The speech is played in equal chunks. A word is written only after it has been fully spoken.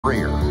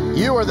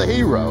You are the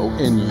hero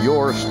in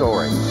your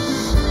story.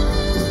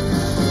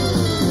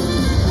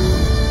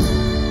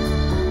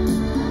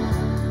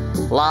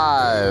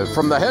 Live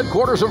from the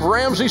headquarters of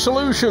Ramsey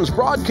Solutions,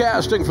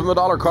 broadcasting from the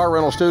Dollar Car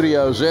Rental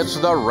Studios, it's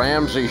the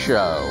Ramsey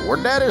Show,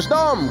 where debt is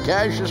dumb,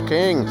 cash is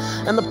king,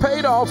 and the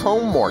paid-off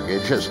home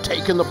mortgage has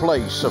taken the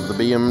place of the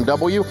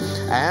BMW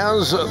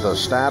as the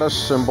status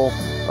symbol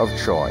of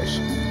choice.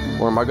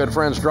 One of my good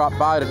friends dropped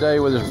by today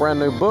with his brand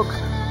new book,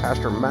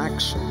 Pastor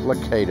Max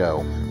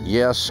Lucado.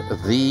 Yes,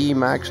 the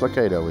Max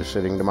Lucado is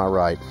sitting to my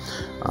right.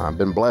 I've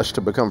been blessed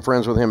to become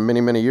friends with him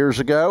many, many years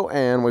ago,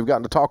 and we've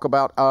gotten to talk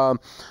about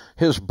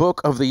his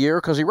book of the year,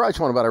 because he writes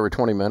one about every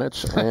 20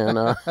 minutes. And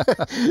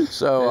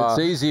so it's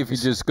easy if you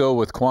just go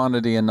with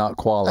quantity and not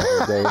quality,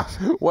 Dave.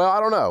 Well, I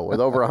don't know. With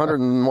over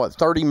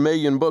 30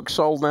 million books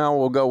sold now,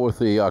 we'll go with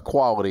the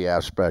quality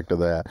aspect of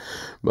that.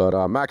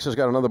 But Max has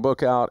got another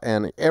book out,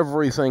 and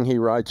everything he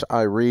writes,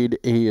 I read.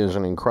 He is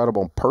an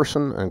incredible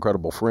person, an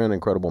incredible friend,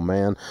 incredible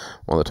man,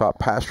 one of the top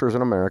pastors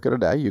in America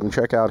today. You can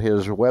check out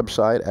his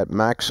website at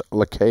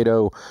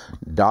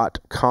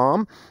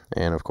maxlucado.com.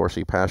 And, of course,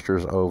 he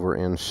pastors over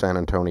in San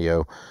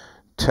Antonio,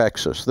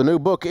 Texas. The new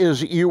book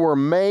is You Were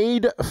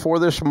Made for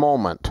This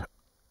Moment.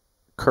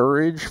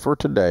 Courage for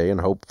Today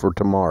and Hope for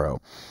Tomorrow.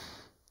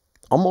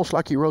 Almost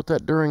like you wrote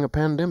that during a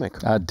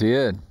pandemic. I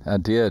did.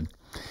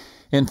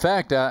 In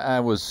fact, I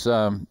was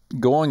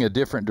going a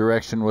different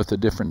direction with a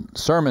different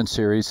sermon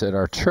series at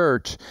our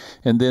church,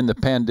 and then the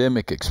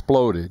pandemic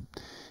exploded.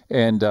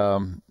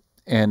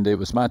 And it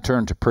was my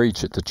turn to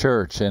preach at the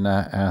church, and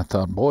I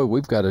thought, boy,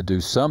 we've got to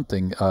do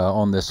something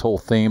on this whole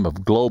theme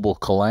of global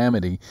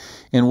calamity.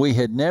 And we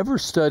had never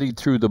studied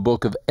through the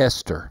book of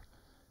Esther,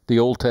 the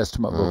Old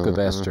Testament book of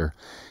Esther.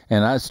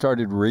 And I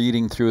started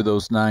reading through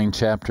those 9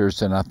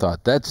 chapters, and I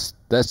thought, that's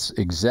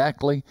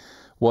exactly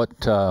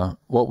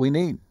what we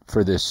need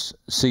for this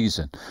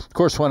season. Of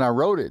course, when I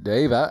wrote it,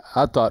 Dave,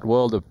 I thought,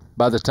 well,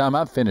 by the time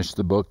I finish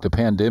the book, the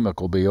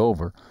pandemic will be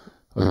over.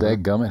 Well,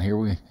 dadgummit, here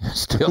we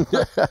still.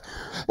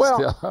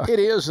 Well, it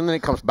is, and then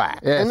it comes back.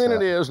 Yes, and then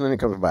it is, and then it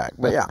comes back.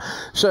 But yeah,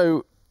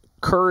 so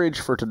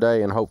courage for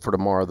today and hope for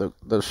tomorrow.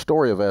 The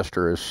story of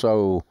Esther is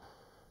so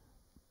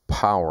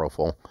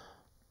powerful.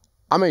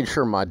 I made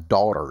sure my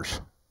daughters,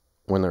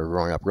 when they were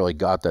growing up, really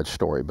got that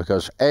story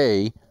because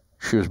A,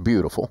 she was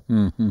beautiful,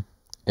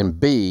 and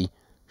B,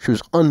 she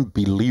was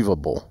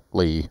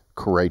unbelievably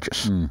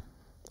courageous.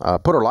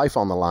 Put her life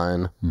on the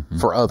line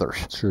for others.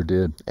 Sure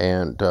did.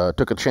 And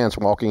took a chance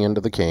walking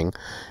into the king.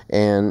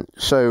 And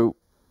so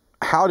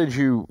how did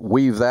you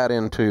weave that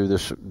into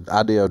this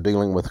idea of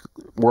dealing with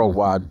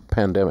worldwide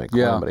pandemic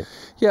calamity?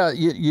 Yeah,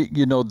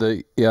 you know,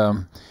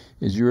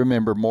 as you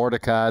remember,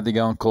 Mordecai, the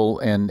uncle,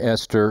 and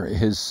Esther,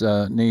 his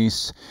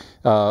niece,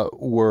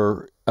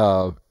 were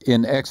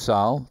in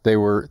exile. They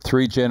were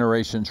 3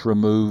 generations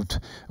removed.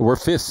 We're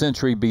 5th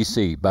century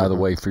BC, by the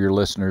way, for your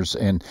listeners,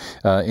 and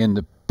in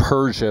the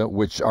Persia,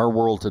 which our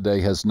world today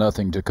has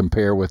nothing to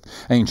compare with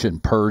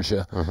ancient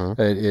Persia.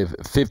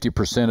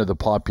 50% of the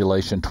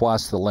population,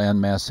 twice the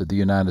landmass of the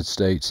United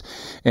States.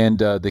 And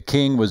the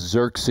king was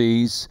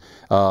Xerxes.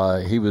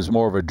 He was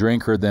more of a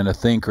drinker than a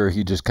thinker.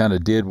 He just kind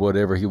of did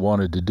whatever he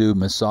wanted to do,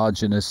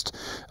 misogynist,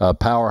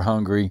 power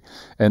hungry.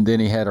 And then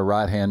he had a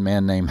right-hand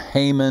man named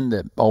Haman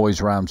that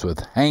always rhymes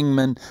with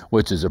hangman,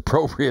 which is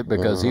appropriate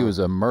because he was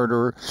a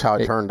murderer. That's how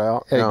it turned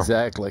out.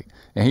 Exactly.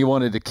 And he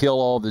wanted to kill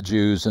all the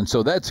Jews. And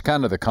so that's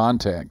kind of the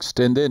context.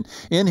 And then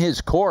in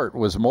his court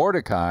was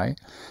Mordecai,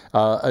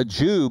 a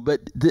Jew,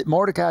 but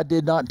Mordecai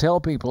did not tell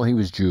people he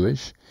was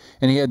Jewish.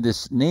 And he had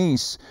this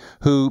niece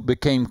who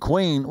became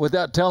queen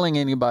without telling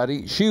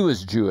anybody she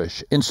was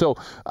Jewish. And so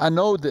I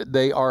know that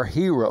they are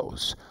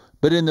heroes.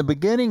 But in the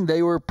beginning,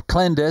 they were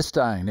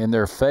clandestine in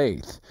their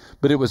faith.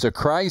 But it was a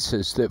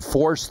crisis that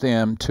forced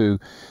them to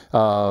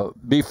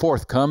be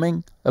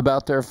forthcoming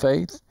about their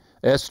faith.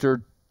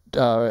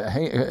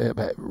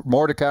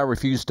 Mordecai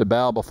refused to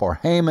bow before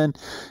Haman.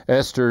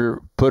 Esther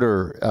put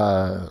her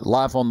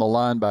life on the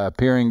line by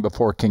appearing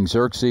before King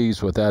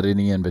Xerxes without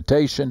any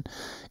invitation.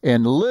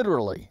 And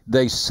literally,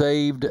 they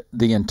saved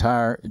the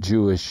entire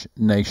Jewish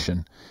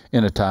nation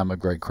in a time of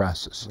great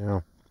crisis.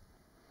 Yeah.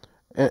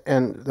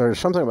 And there's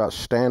something about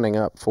standing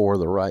up for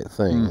the right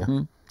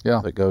thing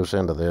that goes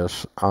into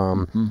this.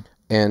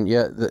 And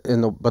yet,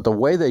 but the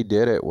way they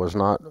did it was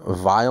not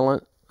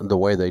violent. The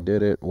way they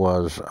did it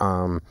was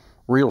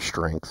real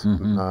strength.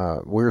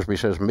 Wiersbe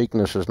says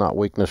meekness is not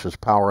weakness, it's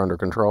power under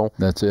control.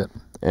 That's it.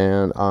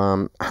 And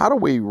how do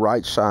we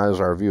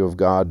right-size our view of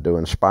God to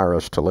inspire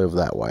us to live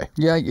that way?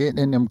 Yeah,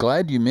 and I'm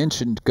glad you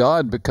mentioned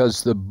God,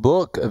 because the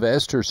book of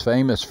Esther is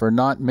famous for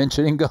not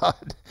mentioning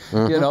God.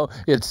 You know,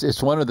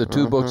 it's one of the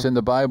 2 books in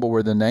the Bible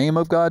where the name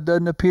of God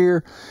doesn't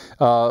appear.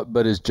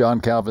 But as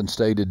John Calvin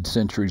stated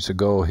centuries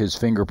ago, his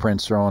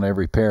fingerprints are on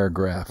every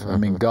paragraph. I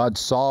mean,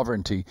 God's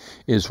sovereignty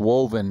is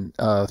woven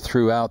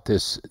throughout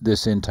this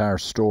entire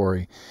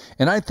story.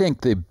 And I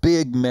think the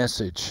big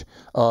message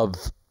of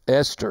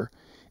Esther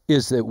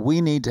is that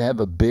we need to have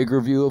a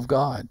bigger view of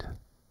God.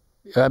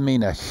 I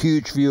mean, a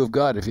huge view of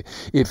God.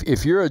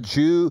 If you're a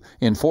Jew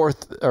in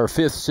 4th or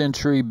 5th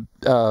century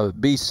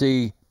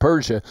BC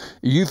Persia,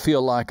 you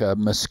feel like a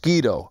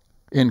mosquito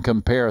in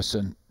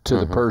comparison to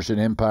the Persian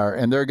Empire,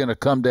 and they're going to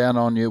come down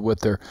on you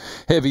with their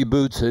heavy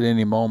boots at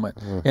any moment.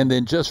 And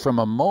then just from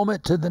a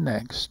moment to the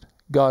next,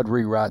 God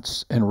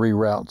rewrites and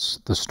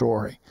reroutes the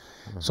story.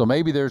 So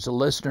maybe there's a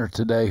listener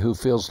today who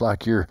feels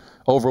like you're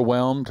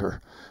overwhelmed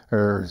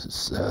or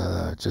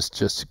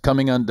just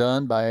coming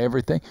undone by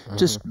everything.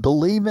 Just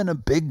believe in a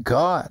big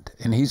God,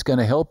 and He's going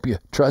to help you.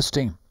 Trust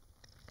Him.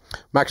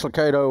 Max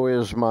Lucado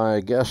is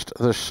my guest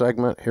this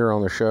segment here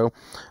on the show.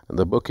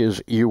 The book is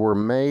You Were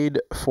Made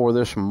for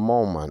This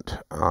Moment.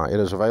 It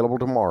is available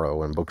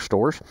tomorrow in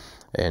bookstores,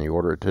 and you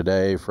order it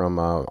today from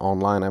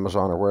online,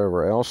 Amazon, or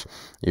wherever else.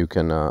 You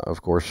can,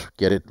 of course,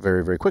 get it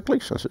very, very quickly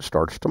since it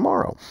starts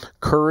tomorrow.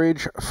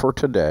 Courage for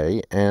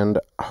Today and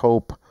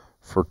Hope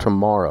for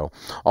Tomorrow.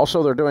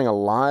 Also, they're doing a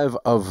live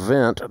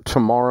event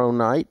tomorrow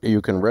night.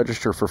 You can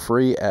register for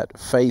free at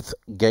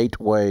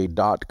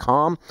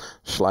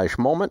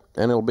faithgateway.com/moment,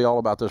 and it'll be all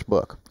about this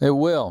book. It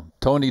will.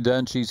 Tony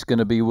Dungy's going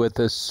to be with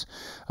us.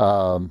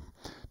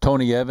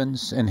 Tony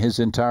Evans and his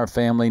entire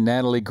family,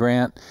 Natalie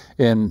Grant,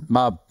 and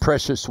my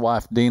precious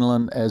wife,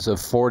 Deanlin, as of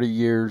 40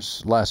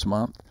 years last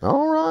month.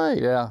 All right.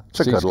 Yeah.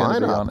 It's a good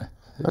lineup.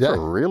 That's a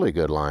really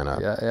good lineup.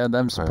 Yeah, and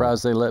I'm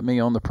surprised they let me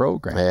on the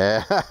program.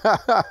 Yeah.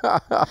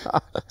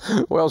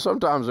 Well,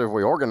 sometimes if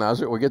we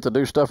organize it, we get to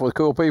do stuff with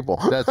cool people.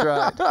 That's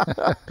right.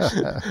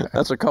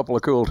 That's a couple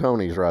of cool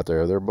Tonys right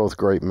there. They're both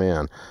great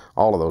men.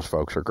 All of those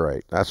folks are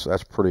great.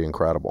 That's pretty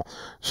incredible.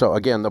 So,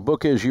 again, the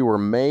book is You Were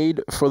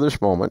Made for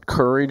This Moment,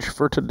 Courage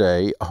for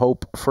Today,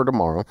 Hope for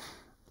Tomorrow.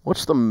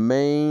 What's the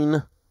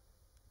main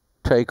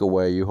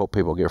takeaway you hope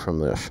people get from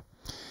this?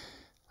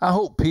 I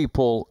hope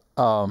people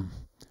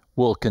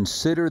will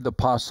consider the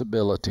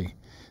possibility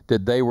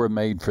that they were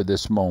made for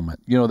this moment.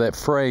 You know, that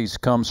phrase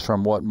comes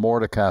from what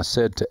Mordecai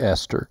said to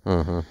Esther.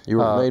 You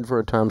were made for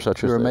a time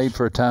such as this. You were made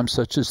for a time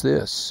such as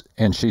this.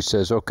 And she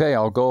says, okay,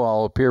 I'll go,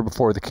 I'll appear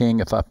before the king.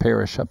 If I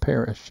perish, I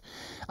perish.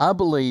 I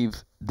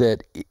believe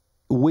that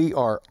we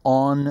are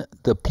on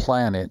the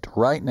planet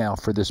right now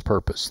for this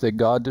purpose, that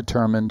God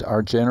determined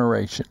our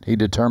generation. He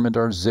determined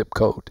our zip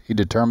code. He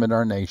determined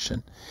our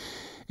nation.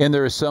 And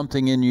there is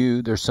something in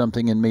you, there's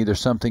something in me, there's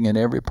something in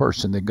every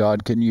person that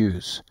God can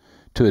use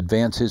to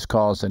advance His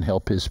cause and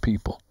help His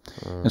people.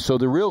 And so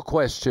the real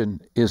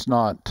question is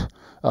not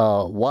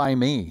why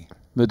me,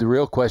 but the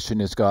real question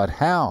is, God,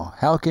 how?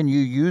 How can you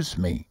use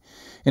me?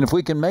 And if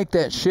we can make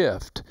that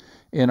shift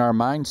in our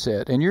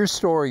mindset, and your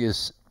story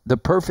is the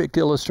perfect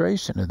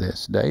illustration of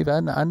this, Dave.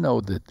 I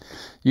know that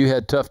you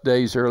had tough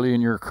days early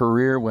in your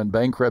career when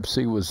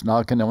bankruptcy was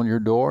knocking on your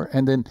door.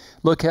 And then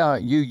look how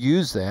you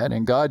used that,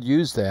 and God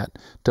used that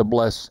to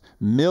bless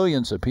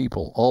millions of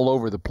people all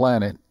over the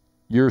planet,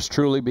 yours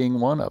truly being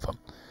one of them.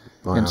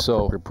 Well, and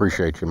so we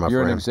appreciate you, my you're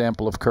friend. An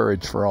example of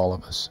courage for all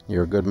of us.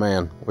 You're a good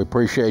man. We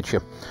appreciate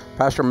you.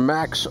 Pastor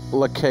Max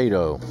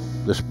Lucado,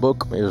 this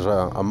book is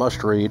a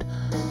must-read.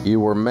 You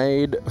Were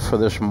Made for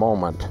This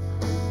Moment.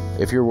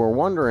 If you were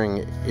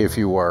wondering if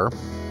you were,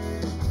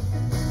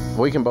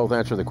 we can both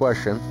answer the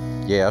question.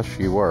 Yes,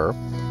 you were.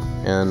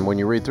 And when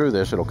you read through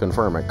this, it'll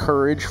confirm it.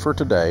 Courage for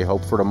Today,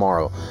 Hope for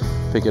Tomorrow.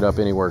 Pick it up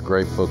anywhere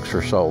great books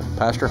are sold.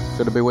 Pastor,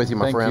 good to be with you,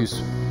 my friend.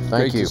 Thank you.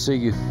 Great to see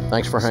you.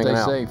 Thanks for hanging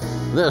out. Stay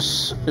safe.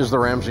 This is The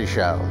Ramsey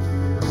Show.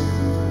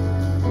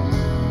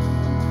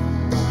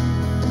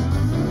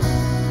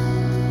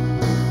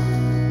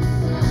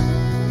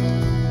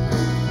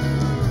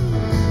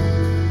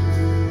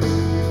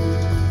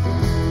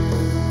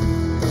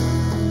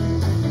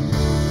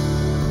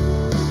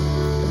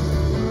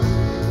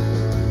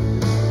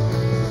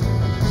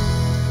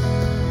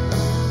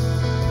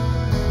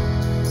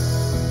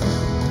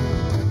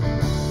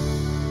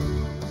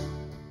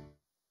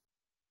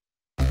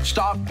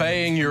 Stop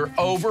paying your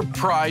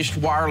overpriced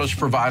wireless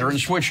provider and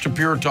switch to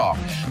Pure Talk.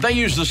 They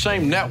use the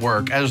same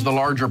network as the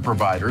larger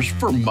providers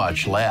for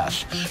much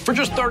less. For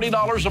just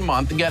 $30 a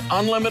month, get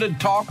unlimited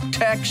talk,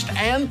 text,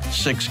 and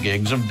 6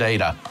 gigs of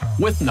data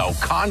with no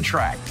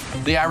contract.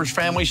 The average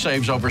family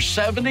saves over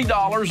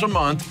 $70 a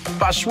month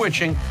by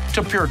switching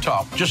to Pure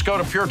Talk. Just go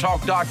to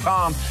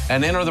puretalk.com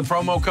and enter the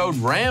promo code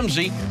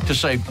Ramsey to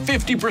save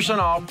 50%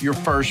 off your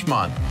first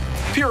month.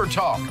 Pure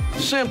Talk,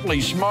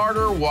 simply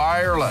smarter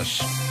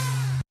wireless.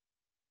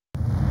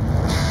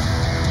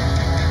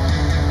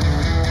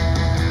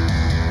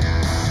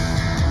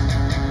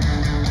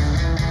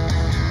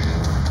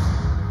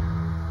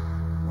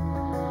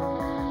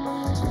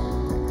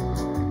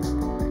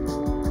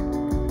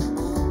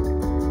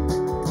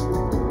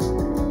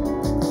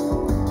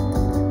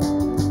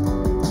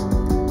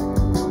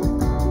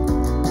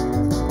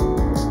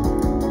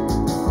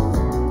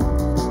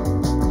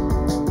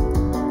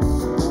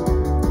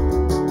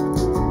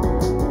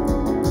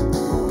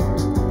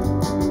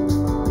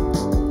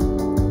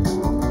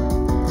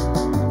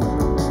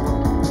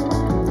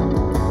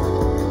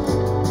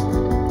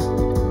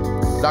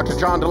 Dr.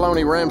 John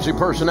Deloney, Ramsey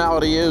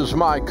Personality, is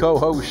my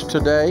co-host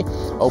today.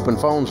 Open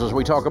phones as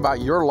we talk about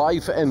your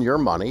life and your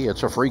money.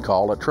 It's a free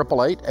call at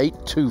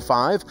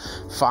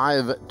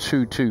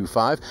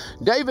 888-825-5225.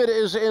 David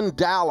is in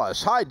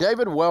Dallas. Hi,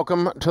 David.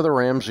 Welcome to the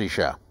Ramsey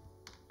Show.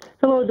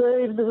 Hello,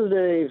 Dave. This is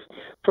Dave.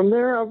 From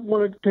there, I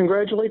want to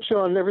congratulate you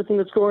on everything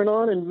that's going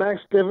on, and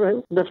Max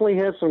definitely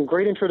had some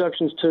great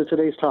introductions to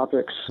today's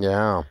topics.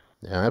 Yeah,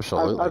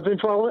 absolutely. I've been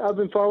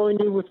following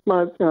you with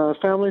my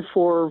family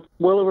for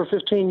well over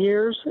 15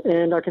 years,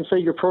 and I can say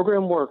your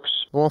program works.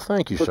 Well,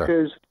 thank you, sir.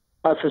 Because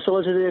I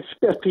facilitated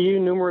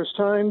FPU numerous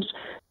times,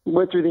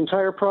 went through the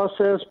entire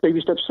process, baby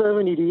step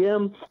 7,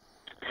 EDM.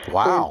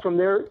 Wow. And from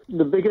there,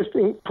 the biggest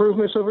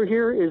improvements over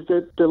here is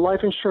that the life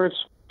insurance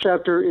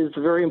chapter is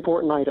a very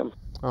important item.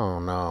 Oh,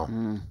 no.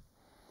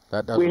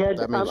 That means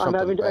I'm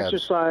having to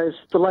exercise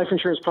the life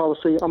insurance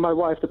policy on my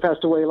wife that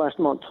passed away last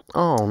month.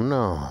 Oh,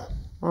 no.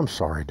 I'm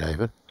sorry,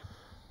 David.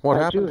 What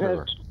happened to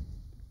her?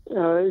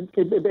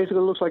 It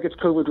basically looks like it's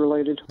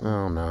COVID-related.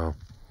 Oh, no.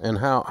 And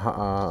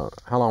how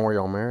long were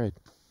y'all married?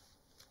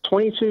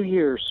 22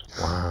 years.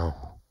 Wow.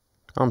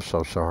 I'm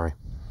so sorry.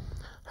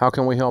 How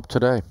can we help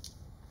today?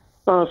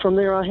 From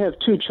there, I have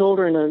 2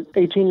 children, an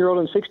 18-year-old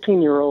and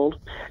 16-year-old,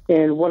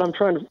 and what I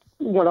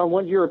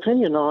want your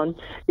opinion on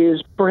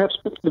is perhaps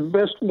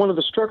one of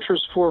the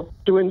structures for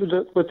doing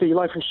with the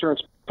life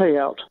insurance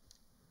payout.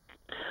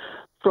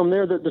 From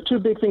there, the 2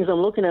 big things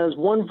I'm looking at is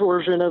one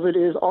version of it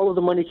is all of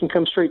the money can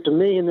come straight to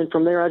me, and then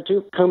from there I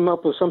do come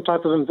up with some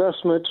type of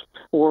investment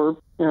or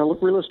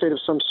real estate of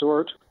some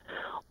sort.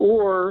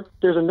 Or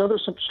there's another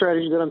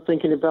strategy that I'm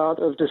thinking about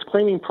of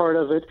disclaiming part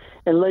of it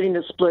and letting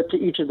it split to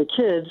each of the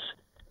kids.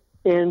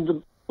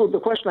 And the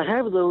question I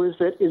have, though, is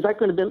that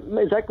going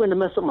to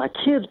mess up my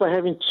kids by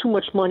having too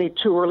much money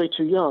too early,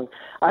 too young?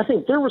 I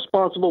think they're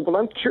responsible, but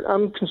I'm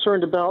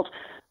concerned about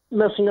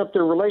messing up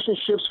their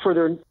relationships for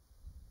their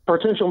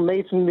potential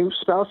mates and new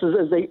spouses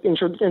as they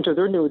enter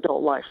their new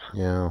adult life.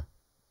 Yeah.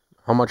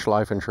 How much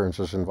life insurance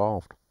is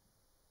involved?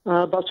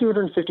 About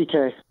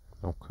 $250K.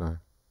 Okay.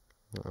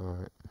 All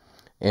right.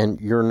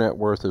 And your net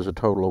worth is a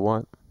total of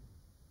what?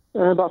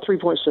 About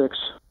 3.6.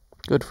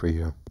 Good for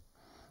you.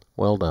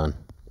 Well done.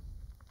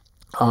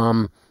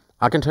 I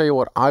can tell you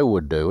what I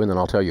would do, and then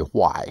I'll tell you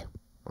why.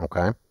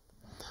 Okay?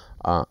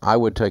 I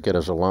would take it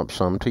as a lump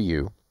sum to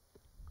you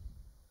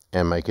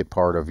and make it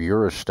part of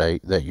your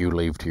estate that you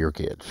leave to your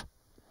kids.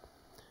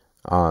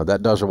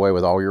 That does away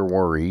with all your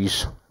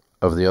worries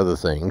of the other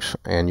things,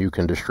 and you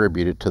can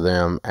distribute it to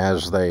them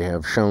as they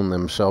have shown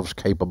themselves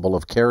capable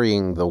of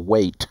carrying the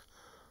weight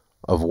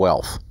of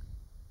wealth.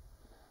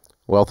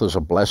 Wealth is a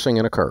blessing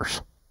and a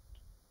curse.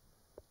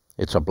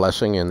 It's a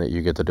blessing in that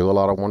you get to do a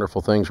lot of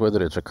wonderful things with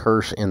it. It's a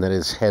curse in that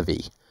it's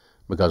heavy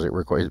because it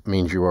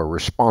means you are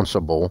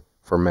responsible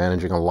for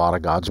managing a lot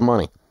of God's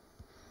money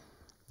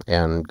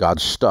and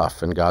God's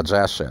stuff and God's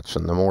assets.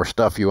 And the more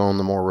stuff you own,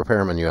 the more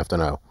repairmen you have to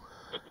know.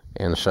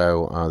 And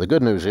so the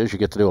good news is you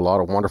get to do a lot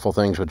of wonderful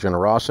things with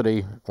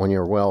generosity when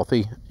you're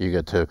wealthy. You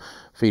get to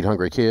feed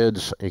hungry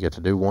kids. You get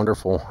to do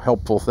wonderful,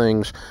 helpful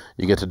things.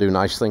 You get to do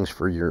nice things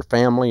for your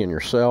family and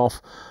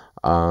yourself.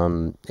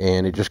 And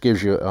it just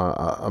gives you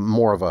a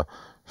more of a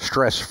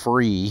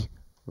stress-free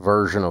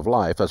version of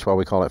life. That's why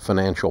we call it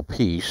financial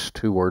peace,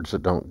 2 words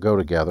that don't go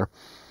together,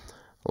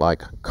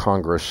 like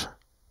Congress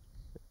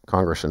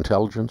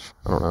intelligence.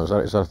 I don't know,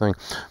 is that a thing?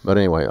 But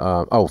anyway,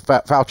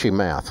 Fauci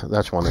math.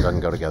 That's one that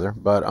doesn't go together.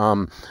 But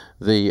I'm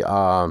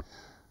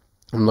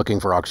looking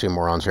for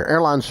oxymorons here.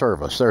 Airline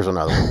service. There's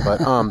another one.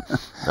 But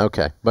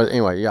okay. But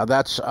anyway, yeah,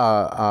 that's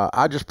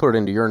I just put it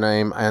into your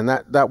name, and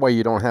that way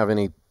you don't have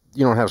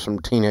some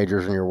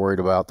teenagers and you're worried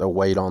about the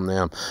weight on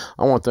them.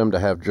 I want them to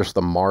have just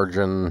the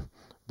margin,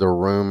 the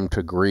room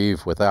to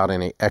grieve without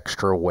any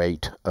extra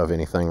weight of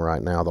anything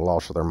right now, the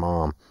loss of their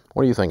mom.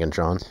 What are you thinking,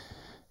 John?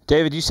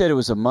 David, you said it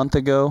was a month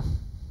ago?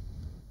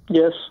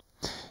 Yes.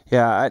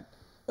 Yeah,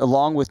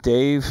 along with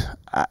Dave,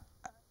 I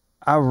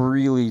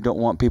really don't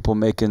want people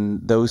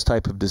making those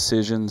type of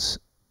decisions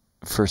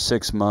for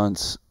 6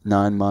 months,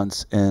 9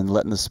 months, and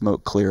letting the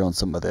smoke clear on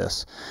some of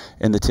this.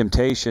 And the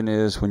temptation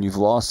is when you've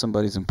lost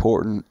somebody who's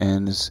important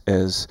and as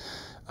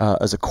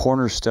a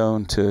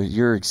cornerstone to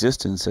your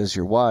existence as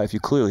your wife, you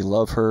clearly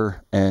love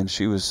her, and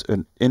she was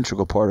an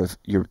integral part of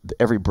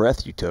every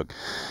breath you took.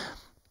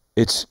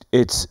 It's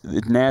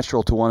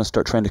natural to want to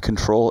start trying to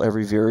control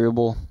every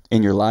variable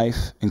in your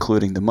life,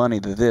 including the money,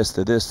 the this,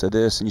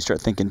 and you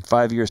start thinking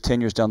 5 years, 10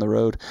 years down the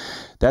road.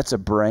 That's a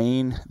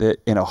brain that,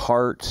 in a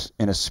heart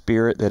and a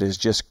spirit that is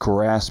just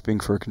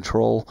grasping for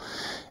control.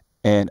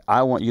 And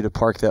I want you to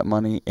park that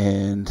money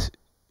and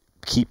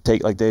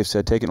like Dave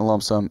said, take it in a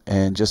lump sum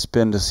and just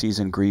spend a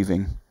season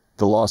grieving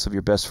the loss of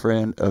your best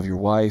friend, of your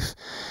wife.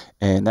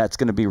 And that's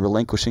going to be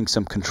relinquishing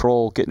some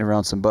control, getting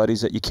around some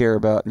buddies that you care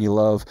about and you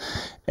love,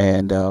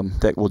 and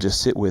that will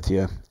just sit with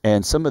you.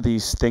 And some of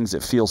these things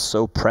that feel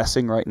so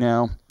pressing right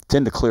now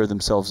tend to clear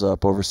themselves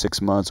up over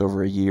 6 months,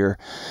 over a year.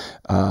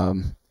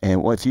 And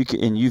if you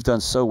can, and you've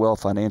done so well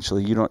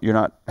financially, you're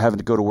not having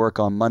to go to work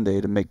on Monday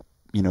to make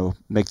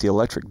make the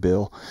electric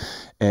bill.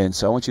 And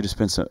so I want you to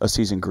spend a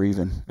season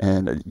grieving.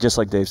 And just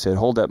like Dave said,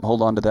 hold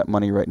on to that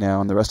money right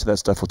now, and the rest of that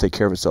stuff will take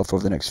care of itself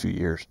over the next few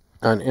years.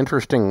 An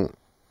interesting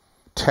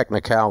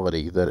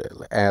technicality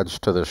that adds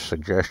to this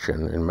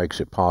suggestion and makes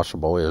it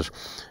possible is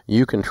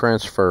you can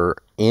transfer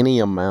any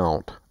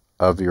amount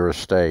of your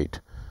estate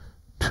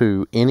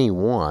to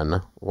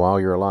anyone while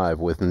you're alive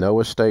with no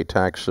estate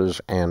taxes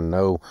and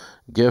no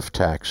gift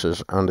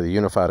taxes under the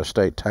Unified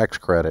Estate Tax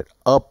Credit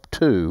up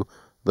to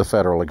the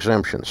federal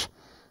exemptions.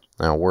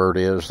 Now, word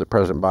is that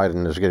President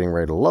Biden is getting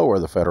ready to lower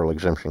the federal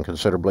exemption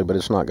considerably, but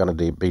it's not going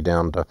to be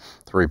down to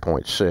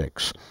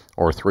 3.6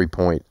 or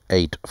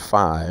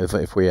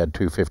 3.85 if we add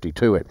 250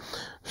 to it.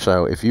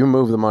 So if you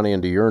move the money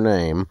into your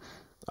name,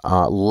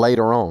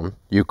 later on,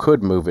 you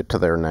could move it to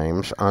their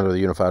names under the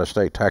Unified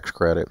Estate Tax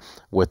Credit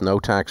with no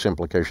tax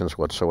implications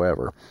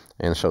whatsoever.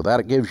 And so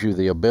that gives you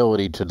the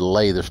ability to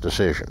delay this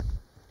decision,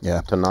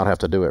 to not have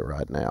to do it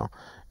right now.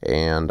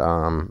 And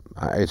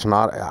it's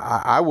not,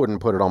 I wouldn't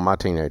put it on my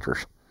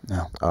teenagers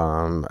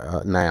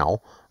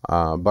now,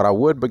 but I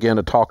would begin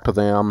to talk to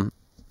them,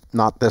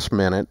 not this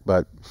minute,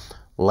 but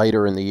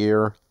later in the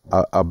year,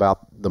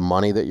 about the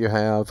money that you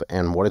have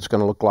and what it's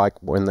going to look like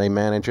when they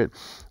manage it.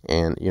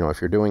 And,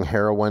 if you're doing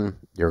heroin,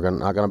 you're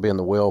not going to be in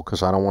the will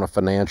because I don't want to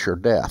finance your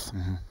death.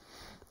 Mm-hmm.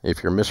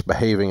 If you're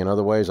misbehaving in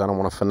other ways, I don't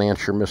want to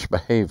finance your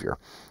misbehavior.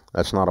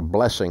 That's not a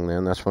blessing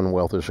then. That's when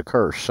wealth is a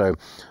curse. So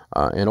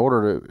in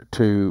order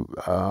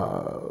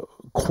to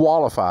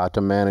qualify to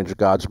manage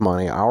God's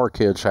money, our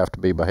kids have to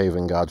be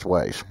behaving God's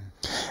ways.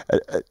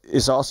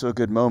 It's also a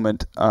good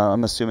moment.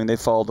 I'm assuming they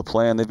followed the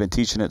plan. They've been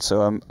teaching it.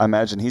 So I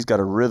imagine he's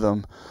got a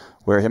rhythm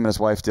where him and his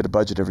wife did a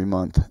budget every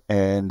month.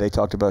 And they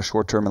talked about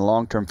short-term and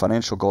long-term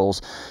financial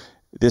goals.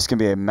 This can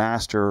be a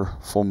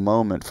masterful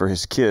moment for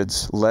his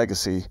kids'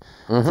 legacy,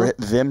 for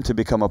them to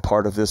become a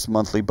part of this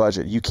monthly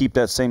budget. You keep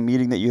that same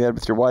meeting that you had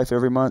with your wife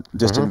every month,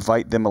 just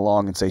invite them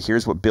along and say,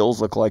 here's what bills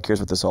look like, here's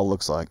what this all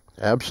looks like.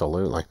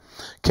 Absolutely.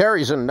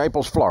 Carrie's in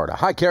Naples, Florida.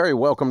 Hi, Carrie.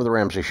 Welcome to the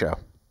Ramsey Show.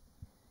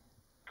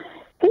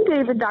 Hey,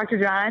 David, Dr.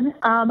 John.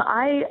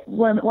 I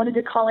wanted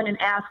to call in and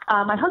ask,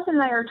 my husband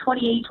and I are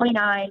 28,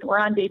 29. We're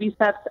on baby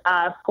steps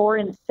 4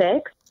 and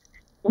 6.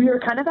 We are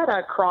kind of at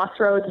a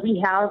crossroads. We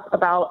have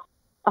about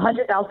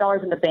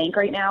 $100,000 in the bank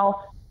right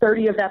now.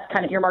 30 of that's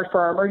kind of earmarked for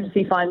our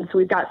emergency funds. So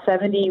we've got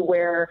 70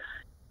 where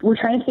we're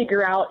trying to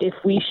figure out if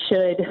we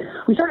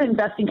started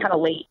investing kind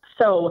of late.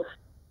 So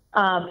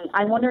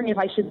I'm wondering if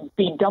I should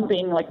be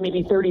dumping like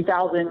maybe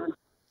 30,000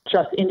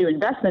 just into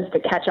investments to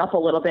catch up a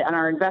little bit on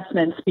our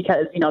investments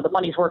because, the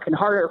money's working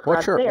harder for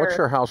us there. What's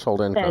your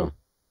household income?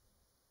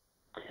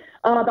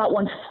 About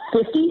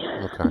 150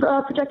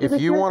 projected. If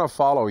you want to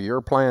follow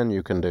your plan,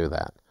 you can do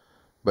that.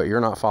 But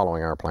you're not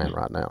following our plan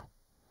right now.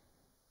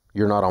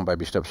 You're not on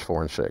baby steps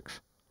 4 and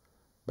 6.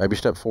 Baby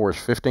step 4 is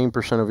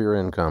 15% of your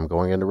income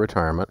going into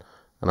retirement,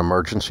 an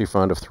emergency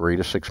fund of 3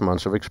 to 6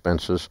 months of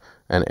expenses,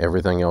 and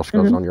everything else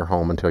goes on your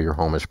home until your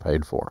home is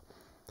paid for.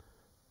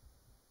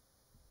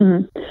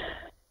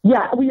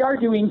 Yeah, we are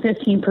doing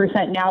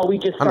 15% now. We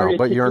just started. I know,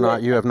 but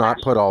you have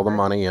not put all the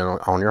money in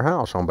on your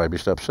house on baby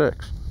step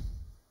 6.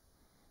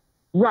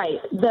 Right.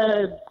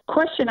 The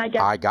question I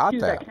got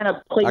that kind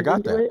of plays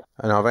into it.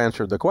 And I've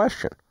answered the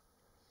question.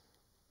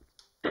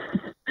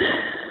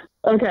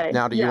 Okay.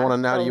 Now, do you want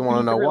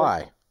to know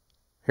why?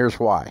 Here's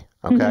why.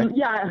 Okay.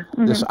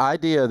 This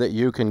idea that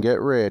you can get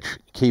rich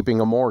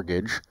keeping a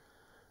mortgage,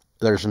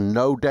 there's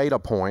no data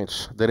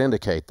points that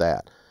indicate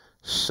that.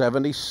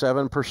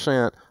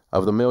 77%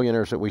 of the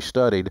millionaires that we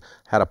studied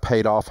had a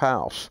paid off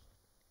house.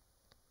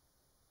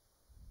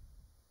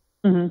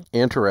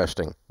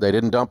 Interesting. They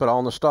didn't dump it all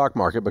in the stock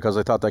market because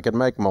they thought they could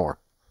make more.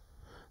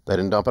 They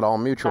didn't dump it all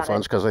in mutual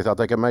funds because they thought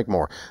they could make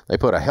more. They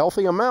put a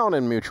healthy amount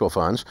in mutual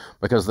funds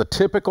because the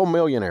typical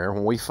millionaire,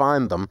 when we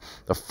find them,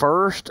 the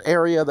first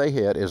area they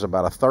hit is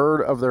about a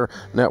third of their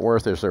net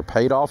worth is their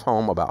paid off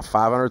home, about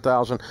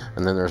 $500,000,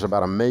 and then there's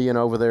about $1 million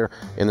over there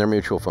in their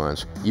mutual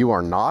funds. You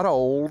are not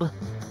old.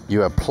 You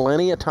have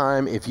plenty of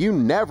time. If you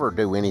never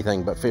do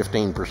anything but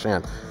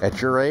 15%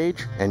 at your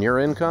age and your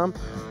income,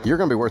 you're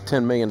going to be worth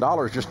 $10 million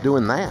just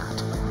doing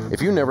that.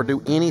 If you never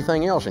do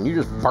anything else and you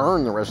just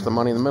burn the rest of the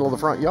money in the middle of the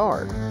front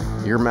yard,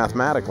 you're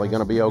mathematically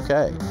going to be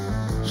okay.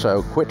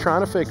 So quit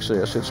trying to fix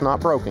this. It's not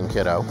broken,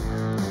 kiddo.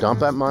 Dump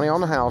that money on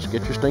the house.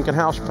 Get your stinking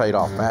house paid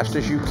off fast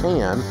as you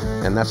can.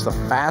 And that's the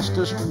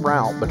fastest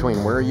route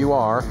between where you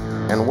are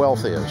and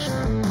wealth is.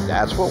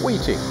 That's what we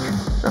teach.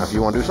 Now, if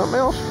you want to do something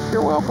else,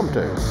 you're welcome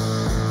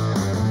to.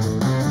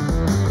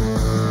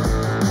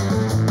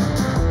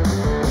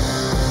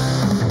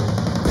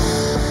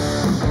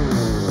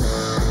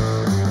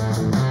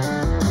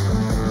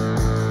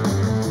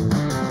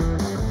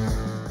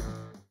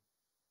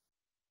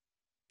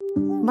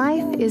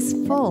 Life is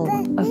full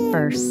of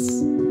firsts.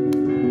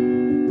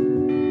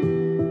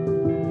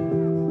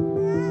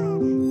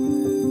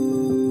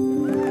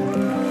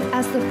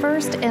 As the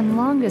first and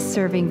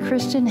longest-serving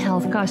Christian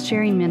health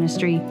cost-sharing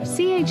ministry,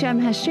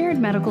 CHM has shared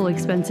medical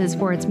expenses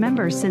for its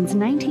members since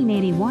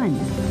 1981.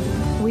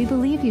 We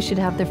believe you should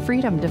have the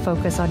freedom to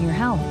focus on your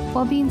health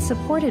while being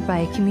supported by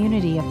a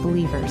community of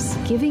believers,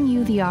 giving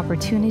you the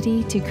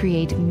opportunity to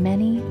create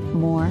many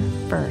more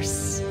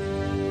firsts.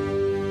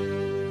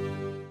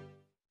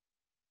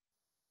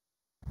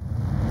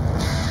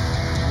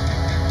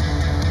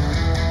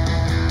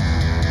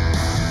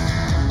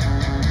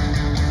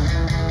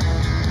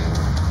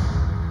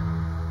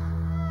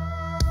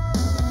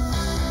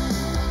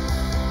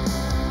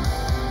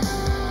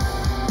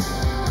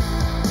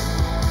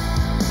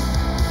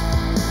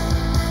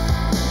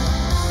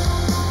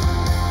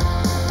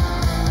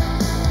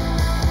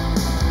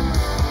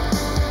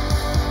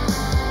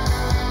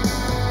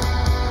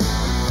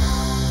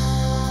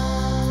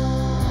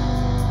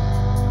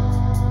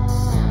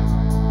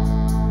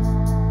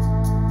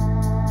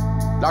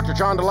 Dr.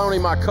 John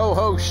Deloney, my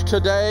co-host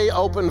today.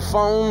 Open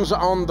phones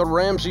on the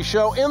Ramsey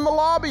Show in the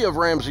lobby of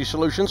Ramsey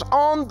Solutions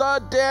on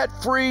the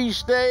debt-free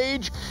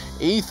stage.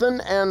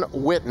 Ethan and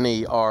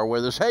Whitney are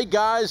with us. Hey,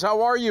 guys,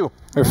 how are you?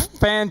 We're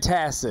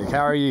fantastic.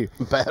 How are you?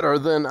 Better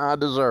than I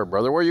deserve,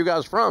 brother. Where are you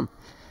guys from?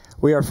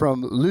 We are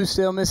from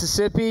Lucille,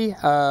 Mississippi,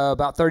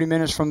 about 30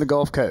 minutes from the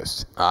Gulf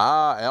Coast.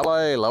 Ah,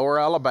 L.A., Lower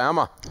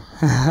Alabama.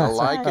 I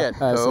like it.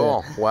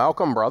 Cool.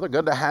 Welcome, brother.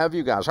 Good to have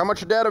you guys. How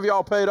much debt have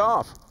y'all paid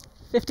off?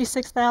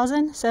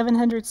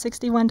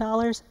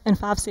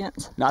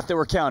 $56,761.05. Not that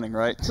we're counting,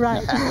 right?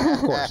 Right. Of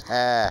course.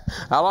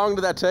 How long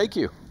did that take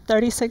you?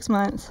 36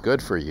 months.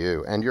 Good for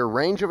you. And your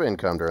range of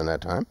income during that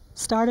time?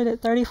 Started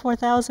at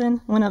 $34,000,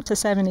 went up to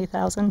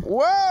 $70,000.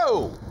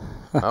 Whoa!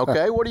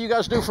 Okay, what do you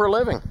guys do for a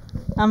living?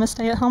 I'm a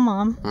stay-at-home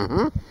mom.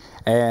 Mm-hmm.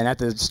 And at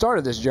the start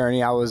of this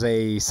journey, I was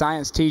a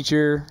science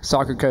teacher,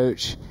 soccer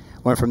coach,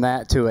 went from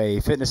that to a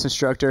fitness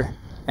instructor,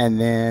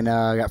 and then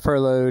got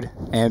furloughed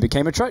and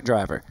became a truck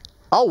driver.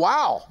 Oh,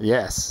 wow.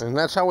 Yes. And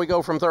that's how we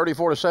go from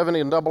 34 to 70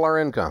 and double our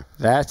income.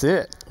 That's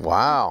it.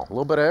 Wow. A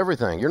little bit of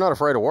everything. You're not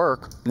afraid of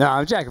work. No,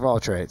 I'm jack of all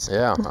trades.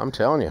 Yeah, I'm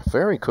telling you.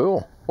 Very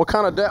cool. What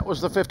kind of debt was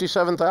the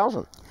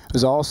 $57,000? It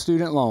was all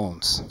student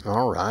loans.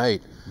 All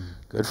right.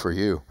 Good for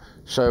you.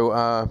 So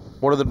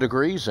what are the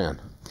degrees in?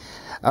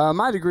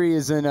 My degree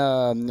is in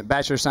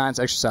Bachelor of Science,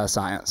 Exercise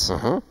Science.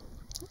 Mm-hmm.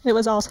 It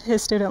was all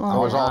his student loan.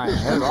 Oh, it was all, Right.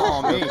 It was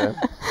all me. Okay.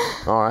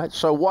 All right.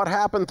 So what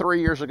happened 3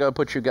 years ago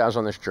put you guys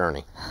on this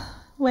journey?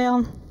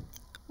 Well,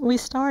 we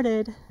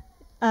started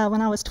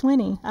when I was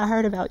 20. I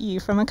heard about you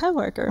from a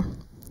coworker,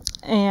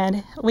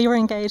 and we were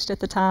engaged at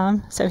the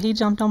time, so he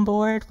jumped on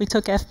board. We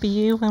took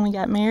FBU when we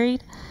got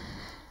married.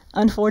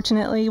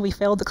 Unfortunately, we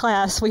failed the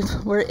class. We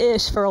were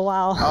ish for a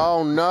while.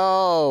 Oh,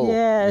 no.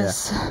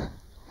 Yes. Yeah.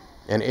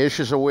 And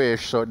ish is a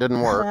wish, so it didn't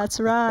work. That's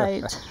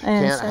right.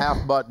 And Can't so,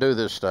 half butt do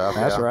this stuff.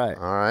 That's Yeah. right.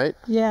 All right.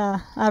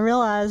 yeah, I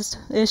realized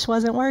ish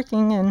wasn't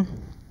working, and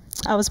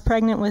I was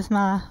pregnant with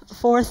my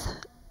fourth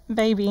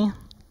baby,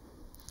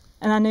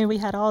 and I knew we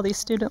had all these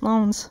student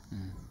loans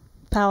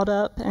piled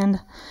up,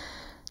 and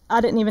I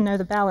didn't even know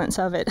the balance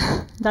of it.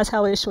 That's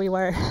how ish we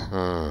were.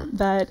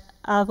 But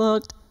I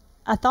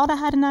thought I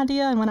had an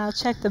idea, and when I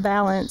checked the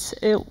balance,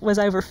 it was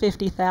over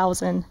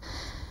 $50,000,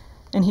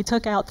 and he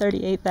took out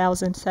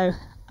 $38,000. So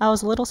I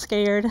was a little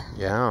scared.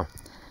 Yeah.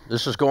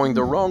 This is going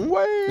the wrong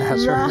way.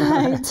 That's right.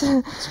 Right.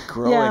 It's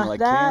growing like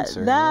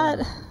cancer.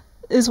 That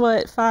is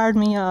what fired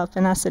me up,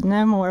 and I said,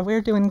 no more. We're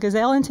doing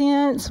gazelle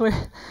intents.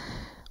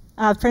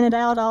 I printed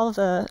out all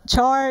the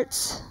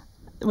charts.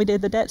 We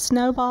did the debt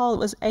snowball. It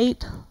was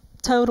 8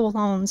 total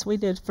loans. We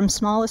did from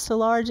smallest to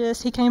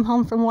largest. He came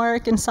home from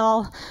work and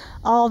saw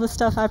all the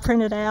stuff I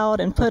printed out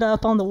and put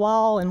up on the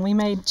wall, and we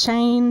made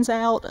chains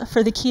out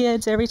for the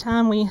kids. Every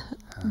time we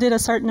did a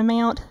certain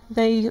amount,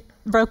 they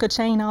broke a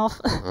chain off.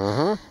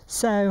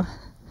 So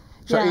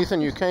yeah.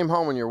 Ethan, you came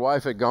home and your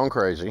wife had gone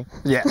crazy.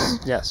 Yes,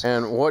 yes.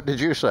 And what did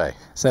you say?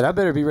 Said, I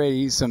better be ready to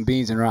eat some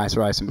beans and rice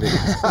and beans.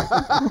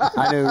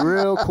 I knew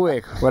real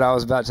quick what I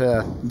was about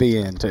to be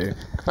into.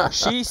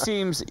 She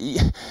seems,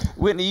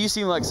 Whitney, you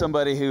seem like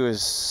somebody who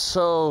is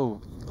so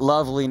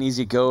lovely and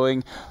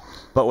easygoing,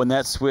 but when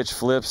that switch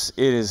flips,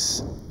 it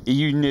is,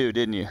 you knew,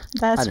 didn't you?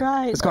 That's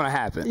right. It's going to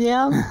happen.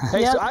 Yeah. Hey,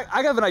 Yep. so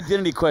I have an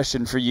identity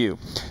question for you.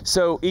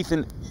 So,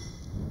 Ethan,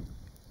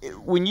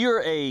 when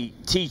you're a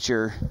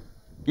teacher,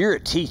 you're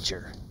a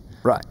teacher.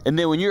 Right. And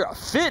then when you're a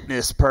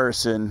fitness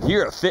person,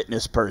 you're a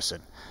fitness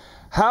person.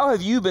 How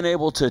have you been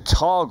able to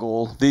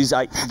toggle these?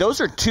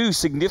 Those are two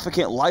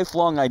significant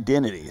lifelong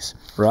identities.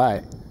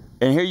 Right.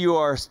 And here you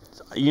are,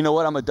 you know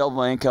what, I'm going to double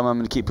my income. I'm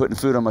going to keep putting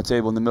food on my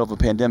table in the middle of a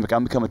pandemic. I'm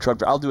going to become a truck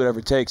driver. I'll do whatever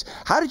it takes.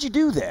 How did you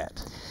do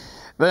that?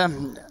 But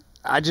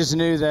I just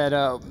knew that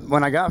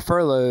when I got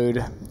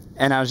furloughed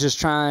and I was just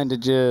trying to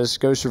just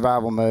go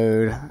survival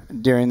mode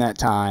during that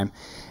time,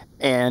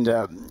 and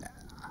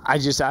I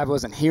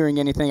wasn't hearing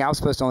anything. I was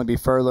supposed to only be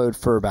furloughed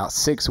for about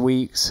 6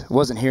 weeks.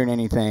 Wasn't hearing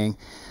anything.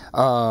 So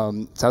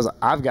I was like,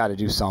 I've got to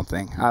do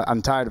something.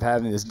 I'm tired of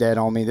having this debt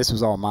on me. This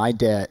was all my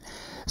debt.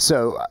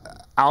 So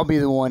I'll be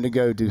the one to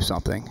go do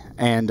something.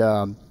 And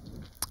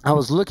I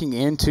was looking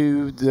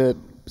into the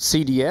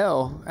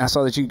CDL. I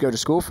saw that you could go to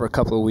school for a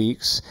couple of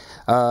weeks,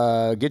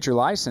 get your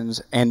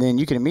license, and then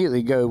you can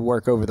immediately go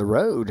work over the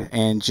road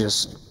and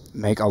just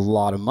make a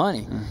lot of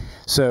money.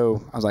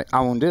 So I was like,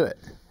 I won't do it.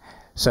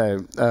 So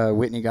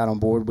Whitney got on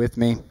board with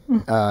me,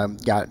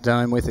 got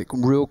done with it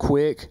real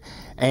quick,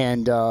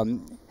 and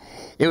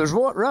it was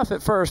rough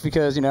at first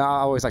because, I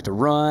always like to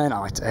run, I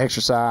like to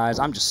exercise.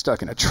 I'm just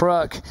stuck in a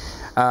truck.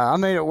 I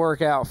made it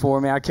work out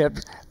for me. I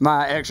kept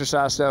my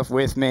exercise stuff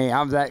with me.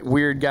 I'm that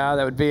weird guy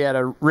that would be at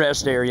a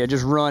rest area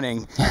just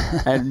running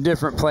at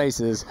different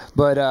places.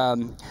 But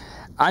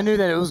I knew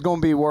that it was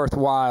going to be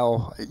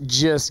worthwhile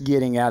just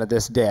getting out of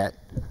this debt.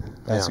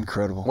 That's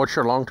incredible. What's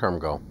your long-term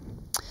goal?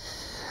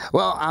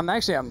 Well, I'm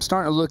starting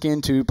to look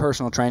into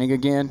personal training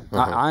again.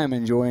 I am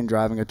enjoying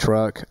driving a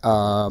truck.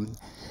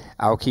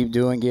 I'll keep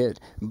doing it,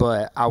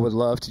 but I would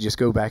love to just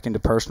go back into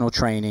personal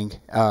training,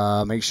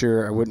 make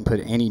sure I wouldn't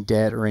put any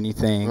debt or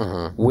anything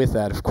with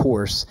that, of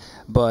course,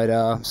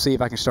 but see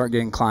if I can start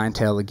getting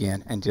clientele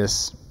again and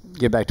just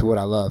get back to what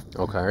I love.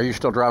 Okay. Are you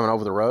still driving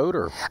over the road,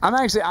 or?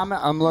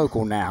 I'm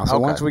local now, so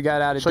once we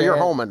got out of debt. So you're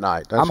home at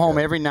night? I'm home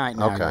every night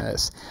now,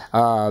 guys.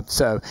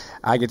 So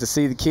I get to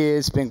see the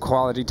kids, spend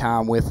quality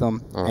time with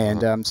them,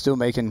 and I'm still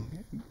making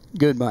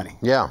good money.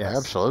 Yeah,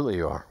 absolutely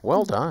you are.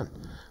 Well done.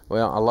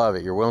 Well, I love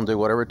it. You're willing to do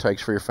whatever it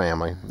takes for your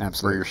family,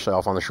 for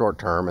yourself on the short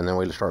term, and then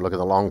we start looking at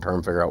the long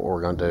term, figure out what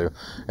we're going to do.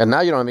 And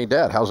now you don't have any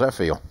debt. How's that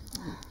feel?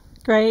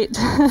 Great.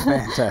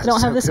 Fantastic.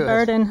 Don't have this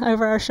burden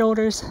over our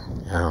shoulders.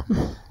 Yeah.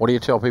 What do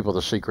you tell people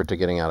the secret to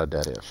getting out of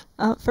debt is?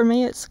 For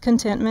me, it's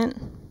contentment.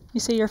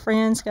 You see your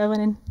friends going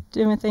and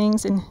doing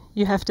things, and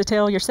you have to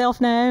tell yourself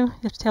no. You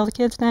have to tell the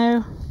kids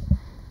no.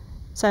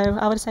 So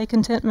I would say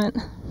contentment.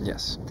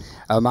 Yes.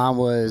 Mine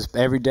was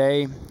every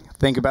day,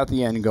 think about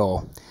the end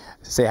goal.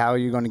 Say how are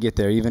you going to get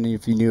there, even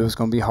if you knew it was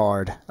going to be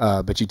hard,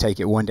 but you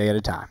take it one day at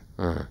a time.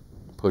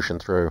 Pushing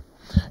through.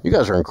 You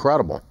guys are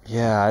incredible.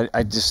 Yeah,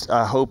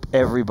 I hope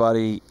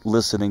everybody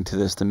listening to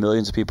this, the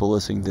millions of people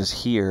listening to this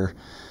here,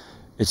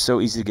 it's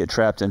so easy to get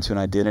trapped into an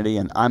identity,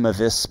 and I'm a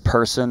this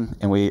person,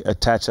 and we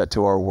attach that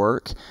to our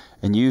work.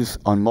 And you've,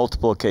 on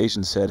multiple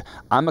occasions, said,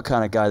 I'm a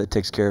kind of guy that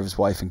takes care of his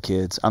wife and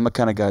kids. I'm a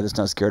kind of guy that's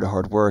not scared of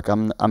hard work.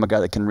 I'm a guy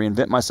that can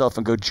reinvent myself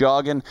and go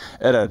jogging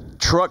at a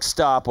truck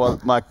stop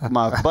while my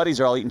buddies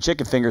are all eating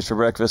chicken fingers for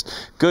breakfast.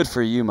 Good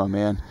for you, my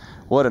man.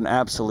 What an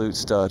absolute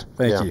stud.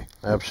 Thank you.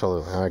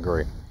 Absolutely. I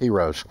agree.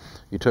 Heroes.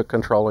 You took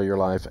control of your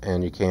life,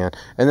 and you can.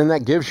 And then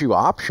that gives you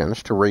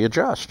options to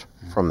readjust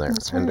from there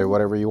and do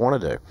whatever you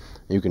want to do.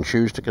 You can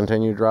choose to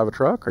continue to drive a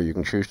truck, or you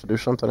can choose to do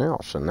something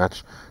else. And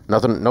that's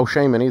nothing, no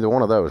shame in either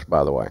one of those,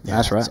 by the way. Yeah,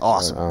 that's right. It's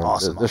awesome.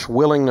 Awesome. This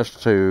willingness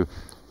to,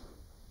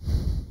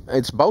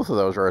 it's both of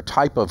those are a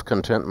type of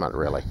contentment,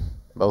 really.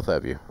 Both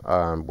of you,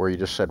 where you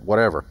just said,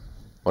 whatever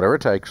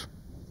it takes,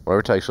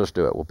 let's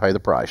do it. We'll pay the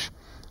price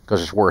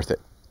because it's worth it.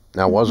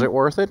 Now, was it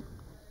worth it?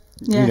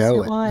 Yes, it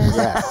was.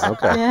 Yeah.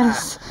 Okay.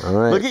 Yes. All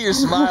right. Look at your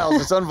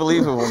smiles. It's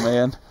unbelievable,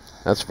 man.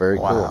 That's very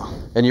cool.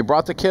 And you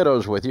brought the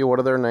kiddos with you. What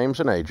are their names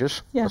and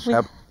ages? Yeah, Let's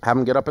have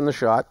them get up in the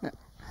shot.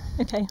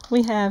 Okay.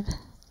 We have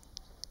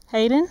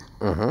Hayden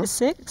is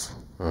 6.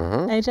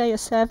 AJ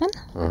is 7.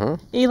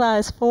 Eli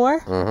is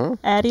 4.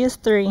 Addie is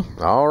 3.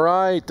 All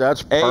right.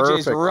 That's perfect.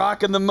 AJ's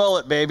rocking the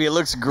mullet, baby. It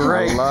looks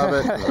great. I love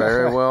it.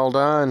 Very well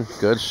done.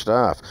 Good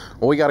stuff.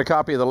 Well, we got a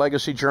copy of The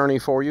Legacy Journey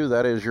for you.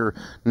 That is your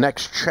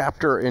next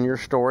chapter in your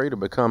story to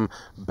become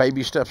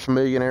baby steps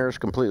millionaires,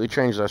 completely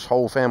change this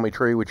whole family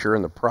tree, which you're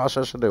in the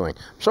process of doing.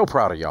 So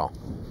proud of y'all.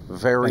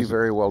 Very,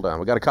 very well done.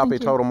 We got a copy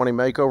of Total Money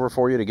Makeover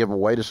for you to give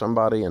away to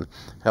somebody and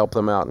help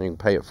them out, and you can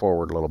pay it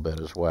forward a little bit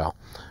as well.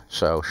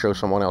 So show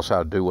someone else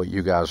how to do what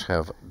you guys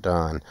have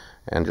done,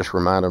 and just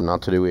remind them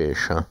not to do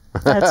ish, huh?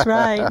 That's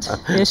right.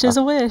 Ish is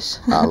a wish.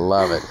 I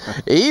love it.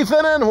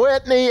 Ethan and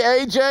Whitney,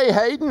 AJ,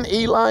 Hayden,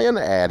 Eli, and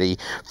Addie.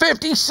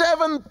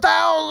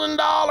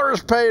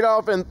 $57,000 paid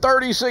off in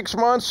 36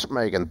 months,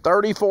 making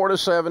 34 to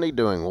 70,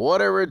 doing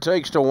whatever it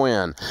takes to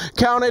win.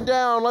 Count it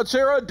down. Let's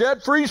hear a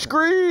debt-free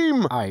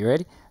scream. All right, you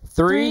ready?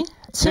 3,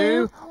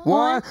 2,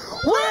 1.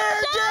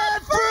 We're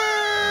debt-free!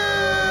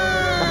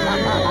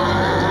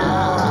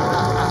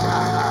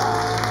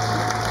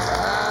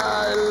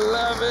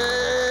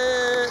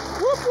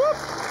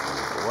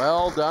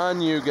 Well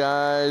done, you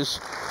guys.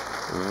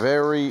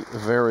 Very,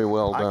 very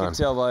well done. I can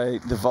tell by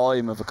the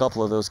volume of a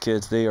couple of those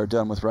kids, they are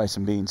done with rice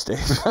and beans,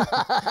 Dave.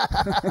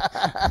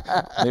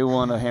 They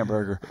want a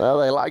hamburger. Well,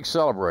 they like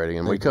celebrating,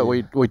 and we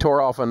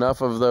tore off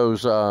enough of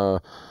those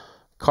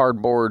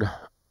cardboard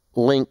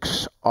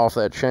links off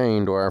that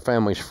chain to our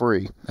family's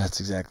free.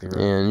 That's exactly right.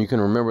 And you can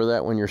remember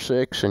that when you're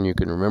 6, and you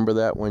can remember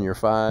that when you're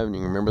 5, and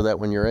you can remember that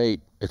when you're 8.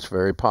 It's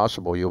very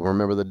possible you'll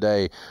remember the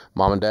day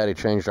Mom and Daddy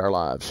changed our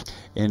lives.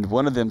 And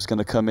one of them's going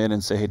to come in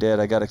and say, hey, Dad,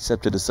 I got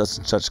accepted to such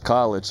and such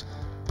college,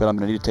 but I'm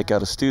going to need to take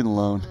out a student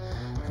loan.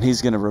 And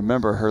he's going to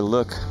remember her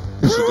look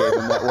that she gave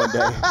him that one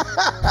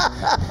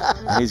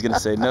day. And he's going to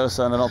say, no,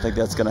 son, I don't think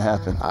that's going to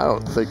happen. I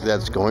don't think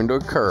that's going to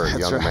occur,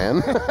 young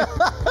man.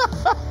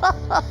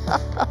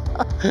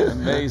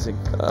 Amazing.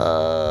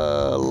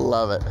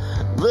 Love it.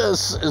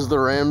 This is The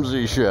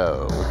Ramsey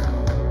Show.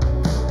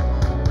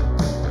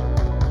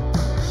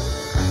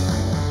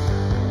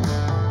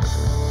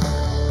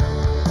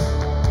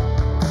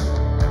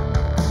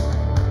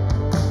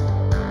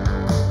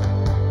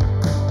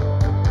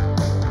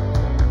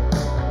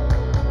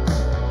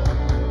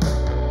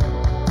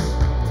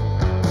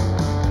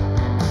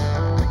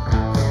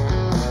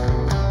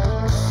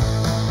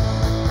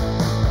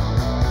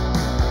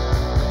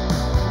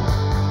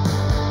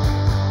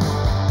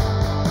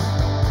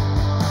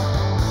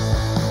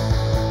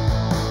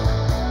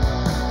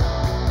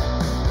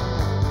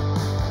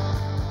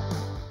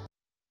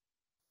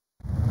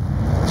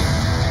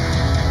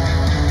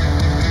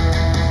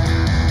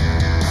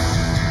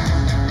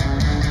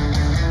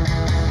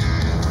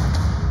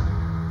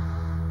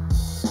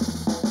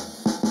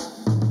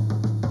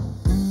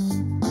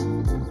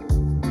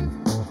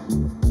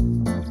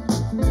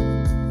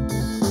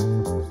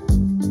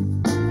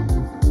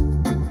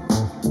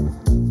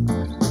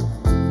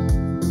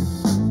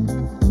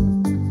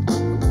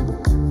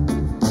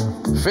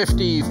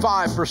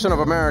 55% of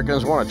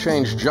Americans want to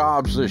change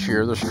jobs this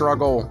year. The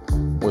struggle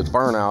with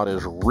burnout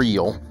is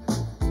real.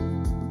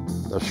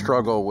 The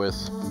struggle with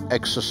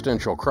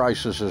existential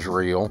crisis is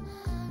real.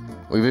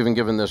 We've even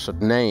given this a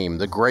name,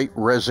 the Great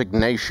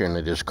Resignation,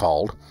 it is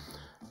called.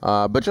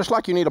 But just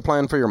like you need a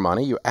plan for your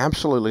money, you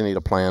absolutely need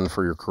a plan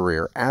for your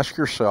career. Ask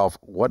yourself,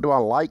 what do I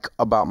like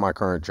about my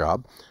current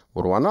job?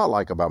 What do I not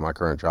like about my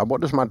current job?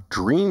 What does my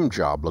dream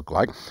job look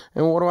like?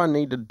 And what do I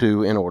need to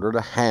do in order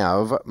to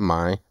have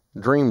my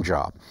dream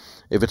job?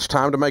 If it's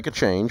time to make a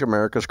change,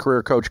 America's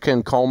career coach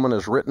Ken Coleman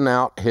has written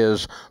out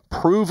his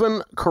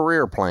proven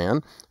career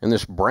plan in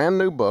this brand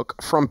new book,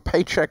 From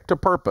Paycheck to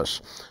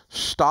Purpose.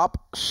 Stop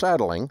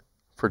settling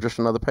for just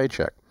another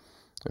paycheck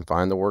and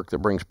find the work that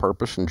brings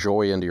purpose and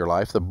joy into your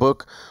life. The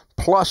book,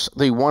 plus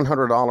the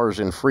 $100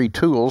 in free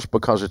tools,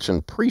 because it's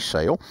in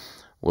pre-sale,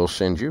 we'll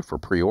send you for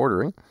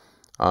pre-ordering,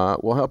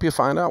 will help you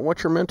find out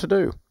what you're meant to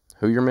do,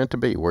 who you're meant to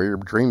be, where your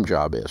dream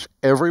job is.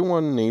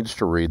 Everyone needs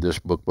to read this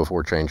book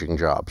before changing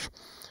jobs.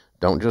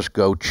 Don't just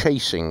go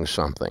chasing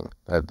something.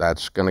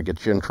 That's going to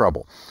get you in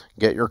trouble.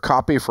 Get your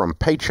copy From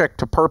Paycheck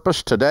to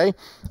Purpose today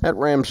at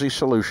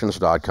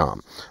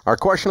RamseySolutions.com. Our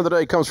question of the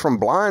day comes from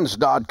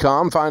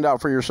Blinds.com. Find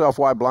out for yourself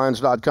why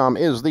Blinds.com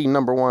is the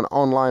 #1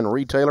 online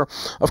retailer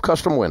of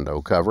custom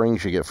window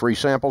coverings. You get free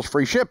samples,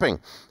 free shipping.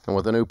 And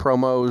with the new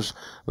promos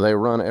they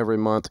run every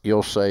month,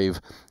 you'll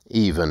save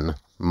even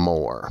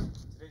more.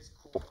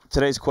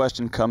 Today's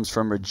question comes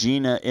from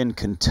Regina in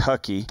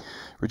Kentucky.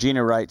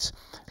 Regina writes,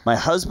 my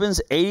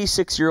husband's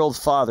 86-year-old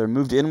father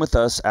moved in with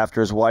us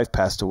after his wife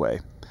passed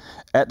away.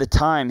 At the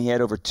time, he had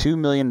over $2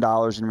 million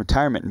in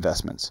retirement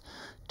investments.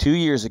 2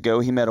 years ago,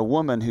 he met a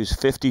woman who's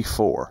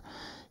 54.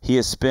 He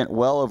has spent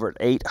well over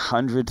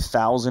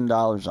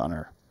 $800,000 on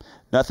her.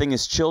 Nothing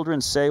his children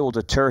say will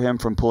deter him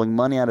from pulling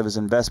money out of his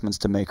investments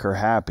to make her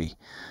happy.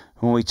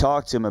 When we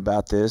talk to him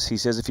about this, he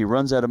says if he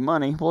runs out of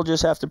money, we'll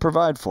just have to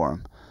provide for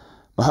him.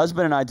 My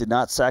husband and I did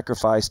not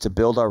sacrifice to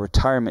build our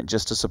retirement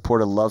just to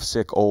support a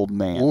lovesick old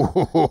man.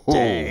 Whoa.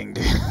 Dang,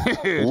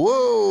 dude.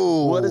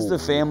 Whoa. What is the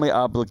family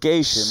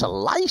obligation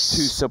to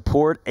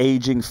support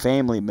aging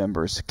family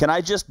members? Can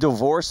I just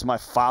divorce my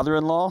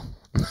father-in-law?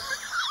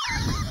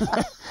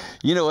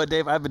 You know what,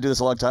 Dave? I've been doing this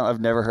a long time.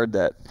 I've never heard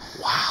that.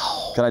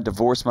 Wow. Can I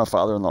divorce my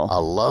father-in-law? A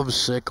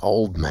lovesick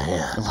old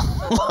man.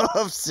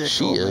 Lovesick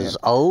she old man. is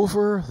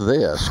over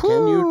this.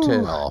 Can you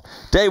tell?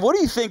 Dave, what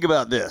do you think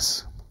about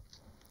this?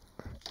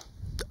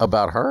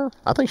 About her?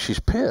 I think she's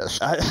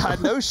pissed. I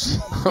know she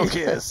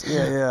is.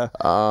 Yeah.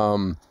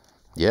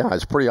 Yeah,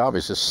 it's pretty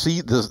obvious.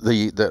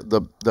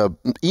 The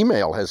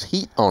email has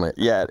heat on it.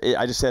 Yeah,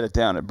 I just had it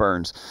down. It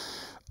burns.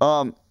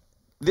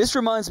 This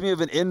reminds me of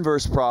an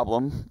inverse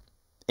problem,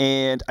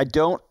 and I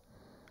don't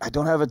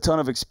have a ton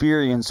of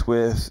experience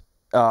with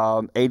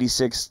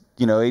 86,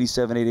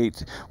 87,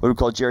 88, what we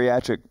call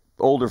geriatric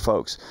older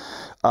folks,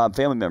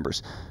 family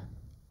members.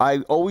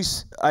 I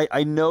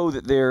know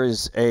that there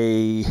is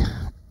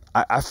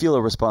I feel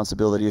a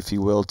responsibility, if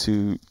you will,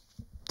 to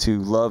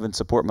love and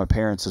support my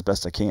parents as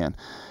best I can.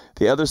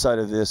 The other side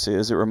of this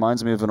is it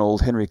reminds me of an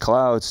old Henry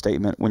Cloud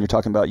statement when you're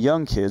talking about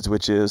young kids,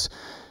 which is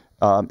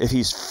if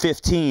he's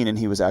 15 and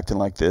he was acting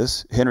like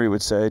this, Henry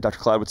would say, Dr.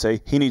 Cloud would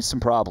say, he needs some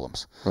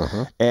problems.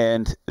 Uh-huh.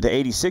 And the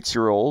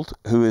 86-year-old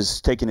who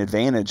is taking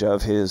advantage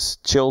of his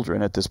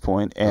children at this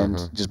point and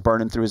just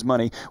burning through his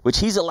money, which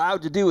he's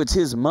allowed to do, it's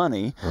his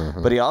money,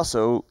 but he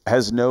also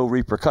has no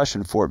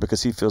repercussion for it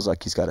because he feels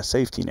like he's got a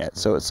safety net.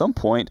 So at some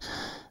point,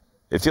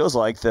 it feels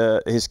like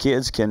his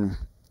kids can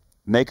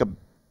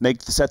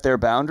set their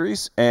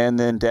boundaries, and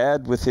then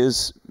Dad, with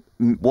his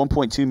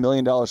 $1.2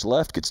 million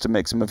left, gets to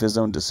make some of his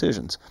own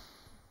decisions.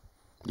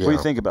 Yeah. What do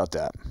you think about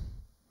that?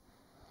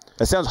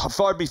 That sounds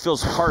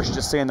feels harsh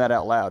just saying that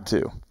out loud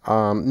too.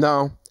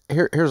 No.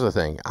 Here's the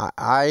thing.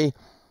 I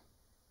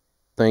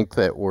think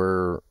that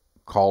we're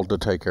called to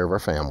take care of our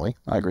family.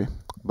 I agree.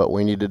 But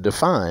we need to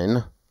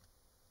define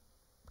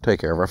take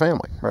care of our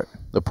family. Right.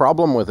 The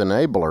problem with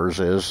enablers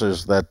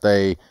is that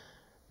they,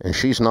 and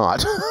she's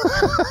not,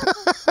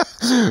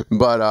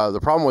 but the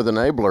problem with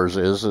enablers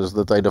is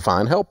that they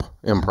define help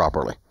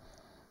improperly.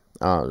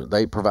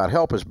 They provide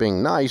help as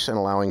being nice and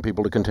allowing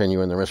people to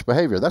continue in their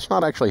misbehavior. That's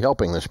not actually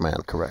helping this man.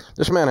 Correct.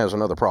 This man has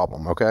another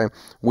problem, okay?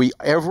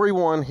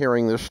 Everyone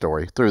hearing this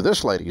story, through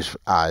this lady's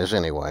eyes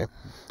anyway,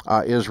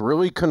 is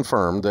really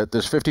confirmed that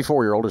this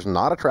 54-year-old is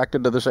not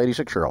attracted to this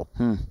 86-year-old.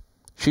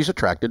 She's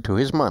attracted to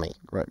his money.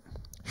 Right.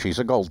 She's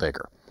a gold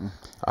digger.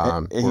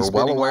 We're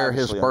well aware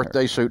his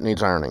birthday suit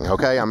needs ironing,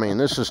 okay? I mean,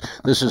 this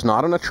is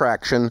not an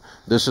attraction.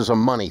 This is a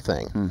money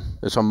thing.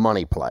 It's a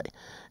money play.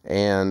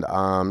 And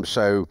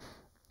so,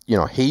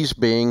 he's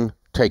being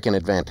taken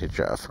advantage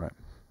of. Right.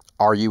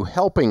 Are you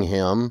helping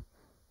him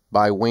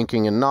by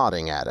winking and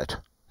nodding at it?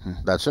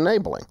 That's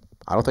enabling.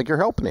 I don't think you're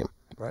helping him.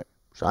 Right.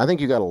 So I think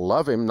you got to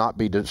love him,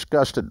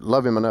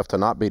 love him enough to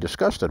not be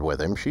disgusted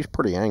with him. She's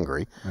pretty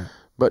angry. Right.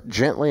 But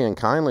gently and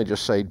kindly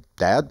just say,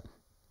 Dad,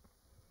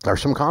 there are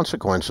some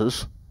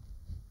consequences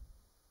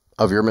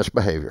of your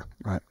misbehavior.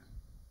 Right.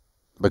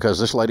 Because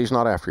this lady's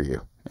not after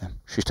you. Yeah.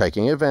 She's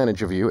taking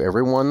advantage of you.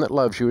 Everyone that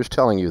loves you is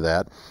telling you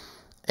that.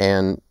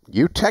 And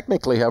you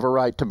technically have a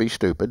right to be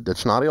stupid.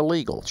 That's not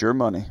illegal. It's your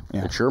money.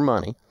 Yeah. It's your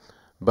money.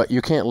 But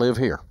you can't live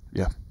here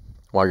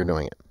while you're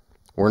doing it.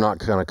 We're not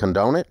going to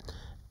condone it.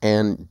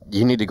 And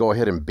you need to go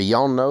ahead and be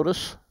on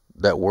notice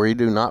that we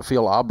do not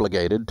feel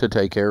obligated to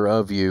take care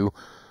of you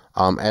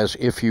as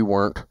if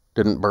you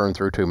didn't burn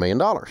through $2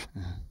 million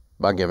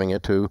by giving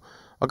it to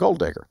a gold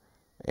digger.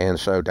 And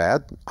so,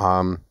 Dad,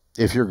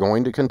 if you're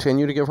going to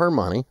continue to give her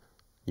money,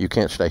 you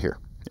can't stay here.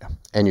 Yeah.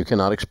 And you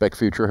cannot expect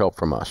future help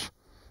from us.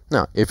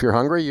 Now, if you're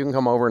hungry, you can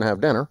come over and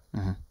have dinner.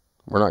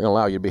 We're not going to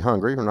allow you to be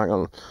hungry. We're not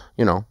going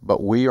to,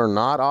 but we are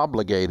not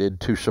obligated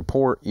to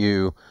support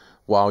you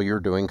while you're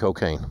doing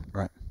cocaine.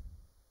 Right.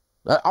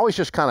 I always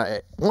just kind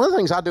of, one of the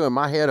things I do in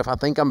my head if I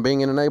think I'm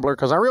being an enabler,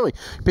 because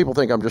people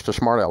think I'm just a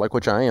smart aleck,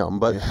 which I am,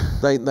 but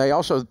they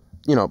also,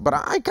 but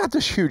I got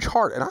this huge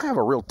heart, and I have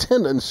a real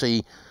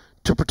tendency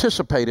to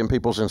participate in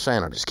people's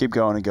insanity. Just keep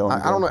going and going.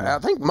 I don't know. I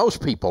think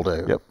most people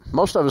do. Yep.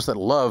 Most of us that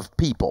love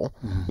people,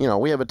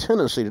 we have a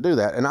tendency to do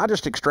that. And I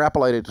just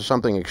extrapolate it to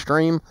something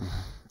extreme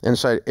and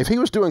say, if he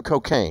was doing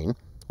cocaine,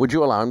 would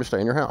you allow him to stay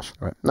in your house?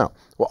 Right. No.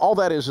 Well, all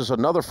that is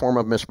another form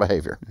of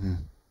misbehavior.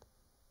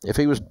 If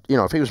he was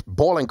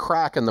boiling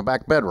crack in the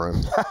back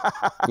bedroom,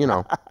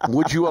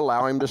 would you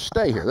allow him to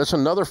stay here? That's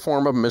another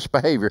form of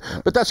misbehavior.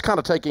 But that's kind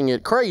of taking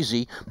it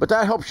crazy. But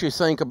that helps you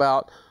think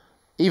about,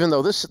 even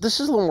though this is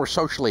a little more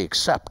socially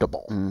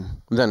acceptable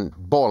than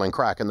boiling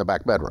crack in the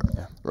back bedroom,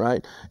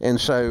 right? And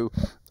so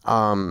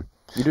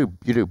you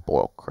do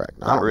boil crack.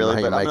 Not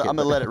really, but I'm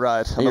gonna let it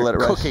ride. I'm gonna let it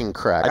ride. Cooking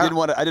crack. I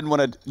didn't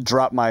want to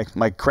drop my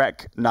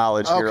crack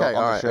knowledge here on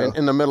the show.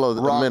 In the middle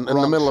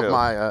of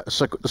my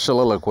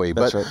soliloquy,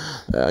 That's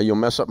but you'll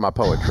mess up my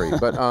poetry.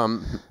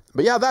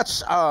 But yeah,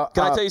 that's. Can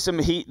I tell you some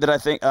heat that I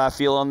think I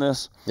feel on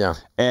this? Yeah.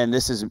 And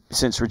this is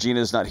since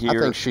Regina's not here. I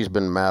think she's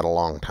been mad a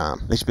long time.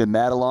 She's been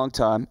mad a long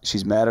time.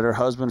 She's mad at her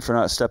husband for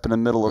not stepping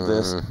in the middle of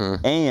this.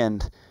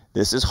 And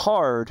this is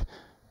hard,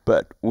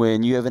 but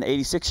when you have an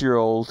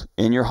 86-year-old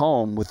in your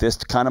home with this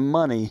kind of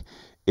money,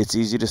 it's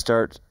easy to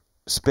start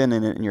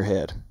spinning it in your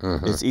head.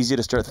 It's easy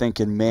to start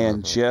thinking,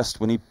 man, just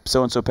when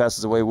so-and-so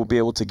passes away, we'll be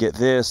able to get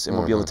this and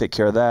we'll be able to take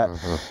care of that.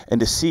 And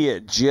to see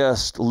it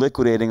just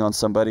liquidating on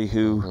somebody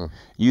who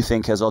you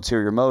think has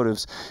ulterior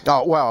motives.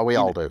 Oh, well, we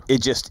all do.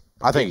 It just,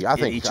 I think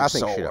she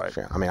does. Right?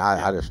 Yeah. I mean,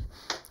 I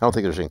don't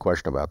think there's any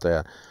question about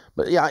that.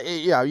 But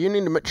yeah, you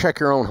need to check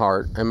your own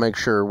heart and make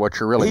sure what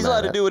you're really. He's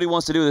allowed to do what he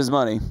wants to do with his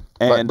money,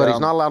 but he's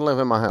not allowed to live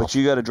in my house. But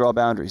you got to draw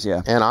boundaries,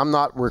 yeah. And I'm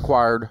not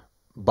required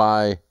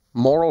by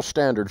moral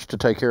standards to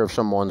take care of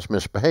someone's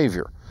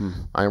misbehavior.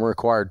 I am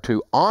required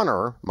to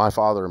honor my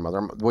father and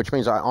mother, which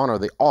means I honor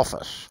the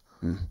office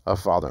of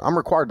father. I'm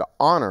required to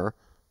honor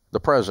the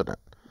president.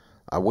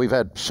 We've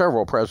had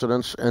several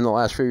presidents in the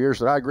last few years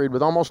that I agreed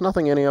with almost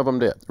nothing any of them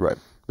did. Right.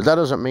 But that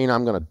doesn't mean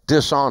I'm going to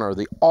dishonor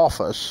the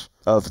office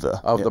of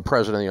the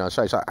president of the United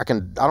States. I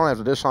don't have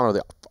to dishonor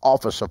the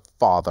office of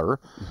father,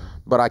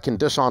 but I can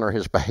dishonor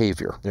his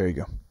behavior. There you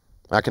go.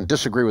 I can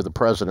disagree with the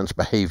president's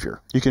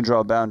behavior. You can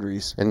draw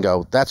boundaries. And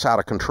go, that's out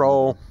of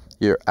control.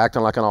 You're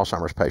acting like an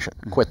Alzheimer's patient.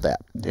 Quit that.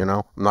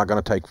 I'm not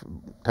going to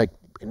take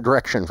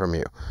direction from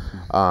you.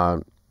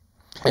 And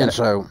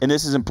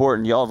this is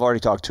important. Y'all have already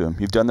talked to him.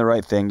 You've done the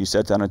right thing. You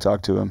sat down and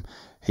talked to him.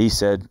 He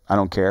said, I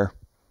don't care.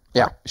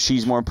 Yeah.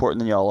 She's more important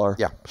than y'all are.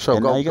 Yeah. So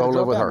go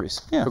live with her.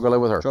 Yeah. So go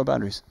live with her. Draw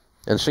boundaries.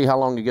 And see how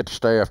long you get to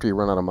stay after you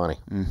run out of money.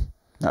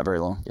 Not very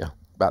long. Yeah.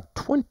 About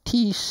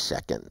 20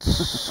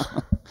 seconds.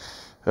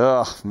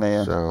 Oh,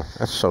 man. So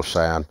that's so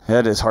sad.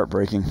 That is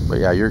heartbreaking. But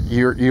yeah,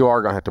 you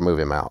are going to have to move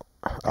him out.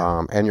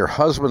 And your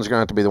husband's going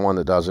to have to be the one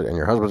that does it. And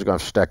your husband's going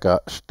to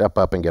step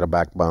up and get a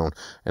backbone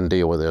and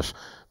deal with this,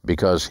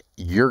 because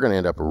you're going to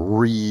end up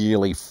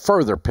really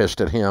further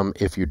pissed at him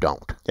if you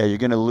don't. Yeah, you're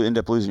going to end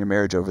up losing your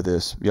marriage over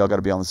this. Y'all got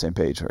to be on the same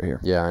page right here.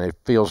 Yeah, and it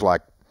feels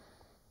like,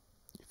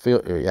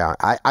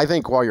 I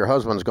think while your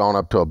husband's gone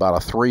up to about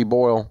a 3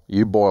 boil,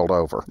 you boiled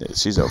over. Yeah,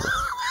 she's over.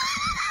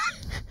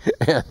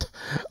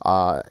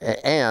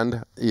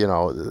 and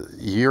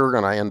you're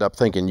going to end up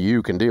thinking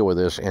you can deal with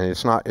this, and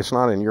it's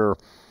not in your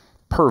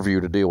purview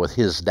to deal with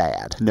his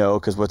dad. No,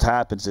 because what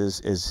happens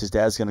is his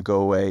dad's going to go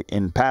away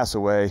and pass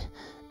away,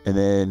 and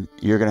then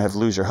you're going to have to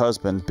lose your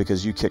husband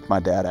because you kicked my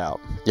dad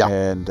out. Yeah.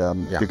 And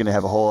you're going to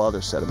have a whole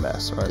other set of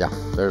mess, right? Yeah.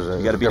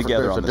 You got to be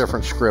together. There's a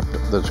different script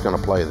that's going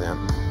to play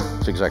then.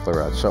 That's exactly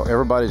right. So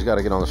everybody's got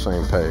to get on the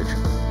same page.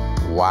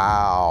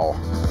 Wow.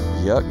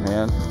 Yuck,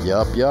 man.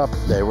 Yup.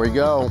 There we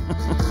go.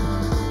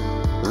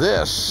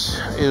 This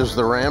is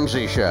The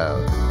Ramsey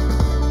Show.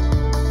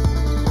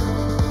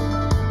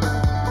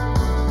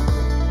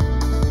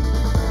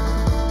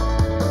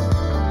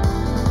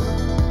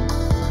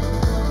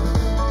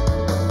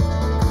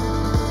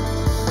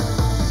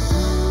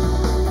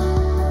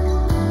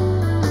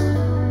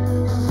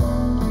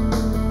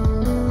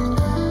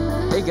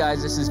 Hey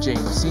guys, this is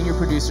James, senior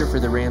producer for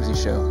The Ramsey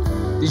Show.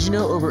 Did you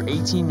know over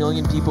 18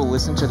 million people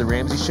listen to The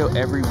Ramsey Show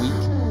every week?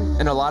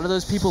 And a lot of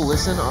those people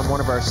listen on one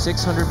of our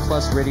 600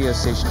 plus radio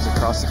stations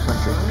across the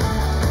country.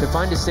 To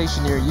find a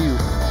station near you,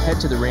 head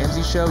to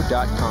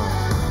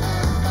theramseyshow.com.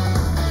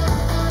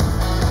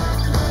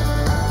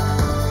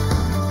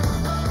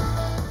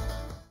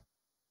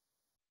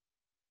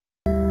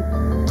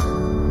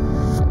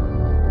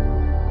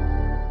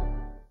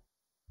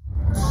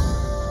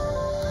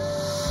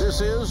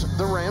 This is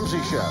The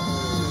Ramsey Show.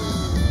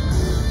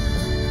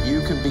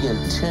 You can be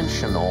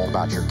intentional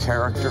about your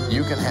character.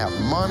 You can have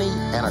money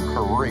and a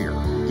career.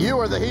 You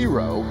are the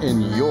hero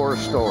in your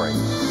story.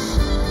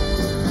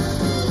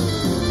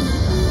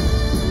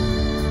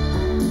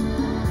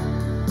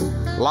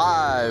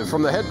 Live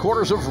from the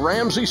headquarters of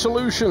Ramsey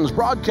Solutions,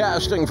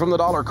 broadcasting from the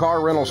Dollar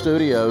Car Rental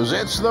Studios,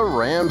 it's The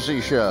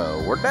Ramsey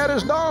Show, where debt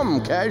is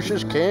dumb, cash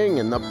is king,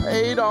 and the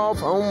paid-off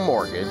home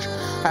mortgage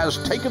has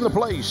taken the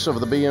place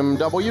of the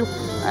BMW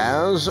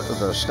as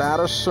the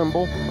status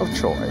symbol of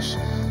choice.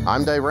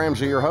 I'm Dave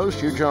Ramsey, your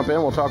host. You jump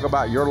in, we'll talk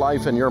about your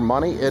life and your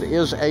money. It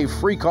is a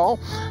free call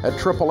at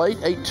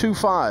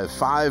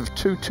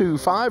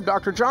 888-825-5225.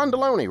 Dr. John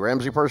Deloney,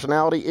 Ramsey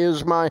Personality,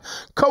 is my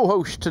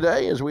co-host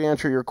today as we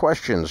answer your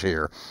questions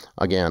here,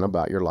 again,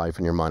 about your life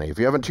and your money. If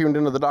you haven't tuned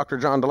into the Dr.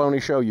 John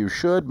Deloney Show, you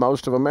should.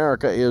 Most of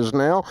America is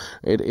now.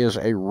 It is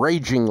a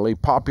ragingly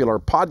popular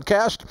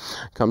podcast.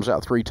 It comes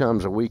out 3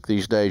 times a week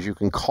these days. You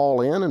can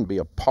call in and be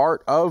a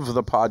part of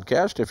the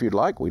podcast if you'd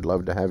like. We'd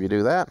love to have you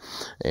do that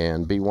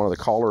and be one of the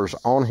callers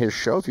on his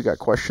show. If you got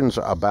questions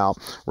about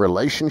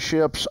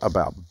relationships,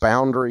 about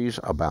boundaries,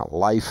 about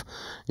life,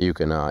 you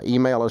can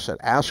email us at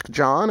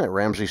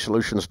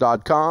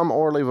askjohn@ramseysolutions.com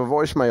or leave a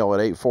voicemail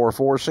at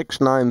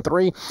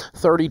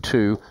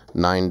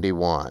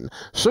 844-693-3291.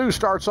 Sue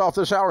starts off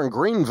this hour in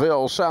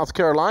Greenville, South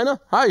Carolina.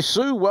 Hi,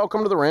 Sue.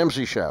 Welcome to the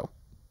Ramsey Show.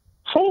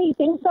 Hey,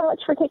 thanks so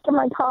much for taking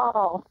my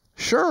call.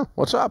 Sure.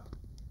 What's up?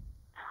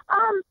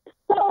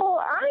 So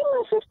I'm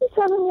a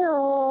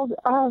 57-year-old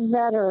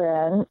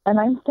veteran, and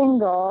I'm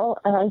single,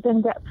 and I've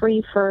been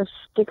debt-free for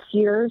 6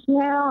 years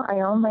now.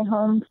 I own my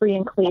home free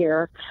and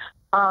clear.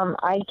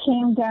 I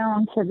came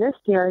down to this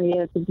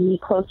area to be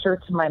closer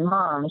to my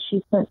mom.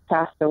 She's since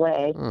passed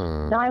away.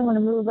 Now I want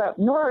to move up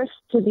north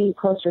to be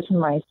closer to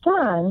my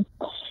son,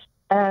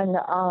 and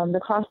the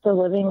cost of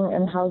living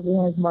and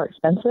housing is more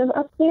expensive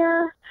up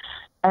there.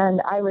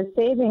 And I was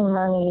saving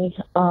money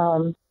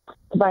to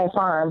buy a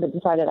farm, but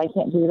decided I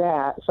can't do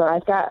that. So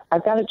I've got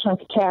a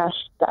chunk of cash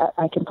that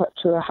I can put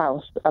to a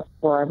house up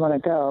where I want to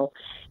go,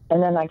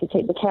 and then I could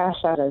take the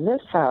cash out of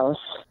this house,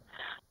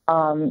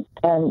 and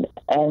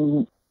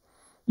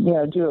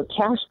do a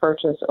cash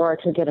purchase, or I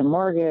could get a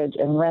mortgage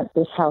and rent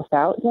this house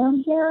out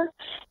down here.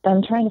 And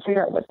I'm trying to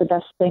figure out what the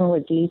best thing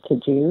would be to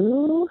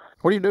do.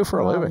 What do you do for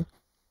a living?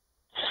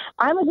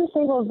 I'm a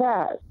disabled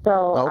vet,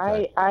 so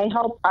okay. I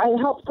help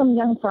some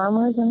young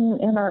farmers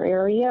in our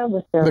area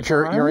with their. But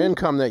your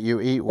income that you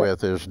eat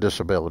with is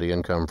disability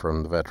income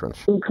from the veterans.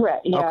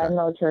 Correct. Yeah, okay.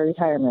 Military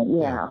retirement.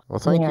 Yeah. Well,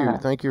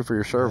 thank you for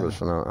your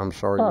service, and I'm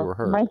sorry you were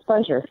hurt. My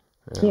pleasure.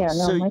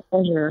 So my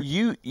pleasure.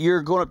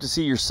 You're going up to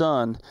see your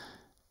son,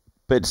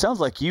 but it sounds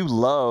like you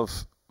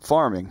love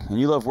farming and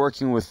you love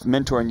working with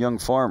mentoring young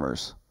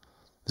farmers.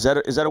 Is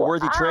that a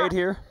worthy trade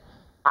here?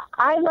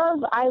 I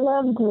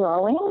love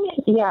growing.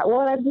 Yeah. Well,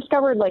 I've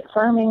discovered like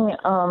farming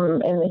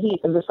in the heat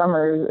of the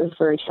summer is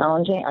very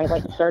challenging. I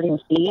like starting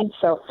seeds,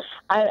 so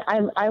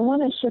I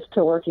want to shift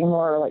to working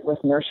more like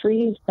with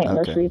nurseries,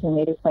 nurseries and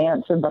native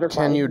plants and butterflies.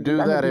 Can you do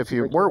that if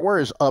you? Where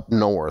is up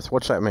north?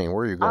 What's that mean?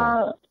 Where are you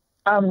going?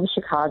 The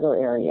Chicago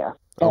area.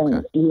 Okay.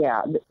 And,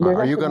 yeah.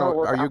 Are you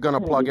gonna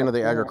plug into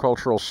the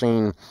agricultural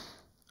scene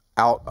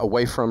out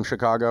away from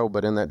Chicago,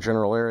 but in that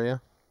general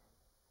area?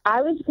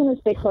 I was going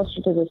to stay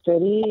closer to the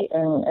city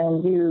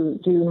and do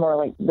more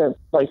like the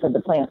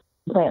plant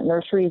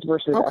nurseries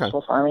versus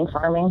actual farming.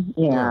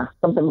 Yeah,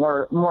 something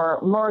more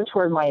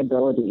toward my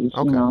abilities.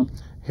 Okay. You know.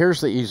 Here's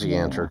the easy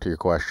answer to your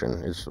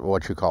question: is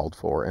what you called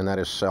for, and that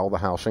is sell the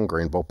house in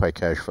Greenville, pay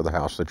cash for the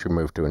house that you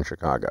moved to in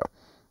Chicago.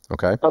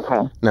 Okay.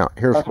 Okay. Now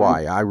here's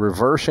why I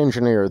reverse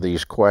engineer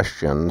these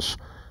questions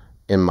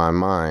in my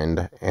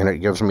mind, and it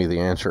gives me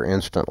the answer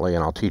instantly,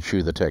 and I'll teach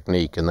you the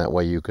technique, and that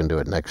way you can do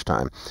it next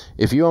time.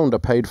 If you owned a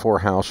paid-for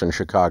house in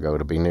Chicago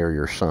to be near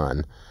your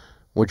son,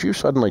 would you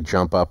suddenly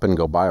jump up and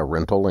go buy a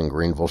rental in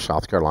Greenville,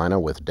 South Carolina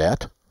with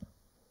debt?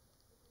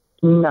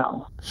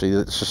 No. See,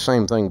 it's the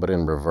same thing, but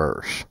in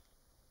reverse.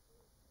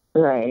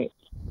 Right.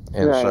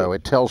 And so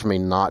it tells me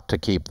not to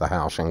keep the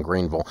house in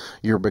Greenville.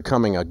 You're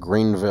becoming a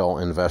Greenville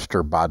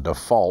investor by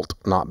default,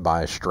 not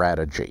by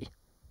strategy.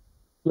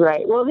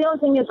 Right. Well, the only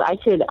thing is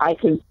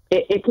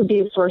it could be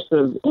a source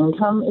of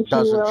income, if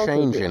Doesn't you will.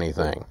 change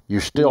anything. You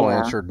still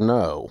answered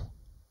no.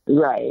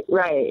 Right.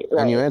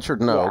 And you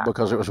answered no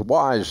because it was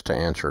wise to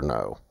answer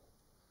no.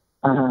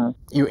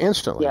 You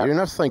instantly, you didn't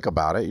have to think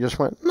about it. You just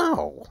went,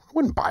 no, I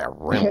wouldn't buy a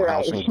rental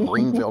house in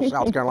Greenville,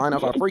 South Carolina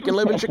if I freaking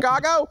live in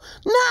Chicago.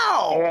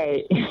 No.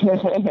 Right.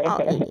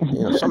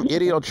 Some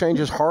idiot will change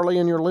his Harley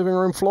in your living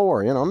room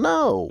floor.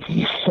 No.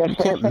 You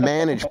can't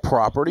manage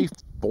property.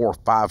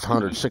 400,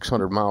 500,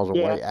 600 miles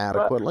away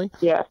adequately.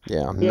 Yeah.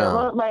 No.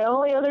 Well, my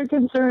only other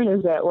concern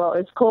is that, well,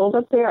 it's cold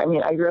up there. I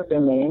mean, I grew up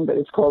in Maine, but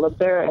it's cold up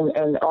there,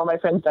 and all my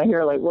friends down here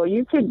are like, well,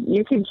 you could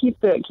keep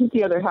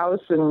the other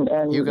house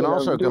and you can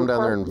also come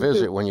down there and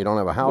visit when you don't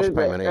have a house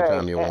payment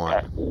anytime you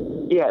want.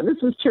 Yeah, this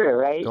is true,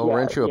 right? Go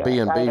rent you a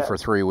B&B for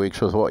 3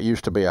 weeks with what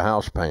used to be a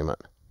house payment.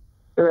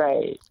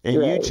 Right.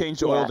 And you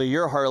changed oil to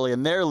your Harley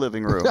in their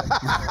living room.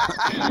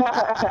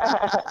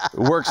 It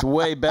works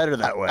way better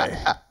that way.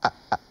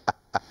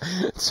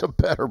 It's a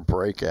better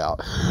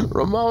breakout.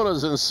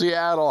 Ramona's in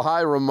Seattle.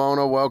 Hi,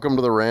 Ramona. Welcome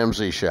to the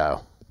Ramsey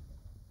Show.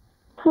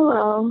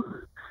 Hello.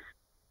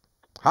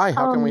 Hi,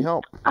 how can we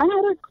help?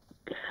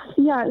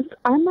 Yes,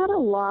 I'm at a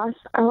loss.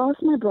 I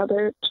lost my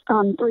brother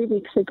 3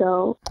 weeks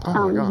ago.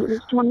 Oh my gosh. He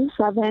was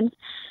 27.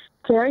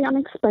 Very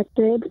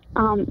unexpected.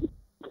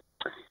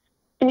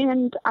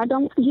 And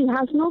he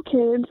has no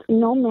kids,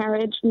 no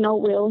marriage, no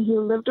will. He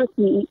lived with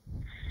me.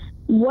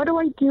 What do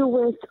I do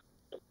with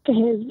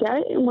his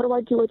debt, and what do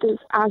I do with his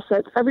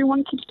assets?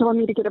 Everyone keeps telling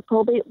me to get a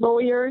probate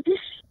lawyer.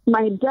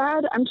 My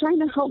dad, I'm trying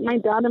to help my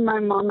dad and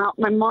my mom out.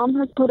 My mom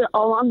has put it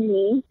all on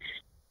me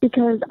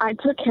because I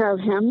took care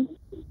of him.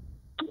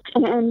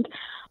 And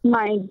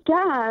my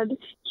dad,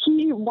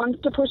 he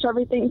wants to push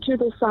everything to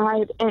the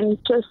side and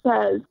just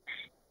says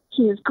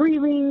he is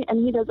grieving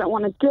and he doesn't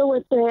want to deal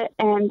with it,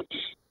 and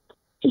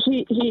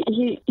he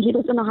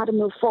doesn't know how to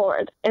move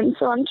forward. And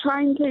so I'm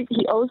trying to,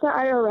 he owes the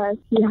IRS.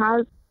 He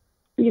has,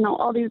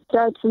 all these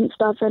debts and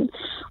stuff. And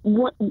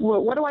what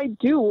do I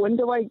do? When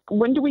do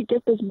we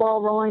get this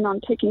ball rolling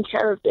on taking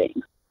care of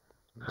things?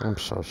 I'm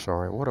so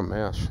sorry. What a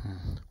mess.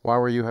 Why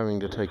were you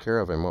having to take care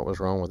of him? What was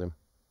wrong with him?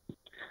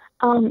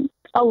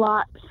 A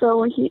lot.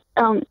 So he,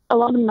 a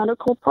lot of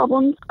medical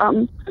problems.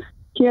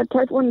 He had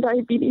type 1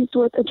 diabetes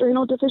with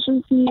adrenal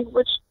deficiency,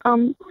 which,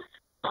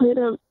 played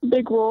a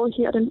big role.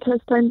 He had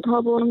intestine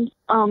problems,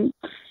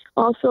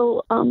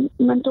 also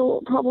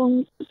mental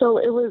problems. So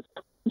it was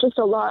just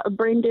a lot of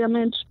brain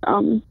damage.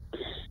 We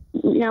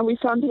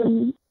found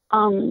him.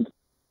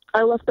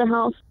 I left the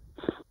house,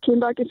 came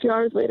back a few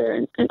hours later,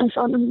 and I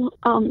found him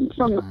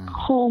from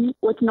home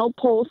with no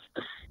pulse.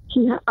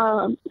 He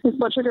his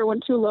blood sugar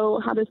went too low,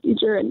 had a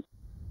seizure, and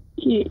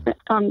he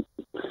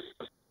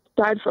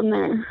died from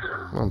there.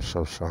 I'm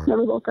so sorry.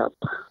 Never woke up.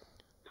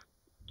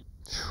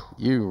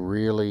 You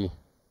really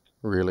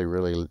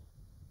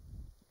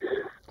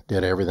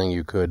did everything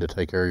you could to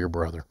take care of your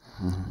brother.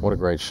 Mm-hmm. What a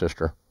great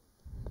sister.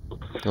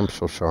 I'm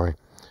so sorry.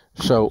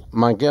 So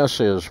my guess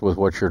is, with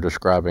what you're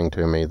describing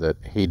to me, that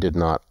he did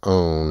not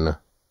own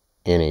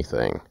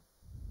anything,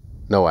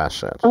 no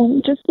assets.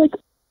 Just like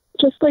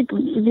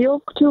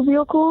two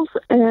vehicles,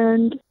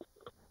 and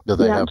do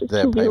they have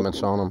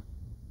payments on them?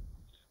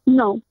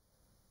 No.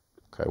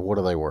 Okay, what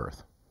are they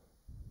worth?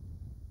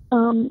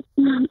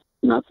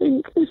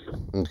 Nothing.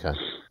 Okay,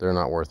 they're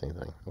not worth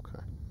anything. Okay.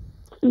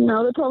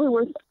 No, they're probably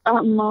worth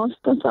at most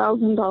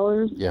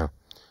 $1,000. Yeah,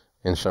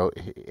 and so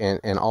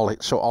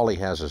all he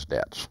has is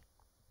debts.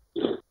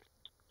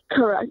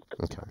 Correct.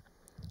 Okay.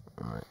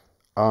 All right.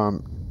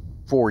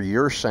 For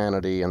your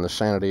sanity and the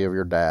sanity of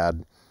your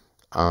dad,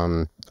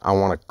 I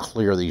want to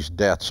clear these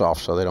debts off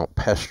so they don't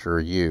pester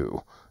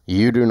you.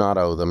 You do not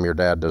owe them. Your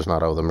dad does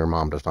not owe them. Your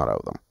mom does not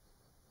owe them.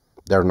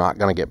 They're not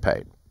going to get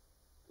paid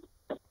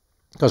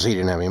because he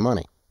didn't have any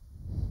money.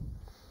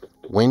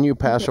 When you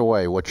pass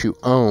away, what you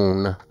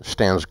own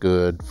stands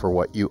good for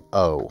what you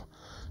owe.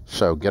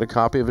 So get a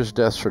copy of his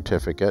death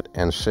certificate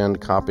and send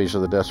copies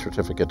of the death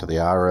certificate to the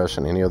IRS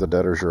and any other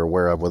debtors you're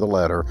aware of with a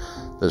letter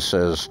that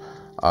says,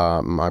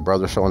 my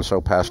brother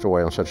so-and-so passed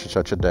away on such and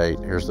such a date.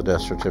 Here's the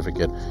death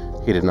certificate.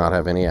 He did not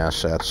have any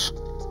assets.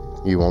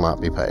 You will not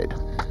be paid.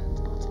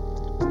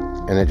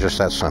 And it's just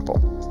that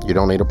simple. You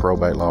don't need a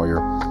probate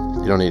lawyer.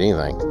 You don't need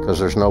anything because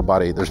there's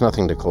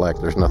nothing to collect.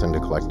 There's nothing to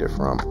collect it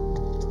from.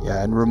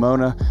 Yeah, and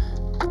Ramona,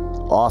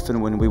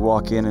 often when we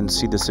walk in and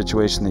see the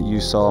situation that you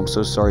saw, I'm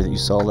so sorry that you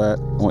saw that.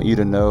 I want you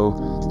to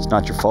know it's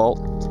not your fault.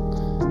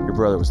 Your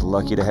brother was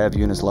lucky to have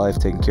you in his life,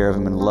 taking care of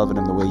him and loving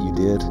him the way you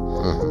did.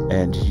 Mm-hmm.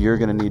 And you're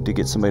going to need to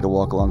get somebody to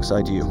walk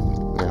alongside you.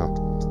 Yeah.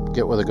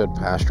 Get with a good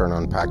pastor and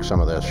unpack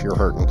some of this. You're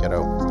hurting,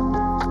 kiddo.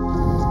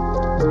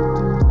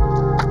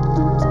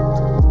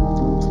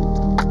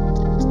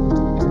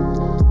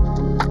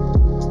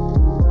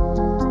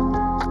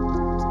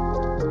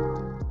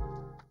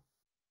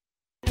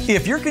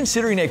 If you're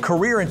considering a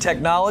career in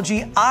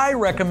technology, I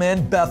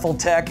recommend Bethel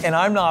Tech, and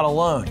I'm not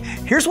alone.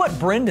 Here's what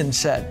Brendan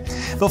said.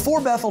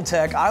 Before Bethel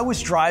Tech, I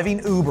was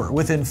driving Uber.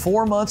 Within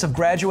 4 months of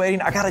graduating,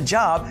 I got a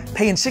job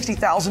paying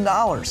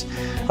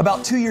 $60,000.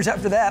 About 2 years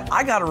after that,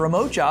 I got a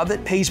remote job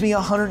that pays me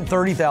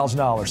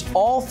 $130,000,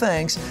 all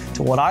thanks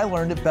to what I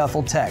learned at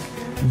Bethel Tech.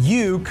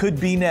 You could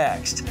be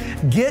next.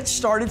 Get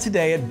started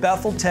today at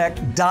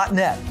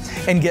BethelTech.net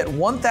and get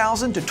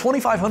 $1,000 to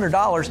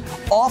 $2,500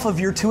 off of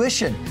your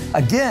tuition.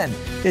 Again,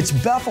 it's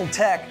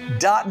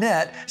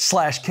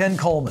BethelTech.net/Ken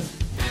Coleman.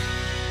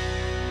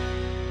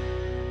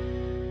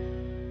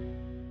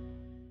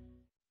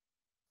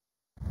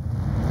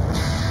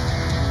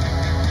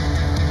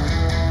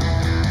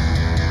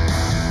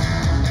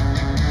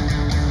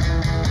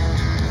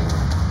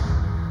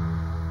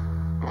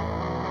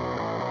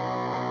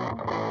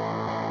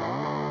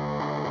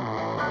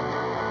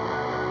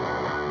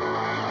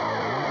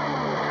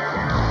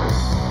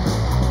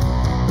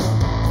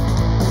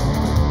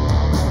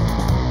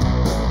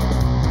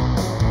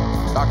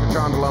 Dr.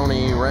 John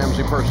Deloney,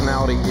 Ramsey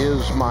Personality,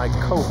 is my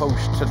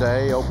co-host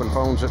today. Open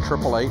phones at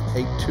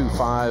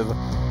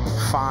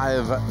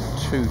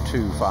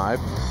 888-825-5225.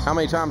 How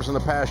many times in the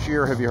past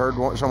year have you heard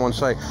someone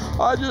say,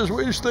 I just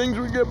wish things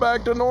would get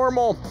back to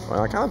normal?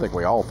 Well, I kind of think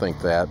we all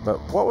think that, but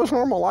what was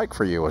normal like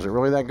for you? Was it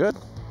really that good?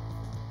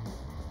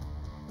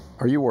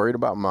 Are you worried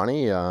about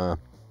money?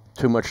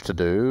 Too much to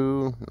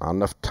do? Not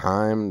enough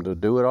time to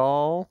do it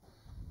all?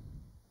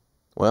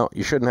 Well,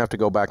 you shouldn't have to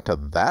go back to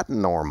that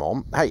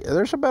normal. Hey,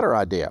 there's a better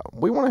idea.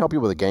 We want to help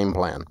you with a game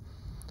plan.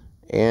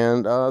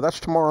 And that's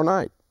tomorrow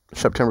night,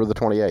 September the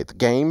 28th.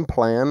 Game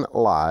Plan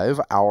Live,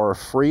 our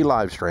free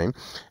live stream.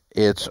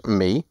 It's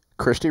me,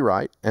 Christy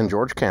Wright, and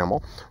George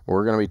Camel.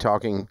 We're going to be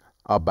talking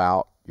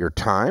about your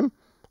time,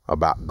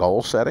 about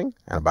goal setting,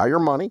 and about your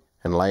money,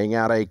 and laying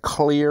out a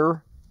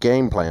clear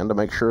game plan to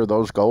make sure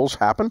those goals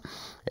happen.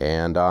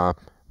 And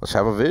let's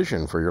have a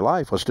vision for your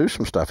life. Let's do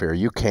some stuff here.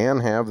 You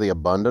can have the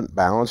abundant,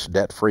 balanced,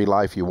 debt-free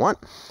life you want.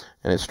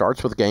 And it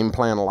starts with Game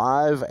Plan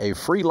Live, a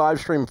free live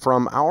stream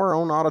from our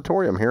own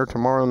auditorium here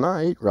tomorrow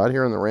night, right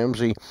here in the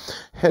Ramsey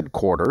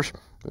headquarters.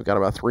 We've got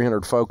about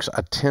 300 folks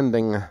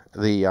attending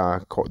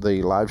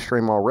the live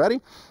stream already.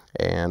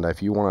 And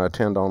if you want to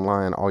attend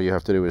online, all you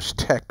have to do is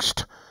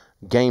text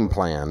Game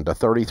Plan to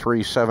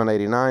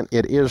 33789.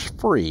 It is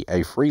free,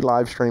 a free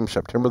live stream,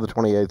 September the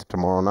 28th,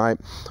 tomorrow night.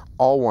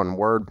 All one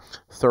word,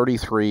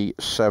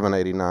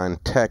 33789.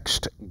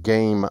 Text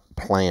Game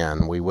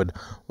Plan. We would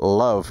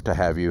love to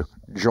have you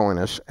join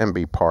us and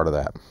be part of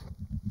that.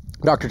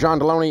 Dr. John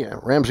Deloney,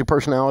 Ramsey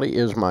Personality,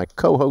 is my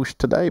co-host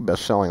today,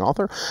 best-selling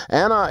author.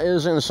 Anna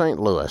is in St.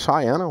 Louis.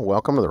 Hi, Anna.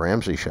 Welcome to the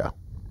Ramsey Show.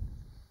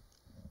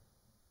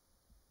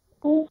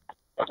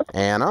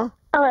 Anna?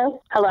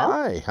 Hello. Hello.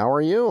 Hi. How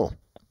are you?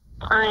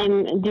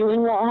 I'm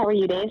doing well. How are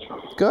you, Dave?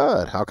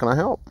 Good. How can I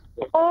help?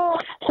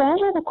 So I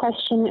have a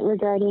question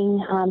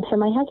regarding, so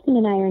my husband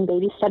and I are in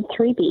baby step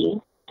 3B,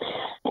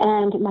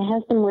 and my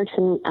husband works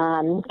in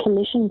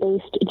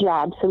commission-based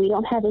jobs, so we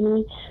don't have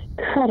any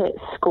credit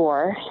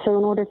score. So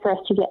in order for us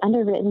to get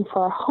underwritten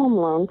for a home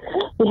loan,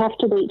 we have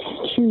to wait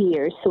 2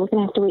 years. So we're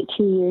going to have to wait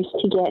 2 years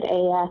to get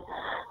a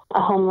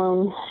home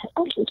loan,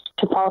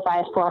 to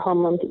qualify for a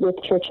home loan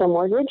with Churchill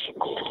Mortgage.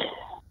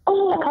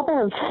 A couple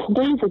of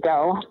days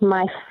ago,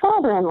 my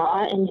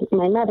father-in-law and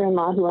my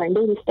mother-in-law, who are in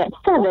baby step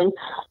 7,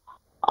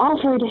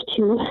 offered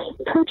to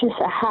purchase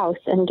a house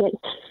and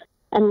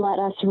let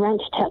us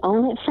rent to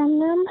own it from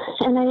them.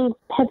 And I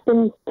have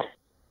been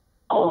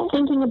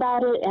thinking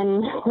about it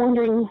and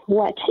wondering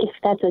if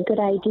that's a good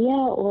idea,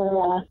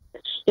 or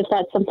if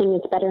that's something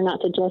that's better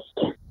not to just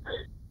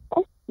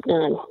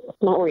not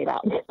worry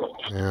about.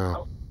 Yeah.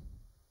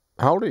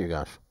 How old are you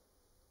guys?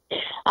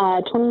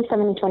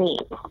 27 and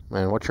 28.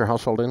 And what's your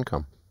household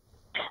income?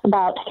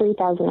 About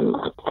 $3,000 a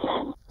month.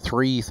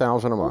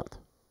 $3,000 a month?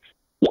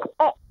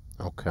 Yeah.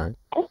 Okay.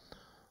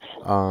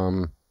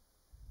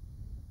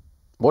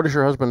 What does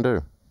your husband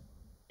do?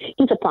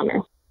 He's a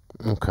plumber.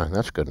 Okay,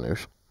 that's good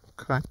news.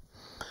 Okay.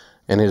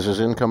 And has his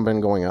income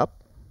been going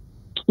up?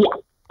 Yeah.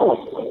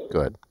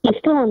 Good. He's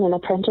still on an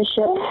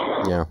apprenticeship.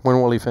 Yeah.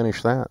 When will he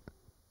finish that?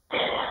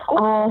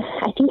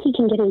 I think he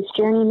can get his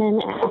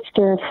journeyman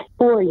after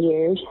 4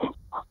 years.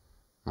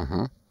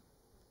 Mm-hmm.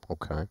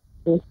 Okay.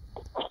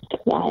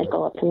 Yeah, I'd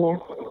go up from there.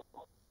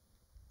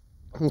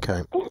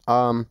 Okay.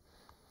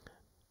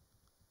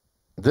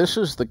 This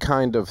is the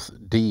kind of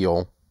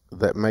deal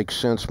that makes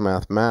sense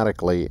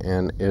mathematically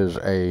and is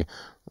a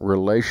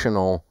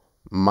relational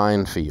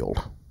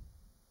minefield.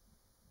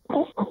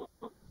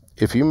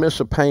 If you miss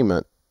a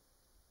payment,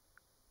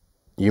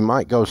 you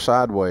might go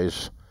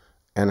sideways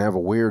and have a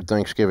weird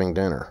Thanksgiving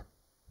dinner.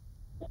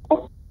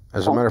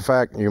 As a matter of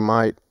fact, you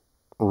might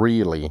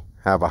really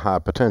have a high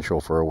potential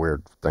for a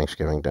weird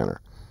Thanksgiving dinner.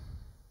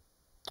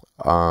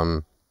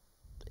 And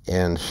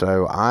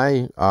so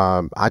I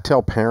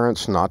tell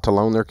parents not to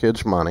loan their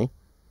kids money,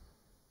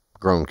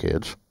 grown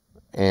kids,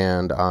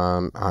 and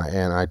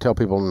I tell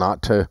people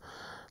not to.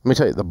 Let me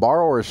tell you, the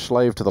borrower is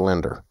slave to the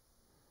lender.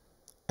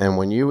 And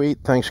when you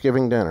eat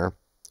Thanksgiving dinner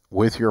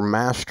with your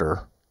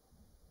master,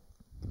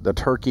 the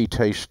turkey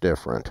tastes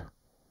different.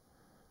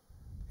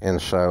 And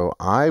so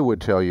I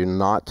would tell you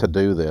not to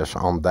do this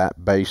on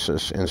that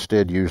basis.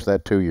 Instead, use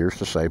that 2 years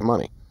to save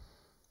money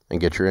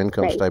and get your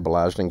income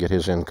stabilized and get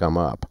his income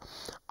up.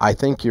 I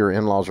think your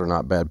in-laws are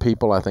not bad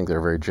people. I think they're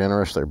very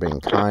generous. They're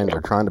being kind.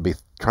 They're trying to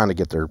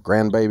get their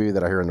grandbaby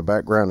that I hear in the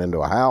background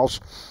into a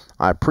house.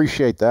 I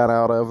appreciate that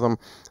out of them.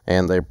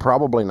 And they're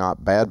probably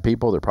not bad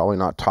people. They're probably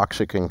not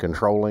toxic and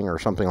controlling or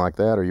something like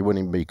that, or you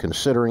wouldn't even be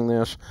considering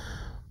this.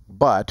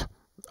 But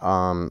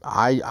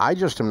I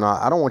just am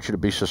not, I don't want you to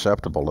be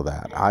susceptible to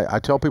that. I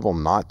tell people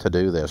not to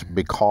do this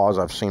because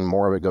I've seen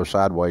more of it go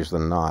sideways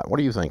than not. What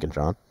are you thinking,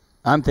 John?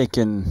 I'm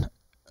thinking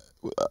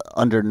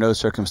under no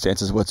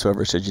circumstances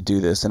whatsoever should you do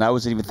this. And I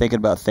wasn't even thinking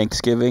about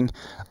Thanksgiving.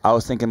 I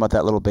was thinking about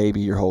that little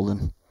baby you're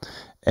holding.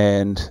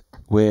 And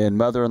when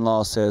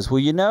mother-in-law says, well,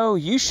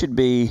 you should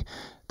be,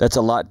 that's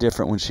a lot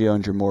different when she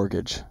owns your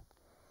mortgage.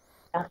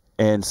 Yeah.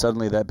 And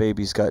suddenly that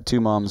baby's got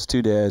two moms,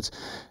 two dads.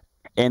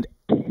 And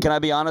can I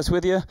be honest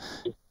with you?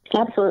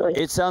 Absolutely.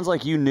 It sounds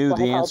like you knew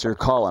the answer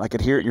calling. I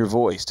could hear it in your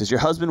voice. Does your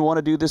husband want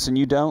to do this and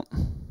you don't?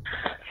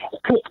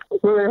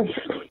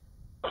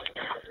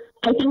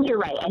 I think you're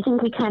right. I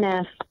think we kind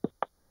of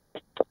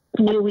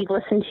knew we'd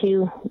listened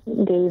to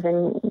Dave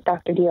and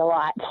Dr. D a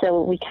lot,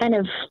 so we kind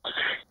of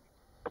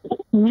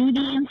knew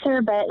the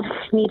answer, but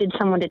needed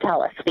someone to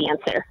tell us the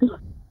answer.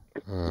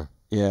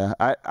 Yeah,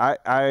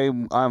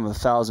 I'm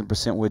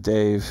 1,000% with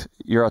Dave.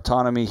 Your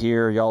autonomy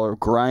here, y'all are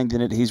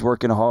grinding it. He's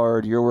working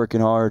hard. You're working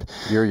hard.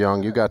 You're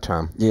young. You got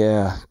time.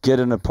 Yeah, get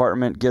an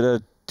apartment, get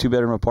a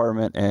 2-bedroom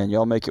apartment, and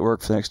y'all make it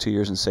work for the next 2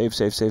 years and save.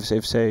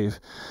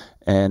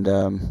 And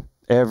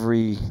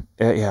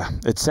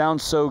it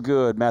sounds so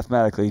good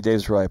mathematically.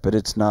 Dave's right, but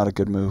it's not a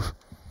good move.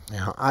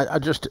 Yeah, I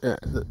just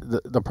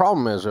the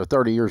problem is,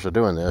 30 years of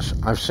doing this,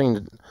 I'm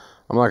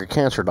like a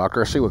cancer doctor.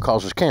 I see what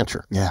causes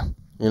cancer. Yeah.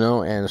 You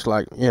know, and it's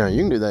like, you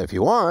can do that if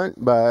you want,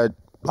 but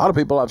a lot of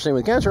people I've seen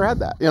with cancer had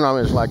that.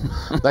 It's like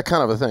that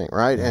kind of a thing,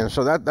 right? And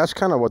so that's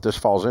kind of what this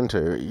falls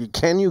into.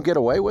 Can you get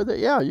away with it?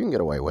 Yeah, you can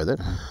get away with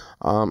it.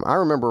 I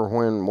remember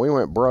when we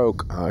went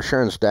broke,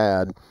 Sharon's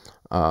dad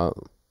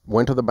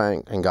went to the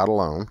bank and got a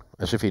loan,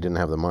 as if he didn't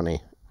have the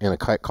money, in a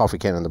coffee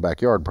can in the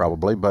backyard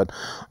probably, but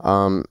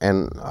to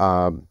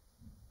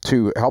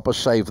help us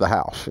save the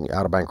house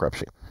out of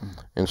bankruptcy.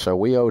 And so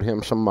we owed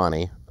him some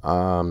money.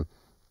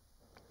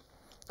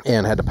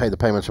 And had to pay the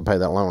payments to pay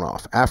that loan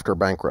off after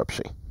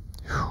bankruptcy.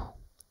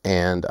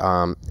 And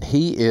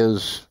he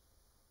is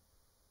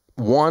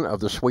one of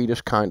the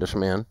sweetest, kindest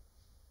men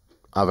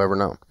I've ever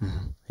known.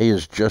 Mm-hmm. He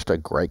is just a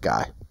great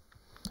guy.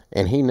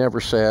 And he never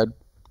said,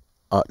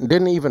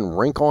 didn't even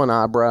wrinkle an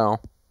eyebrow,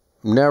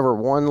 never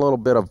one little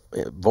bit of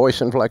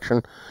voice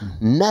inflection,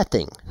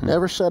 nothing.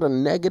 Never said a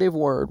negative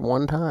word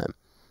one time.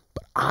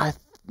 But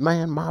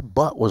my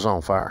butt was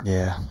on fire.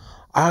 Yeah.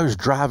 I was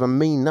driving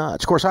me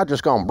nuts. Of course, I'd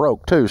just gone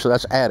broke too, so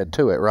that's added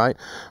to it, right?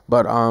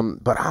 But I'm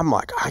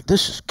like,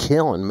 this is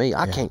killing me.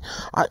 I can't.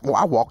 I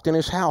walked in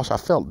his house. I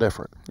felt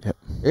different. Yep.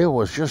 It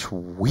was just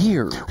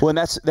weird. Well, and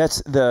that's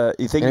the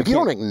thing. And if you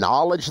don't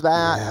acknowledge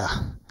that,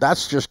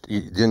 that's just,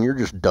 then you're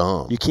just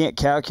dumb. You can't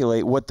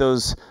calculate what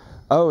those.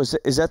 Oh, is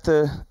that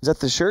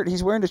the shirt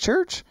he's wearing to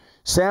church?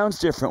 Sounds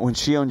different when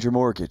she owns your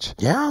mortgage.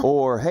 Yeah.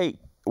 Or hey,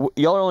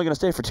 y'all are only going to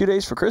stay for 2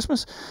 days for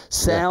Christmas?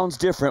 Sounds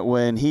different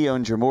when he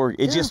owns your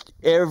mortgage. It just,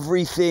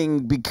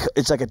 everything,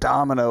 it's like a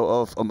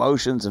domino of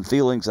emotions and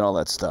feelings and all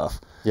that stuff.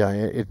 Yeah,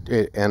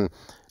 and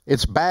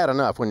it's bad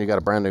enough when you got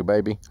a brand new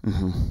baby.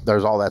 Mm-hmm.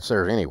 There's all that's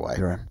there anyway.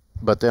 Right.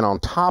 But then on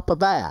top of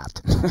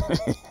that,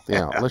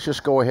 let's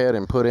just go ahead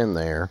and put in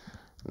there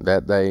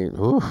that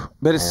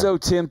but it's so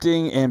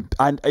tempting, and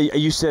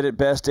you said it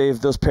best,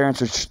 Dave. Those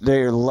parents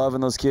they're loving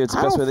those kids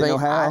the best way they know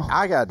how.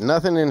 I got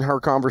nothing in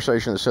her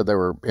conversation that said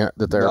they're off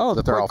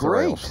the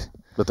rails.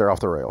 That they're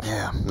off the rails.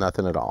 Yeah,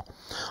 nothing at all.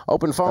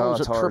 Open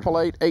phones at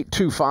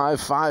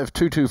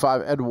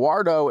 888-825-5225.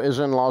 Eduardo is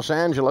in Los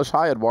Angeles.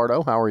 Hi,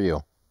 Eduardo. How are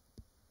you?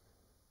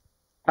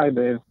 Hi,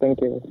 Dave.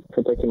 Thank you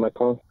for taking my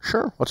call.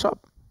 Sure. What's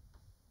up?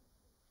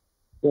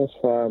 Yes,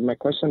 my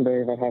question,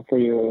 Dave, I have for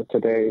you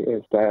today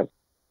is that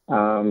I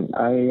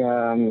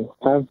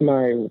have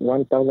my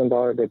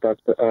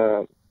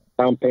 $1,000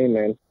 down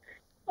payment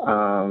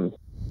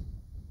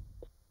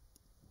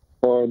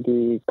for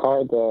the car.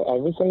 I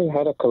recently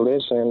had a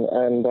collision,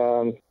 and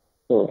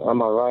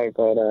I'm all right,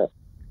 but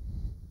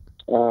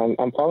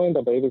I'm following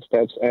the baby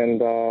steps,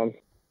 and I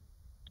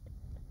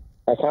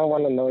kind of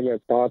want to know your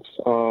thoughts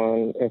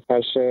on if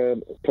I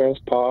should press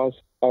pause.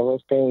 I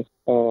was paying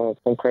some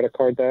credit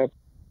card debt.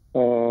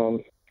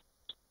 So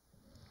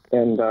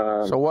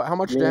how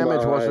much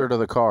damage was there to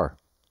the car?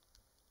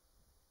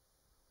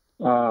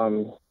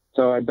 So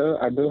I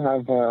do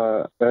have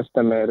an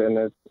estimate, and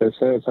it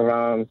says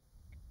around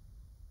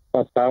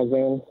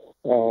 1,000,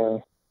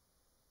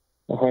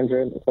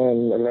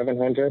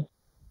 1,100.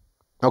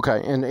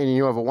 Okay, and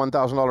you have a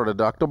 $1,000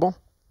 deductible?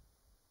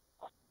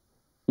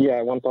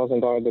 Yeah,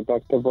 $1,000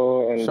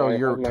 deductible. And so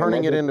you're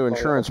turning it into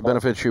insurance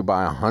benefits you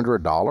by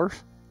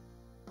 $100?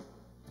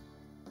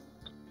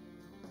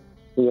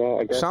 Yeah,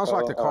 I guess. Sounds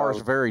like the car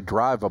is very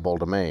drivable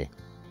to me.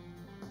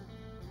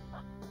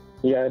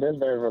 Yeah, it is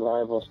very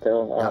reliable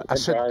still. I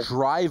said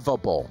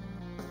drivable.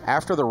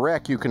 After the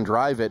wreck, you can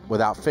drive it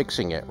without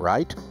fixing it,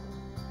 right?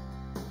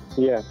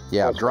 Yeah.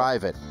 Yeah,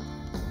 drive it.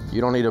 You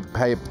don't need to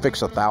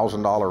fix a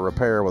 $1,000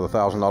 repair with a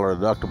 $1,000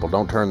 deductible.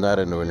 Don't turn that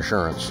into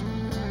insurance.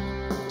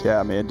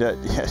 Yeah, man.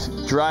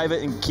 Drive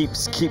it and keep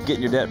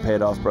getting your debt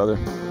paid off, brother.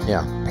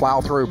 Yeah,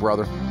 plow through,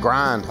 brother.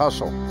 Grind,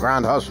 hustle,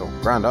 grind, hustle,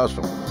 grind,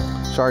 hustle.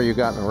 Sorry you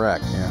got in a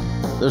wreck. Yeah.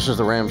 This is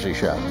The Ramsey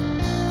Show.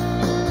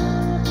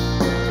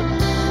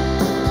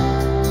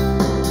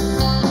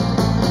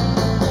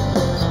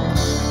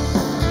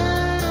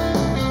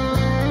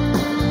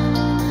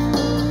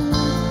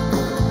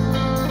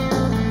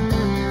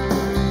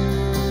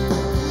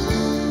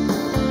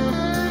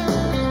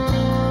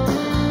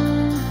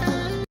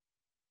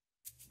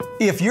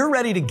 If you're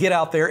ready to get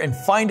out there and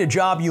find a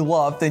job you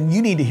love, then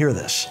you need to hear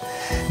this.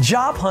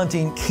 Job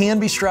hunting can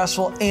be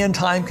stressful and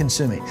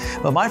time-consuming,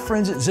 but my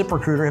friends at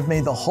ZipRecruiter have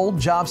made the whole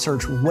job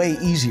search way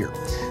easier.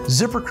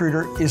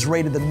 ZipRecruiter is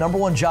rated the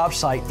 #1 job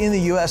site in the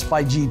U.S.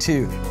 by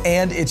G2,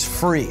 and it's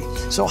free.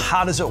 So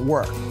how does it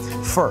work?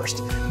 First,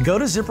 go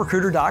to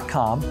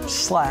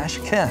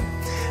ZipRecruiter.com/Ken.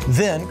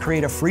 Then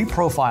create a free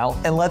profile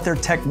and let their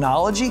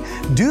technology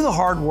do the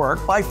hard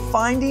work by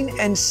finding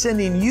and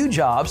sending you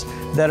jobs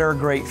that are a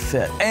great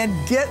fit. And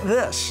get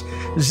this,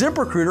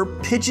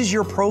 ZipRecruiter pitches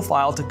your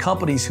profile to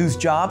companies whose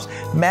jobs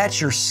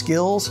match your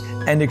skills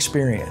and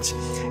experience.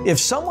 If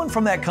someone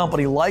from that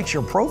company likes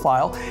your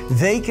profile,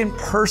 they can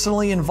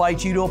personally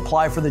invite you to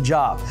apply for the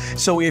job.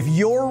 So if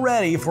you're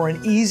ready for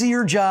an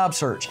easier job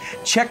search,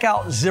 check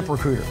out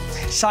ZipRecruiter.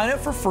 Sign up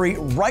for free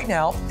right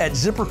now at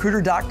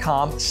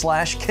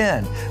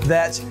ZipRecruiter.com/Ken.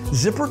 That's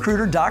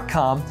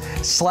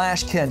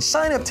ZipRecruiter.com/Ken.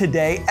 Sign up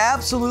today,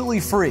 absolutely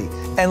free,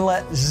 and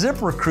let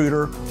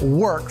ZipRecruiter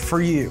work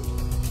for you.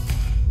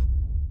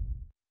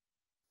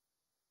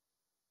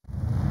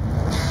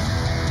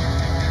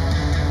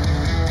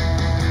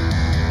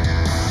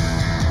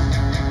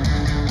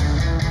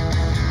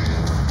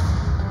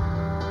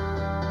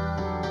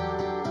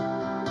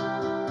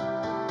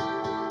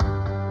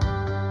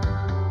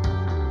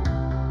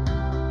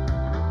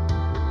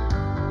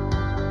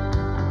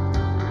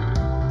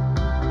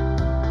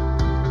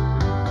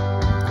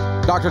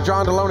 Dr.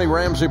 John Deloney,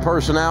 Ramsey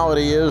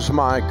Personality, is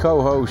my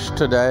co-host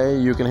today.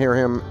 You can hear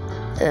him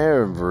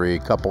every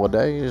couple of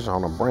days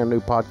on a brand new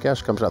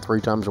podcast. Comes out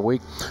 3 times a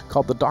week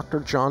called The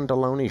Dr. John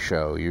Deloney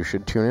Show. You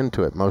should tune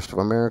into it. Most of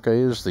America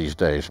is these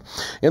days.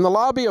 In the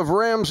lobby of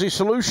Ramsey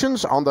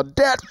Solutions on the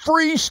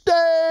debt-free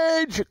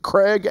stage,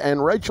 Craig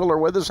and Rachel are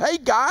with us. Hey,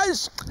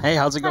 guys. Hey,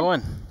 how's it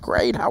going?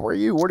 Great. How are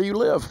you? Where do you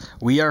live?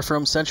 We are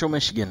from Central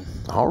Michigan.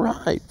 All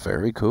right.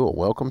 Very cool.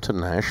 Welcome to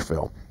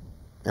Nashville.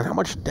 And how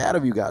much debt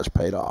have you guys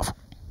paid off?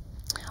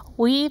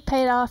 We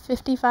paid off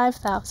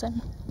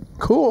 $55,000.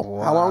 Cool.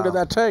 Wow. How long did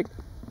that take?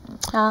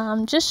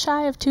 Just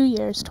shy of 2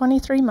 years,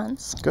 23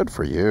 months. Good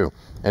for you.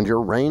 And your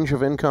range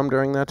of income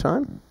during that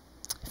time?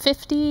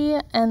 50,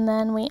 and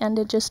then we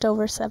ended just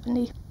over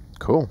 70.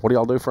 Cool. What do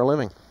y'all do for a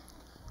living?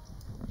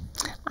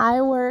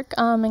 I work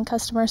in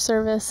customer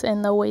service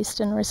in the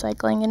waste and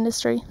recycling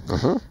industry.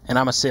 Mm-hmm. And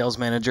I'm a sales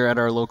manager at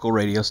our local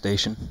radio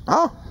station.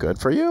 Oh, good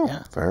for you.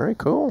 Yeah. Very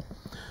cool.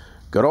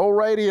 Good old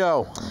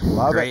radio.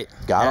 Love it.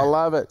 Gotta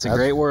love it. It's a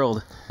great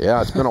world.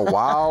 Yeah, it's been a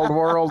wild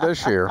world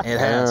this year.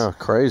 It has. Yeah,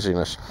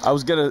 craziness. I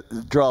was going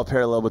to draw a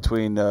parallel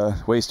between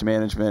waste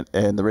management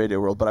and the radio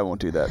world, but I won't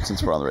do that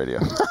since we're on the radio.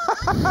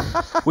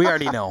 We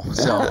already know.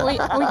 So we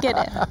get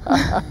it.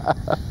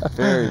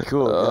 Very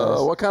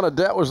cool. What kind of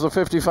debt was the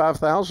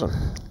 $55,000?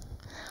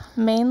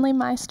 Mainly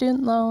my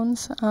student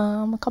loans,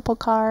 a couple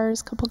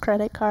cars, a couple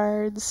credit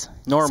cards.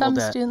 Normal some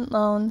debt. Student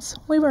loans.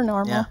 We were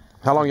normal. Yeah.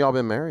 How long y'all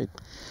been married?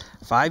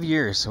 5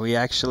 years. We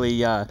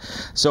actually,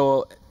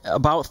 so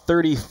about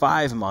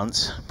 35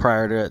 months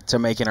prior to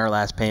making our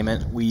last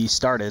payment, we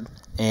started,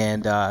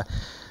 and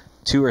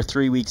 2 or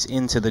 3 weeks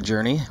into the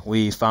journey,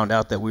 we found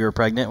out that we were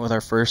pregnant with our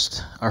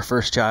first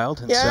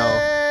child, and Yay! So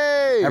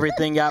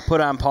everything got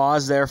put on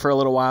pause there for a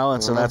little while,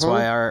 and so that's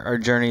why our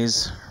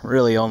journey's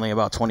really only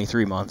about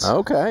 23 months.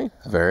 Okay,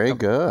 very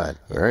good,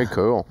 very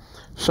cool.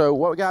 So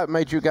what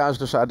made you guys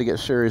decide to get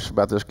serious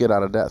about this get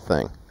out of debt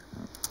thing?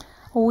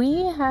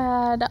 We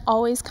had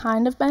always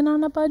kind of been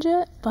on a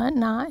budget, but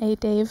not a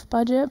Dave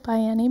budget by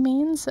any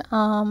means.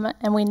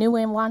 And we knew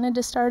we wanted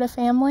to start a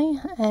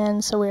family.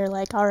 And so we were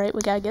like, all right,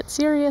 we got to get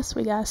serious.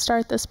 We got to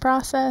start this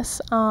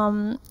process.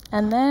 And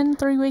then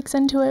 3 weeks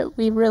into it,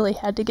 we really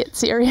had to get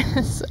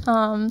serious.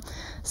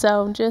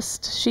 So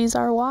just, she's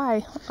our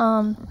why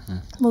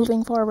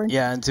moving forward.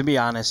 Yeah, and to be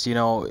honest, you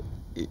know,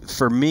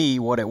 for me,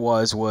 what it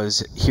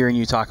was hearing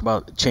you talk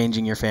about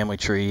changing your family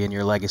tree and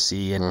your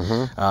legacy. And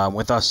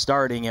with us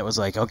starting, it was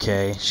like,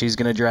 okay, she's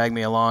going to drag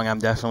me along. I'm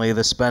definitely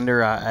the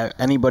spender.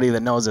 Anybody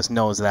that knows us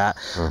knows that.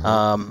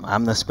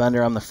 I'm the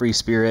spender. I'm the free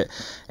spirit.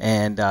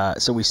 And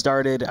so we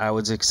started. I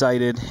was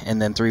excited. And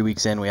then 3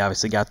 weeks in, we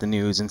obviously got the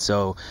news. And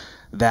so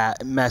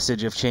that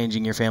message of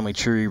changing your family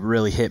tree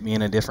really hit me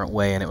in a different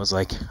way. And it was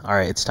like, all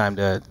right, it's time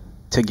to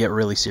get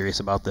really serious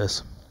about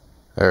this.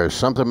 There's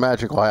something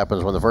magical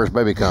happens when the first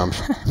baby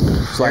comes.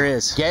 There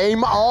is.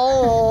 Game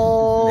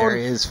on! There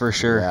is, for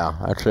sure. Yeah,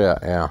 that's it.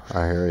 Yeah,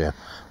 I hear you.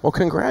 Well,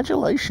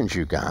 congratulations,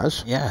 you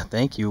guys. Yeah,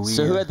 thank you.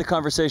 So who had the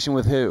conversation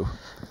with who?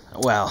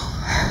 Well,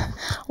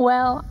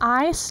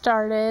 I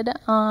started.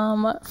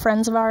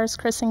 Friends of ours,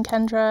 Chris and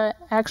Kendra,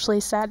 actually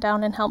sat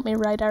down and helped me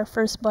write our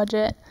first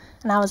budget.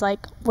 And I was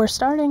like, we're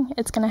starting.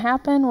 It's going to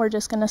happen. We're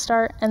just going to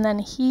start. And then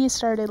he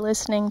started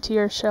listening to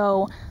your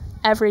show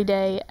every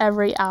day,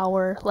 every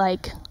hour,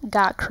 like,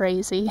 got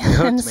crazy.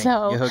 And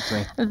so You hooked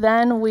me.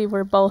 then we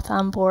were both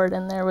on board,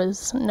 and there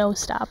was no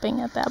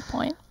stopping at that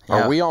point.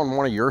 Are we on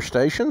one of your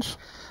stations?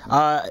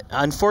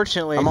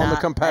 Unfortunately, I'm on the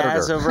not competitor.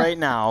 as of right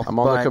now. I'm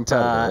on the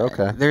competitor.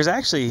 Okay. There's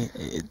actually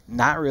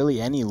not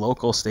really any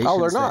local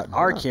stations that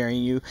are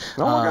carrying you.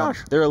 Oh my gosh.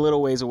 They're a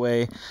little ways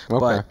away,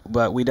 Okay.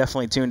 but we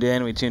definitely tuned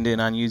in. We tuned in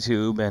on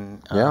YouTube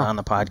and on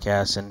the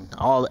podcast and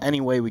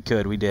any way we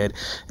could, we did.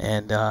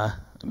 And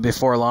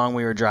before long,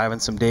 we were driving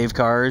some Dave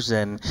cars,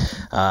 and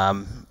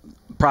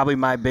probably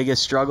my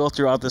biggest struggle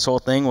throughout this whole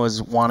thing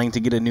was wanting to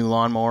get a new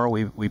lawnmower.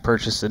 We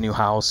purchased a new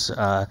house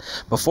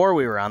before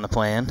we were on the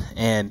plan,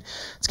 and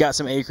it's got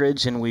some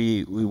acreage, and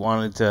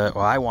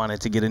I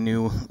wanted to get a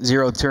new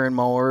zero-turn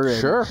mower.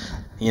 And, sure.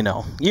 You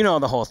know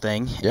the whole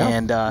thing. Yeah.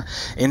 And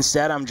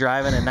instead, I'm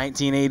driving a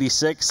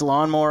 1986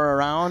 lawnmower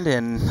around,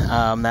 and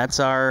that's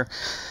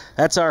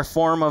our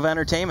form of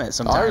entertainment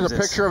sometimes. Oh, there's a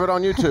picture of it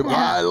on YouTube.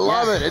 I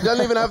love it. It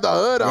doesn't even have the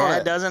hood on it. Yeah,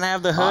 it doesn't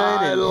have the hood.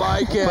 I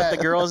like it. Put the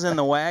girls in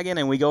the wagon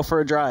and we go for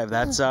a drive.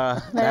 That's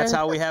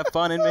how we have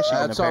fun in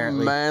Michigan, That's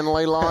apparently. a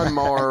manly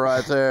lawnmower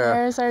right there.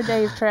 There's our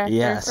Dave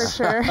tractor for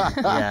sure.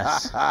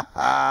 Yes.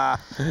 I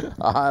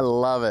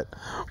love it.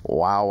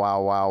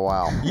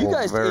 Wow. You Well,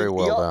 guys, very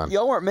well done.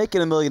 Y'all weren't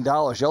making $1 million.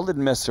 Y'all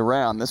didn't mess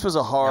around. This was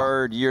a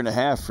hard year and a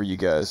half for you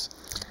guys.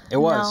 It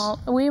was.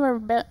 No, we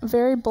were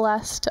very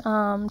blessed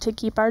to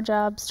keep our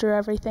jobs through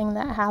everything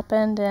that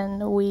happened,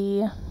 and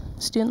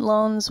student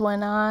loans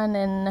went on,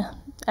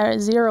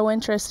 and zero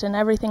interest, and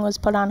everything was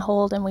put on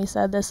hold, and we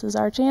said, this is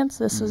our chance,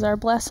 this is our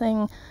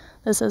blessing,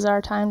 this is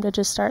our time to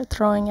just start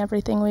throwing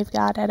everything we've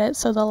got at it.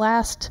 So the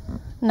last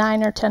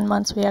 9 or 10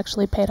 months, we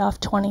actually paid off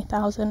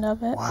 $20,000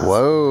 of it. Wow.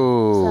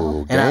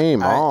 Whoa,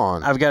 game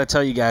on. I've got to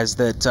tell you guys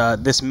that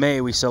this May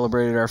we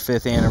celebrated our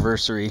 5th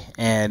anniversary,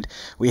 and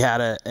we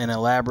had an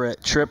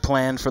elaborate trip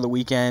planned for the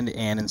weekend,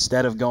 and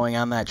instead of going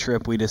on that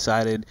trip, we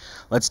decided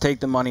let's take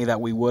the money that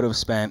we would have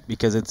spent,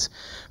 because it's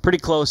pretty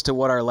close to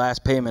what our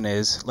last payment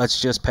is.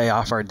 Let's just pay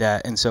off our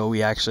debt. And so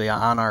we actually,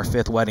 on our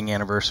 5th wedding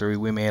anniversary,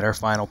 we made our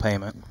final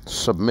payment.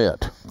 Submit.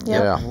 Yep.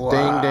 Yeah. Wow.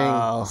 Ding,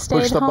 ding. Stayed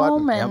Push the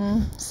home button.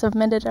 and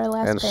submitted our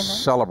last And payment.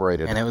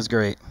 celebrated. And it was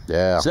great.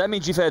 Yeah. So that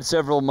means you've had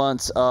several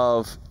months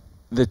of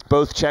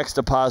both checks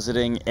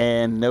depositing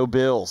and no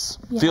bills.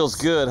 Yes. Feels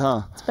good,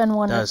 huh? It's been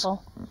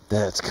wonderful.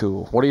 That's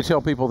cool. What do you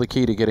tell people the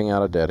key to getting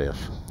out of debt is?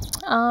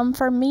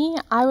 For me,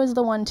 I was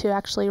the one to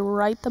actually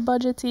write the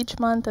budgets each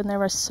month, and there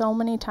were so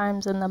many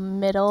times in the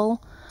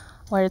middle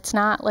where it's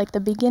not like the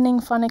beginning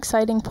fun,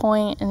 exciting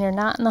point, and you're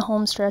not in the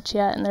home stretch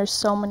yet, and there's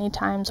so many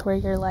times where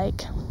you're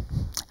like,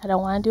 I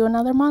don't want to do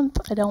another month.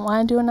 I don't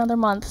want to do another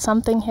month.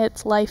 Something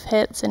hits, life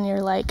hits, and you're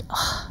like,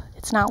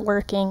 it's not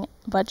working,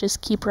 but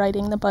just keep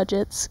writing the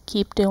budgets,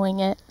 keep doing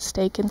it,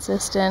 stay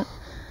consistent,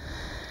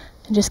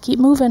 and just keep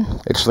moving.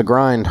 It's the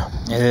grind.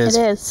 It is.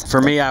 It is. For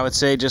me, I would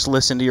say just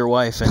listen to your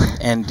wife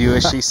and do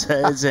as she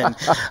says. And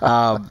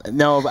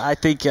no, I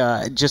think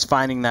just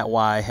finding that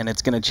why, and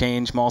it's going to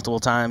change multiple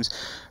times,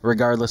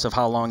 regardless of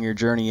how long your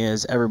journey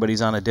is.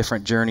 Everybody's on a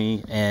different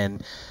journey,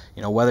 and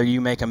whether you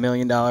make $1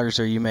 million or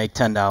you make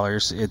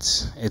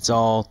 $10, it's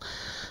all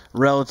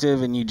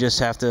relative, and you just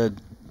have to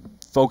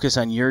focus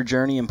on your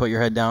journey and put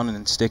your head down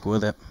and stick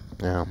with it.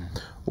 Yeah.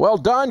 Well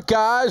done,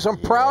 guys. I'm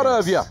proud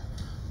of you.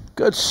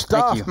 Good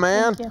stuff, Thank you.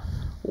 man. Thank you.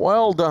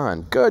 Well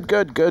done. Good.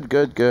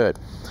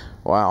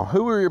 Wow.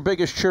 Who were your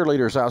biggest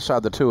cheerleaders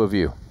outside the two of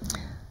you?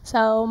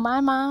 So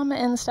my mom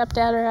and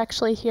stepdad are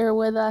actually here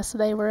with us.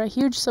 They were a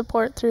huge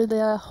support through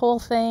the whole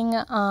thing.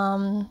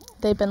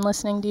 They've been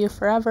listening to you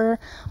forever.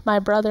 My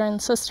brother and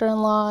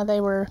sister-in-law,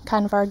 they were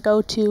kind of our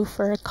go-to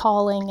for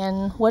calling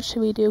and what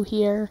should we do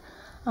here.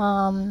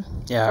 Go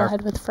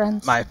ahead with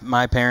friends.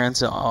 My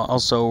parents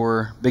also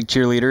were big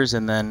cheerleaders,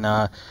 and then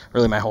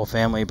really my whole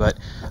family. But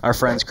our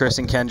friends Chris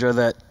and Kendra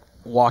that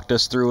walked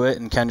us through it,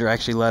 and Kendra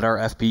actually led our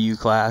FPU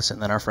class, and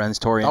then our friends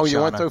Tori and Shauna.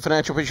 You went through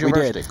Financial Peace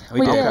University?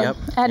 We did. Yep.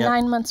 At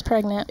 9 months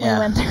pregnant, we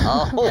went through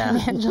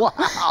financial.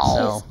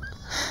 Wow.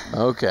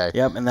 Okay.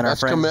 Yep, and then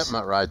That's our friends.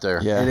 commitment right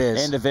there. Yeah. It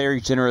is. And a very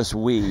generous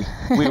we.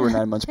 We were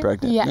 9 months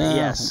pregnant. Yeah.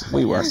 Yes,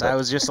 we were. Yes, I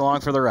was just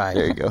along for the ride.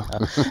 There you go.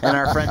 And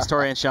our friends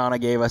Tori and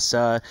Shauna gave us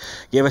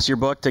your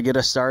book to get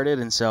us started,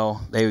 and so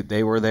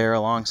they were there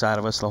alongside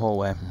of us the whole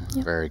way.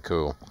 Yep. Very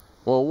cool.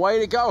 Well, way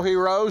to go,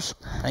 heroes.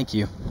 Thank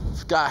you.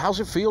 God, how's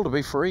it feel to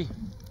be free?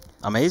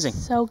 Amazing.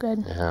 So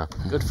good. Yeah,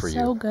 good for you.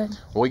 So good.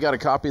 Well, we got a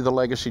copy of the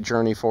Legacy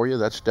Journey for you.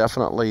 That's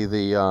definitely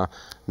the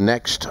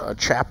next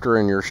chapter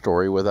in your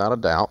story, without a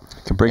doubt.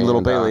 Can bring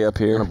little Bailey up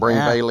here. Going to bring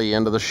Bailey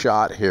into the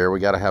shot here. We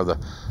got to have the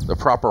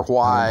proper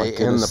why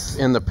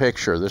in the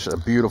picture. This is a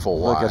beautiful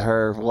why. Look at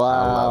her. Wow.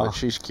 I love it.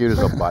 She's cute as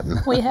a button.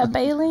 We have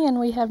Bailey, and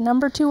we have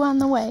number 2 on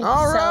the way.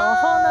 All so a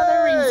whole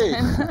nother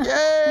reason.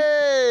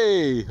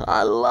 Yay!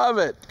 I love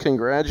it.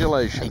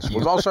 Congratulations.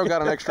 We've also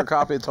got an extra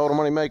copy of Total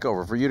Money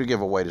Makeover for you to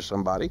give away to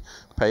somebody.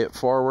 Pay it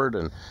forward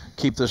and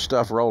keep this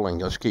stuff rolling.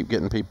 Let's keep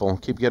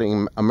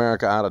getting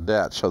America out of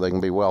debt so they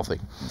can be wealthy.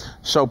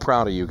 So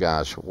proud of you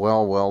guys.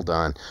 Well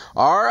done.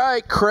 All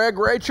right, Craig,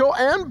 Rachel,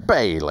 and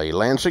Bailey.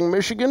 Lansing,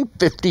 Michigan,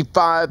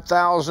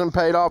 $55,000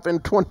 paid off in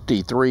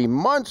 23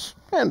 months.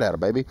 and had a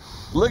baby.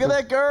 Look at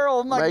that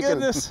girl. My Making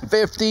goodness.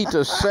 50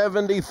 to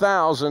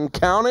 70,000.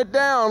 Count it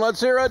down.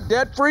 Let's hear a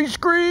debt-free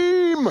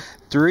scream.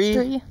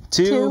 3,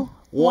 2,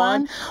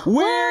 1.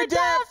 We're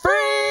debt-free!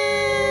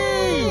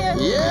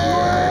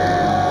 Yeah!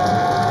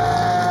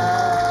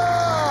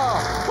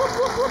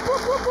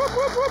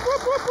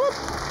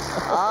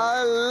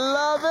 I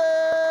love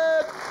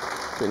it!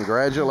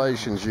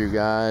 Congratulations, you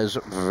guys.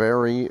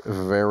 Very,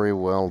 very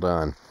well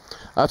done.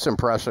 That's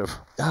impressive.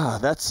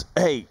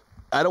 Hey,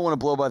 I don't want to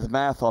blow by the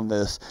math on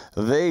this.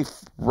 They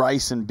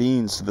rice and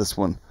beans to this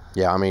one.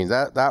 Yeah, I mean,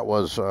 that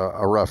was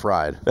a rough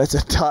ride. That's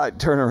a tight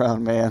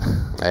turnaround, man.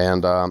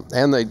 And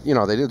they,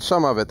 they did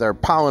some of it. They're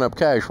piling up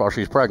cash while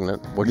she's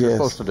pregnant, which you're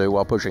supposed to do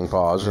while pushing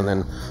pause, and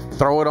then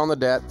throw it on the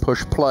debt,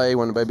 push play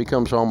when the baby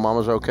comes home,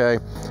 mama's okay.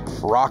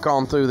 Rock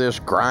on through this,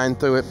 grind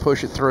through it,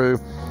 push it through.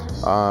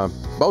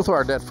 Both of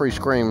our debt-free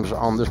screams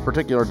on this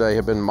particular day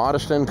have been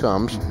modest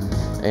incomes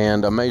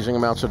and amazing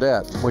amounts of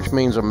debt, which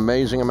means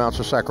amazing amounts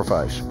of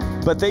sacrifice.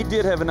 But they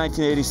did have a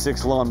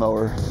 1986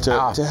 lawnmower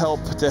to help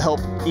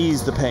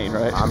ease the pain,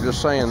 right? I'm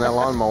just saying that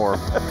lawnmower,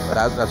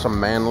 that's a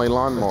manly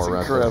lawnmower.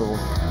 That's incredible.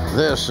 Right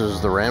there. This is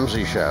the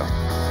Ramsey Show.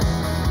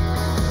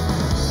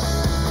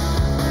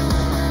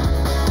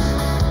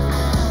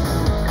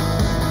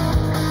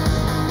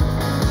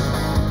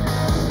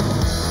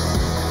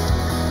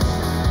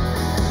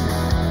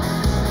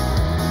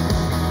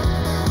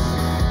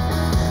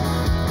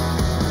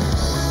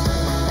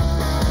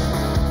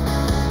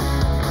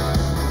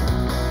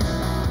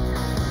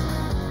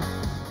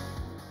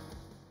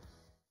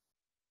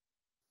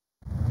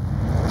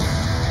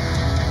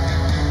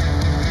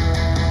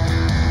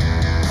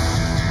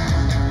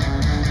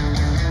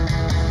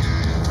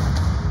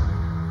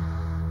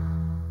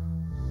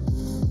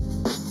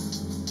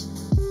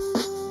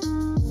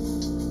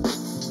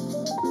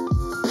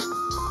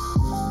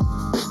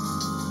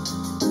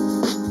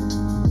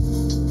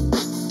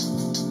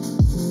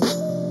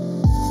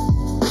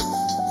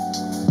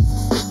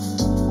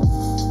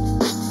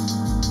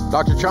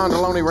 Dr. John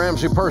Deloney,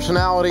 Ramsey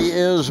Personality,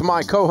 is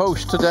my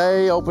co-host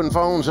today. Open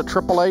phones at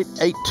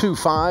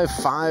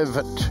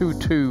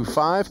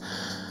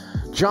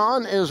 888-825-5225.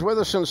 John is with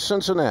us in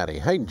Cincinnati.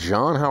 Hey,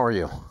 John, how are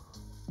you?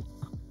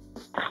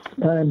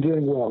 I'm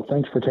doing well.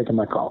 Thanks for taking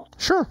my call.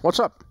 Sure. What's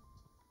up?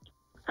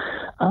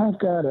 I've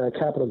got a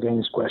capital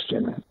gains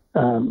question.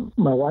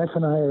 My wife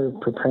and I are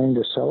preparing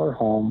to sell our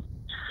home.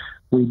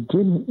 We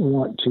didn't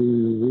want to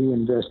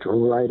reinvest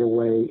right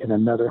away in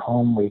another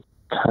home. We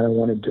kind of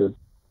wanted to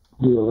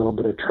do a little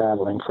bit of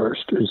traveling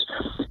first. Is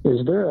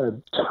there a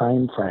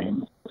time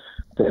frame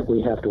that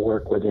we have to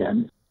work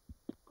within?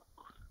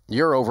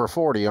 You're over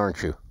 40,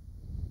 aren't you?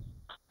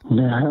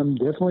 I'm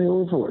definitely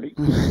over 40.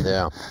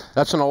 Yeah,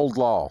 that's an old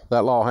law.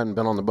 That law hadn't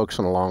been on the books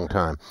in a long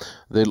time.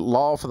 The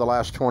law for the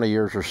last 20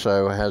 years or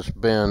so has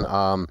been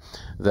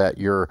that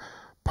your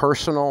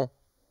personal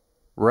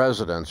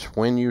residence,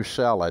 when you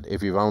sell it,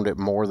 if you've owned it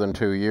more than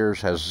 2 years,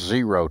 has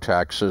zero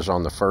taxes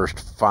on the first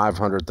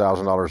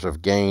 $500,000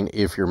 of gain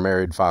if you're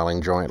married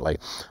filing jointly.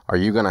 Are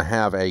you going to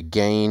have a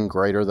gain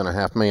greater than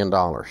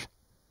 $500,000?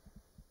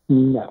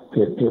 No,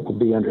 it will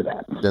be under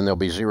that. Then there'll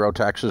be zero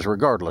taxes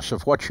regardless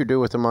of what you do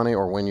with the money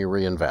or when you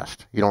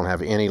reinvest. You don't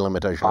have any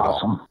limitation at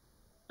all.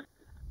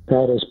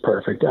 That is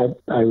perfect. I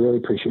really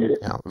appreciate it.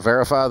 Now,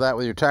 verify that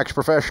with your tax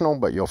professional,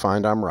 but you'll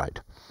find I'm right.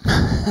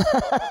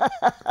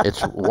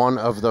 It's one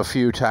of the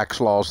few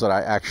tax laws that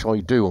I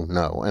actually do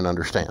know and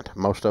understand.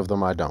 Most of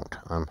them I don't.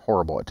 I'm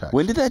horrible at tax.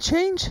 When did that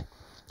change?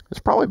 It's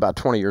probably about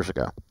 20 years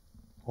ago.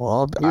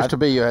 Well, it used to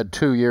be you had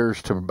 2 years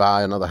to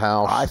buy another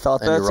house. I thought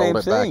that and you rolled same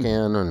it thing. back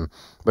in,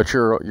 but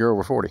you're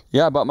over 40.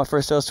 Yeah, I bought my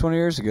first house 20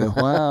 years ago.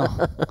 Wow.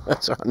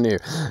 That's what I knew.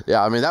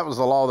 Yeah, I mean, that was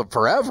the law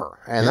forever.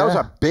 And that was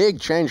a big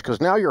change because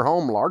now your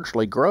home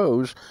largely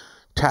grows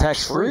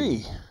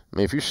tax-free. I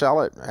mean, if you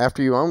sell it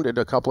after you owned it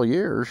a couple of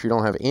years, you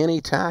don't have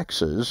any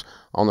taxes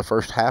on the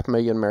first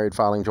 $500,000 married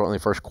filing jointly,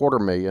 first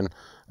 $250,000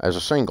 as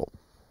a single.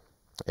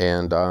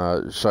 And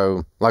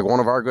so, like one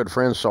of our good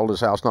friends sold his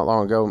house not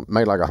long ago,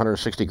 made like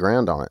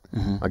 $160,000 on it.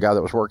 A guy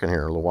that was working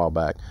here a little while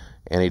back,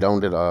 and he'd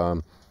owned it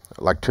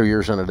like 2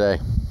 years in a day,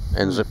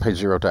 and paid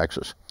zero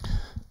taxes.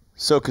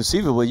 So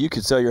conceivably, you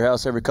could sell your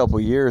house every couple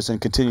of years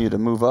and continue to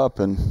move up.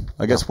 And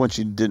I guess once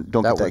you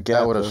don't get that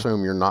gap, that would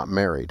assume you're not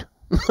married.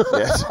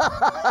 Yes.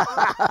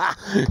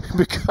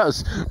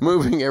 Because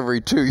moving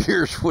every 2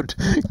 years would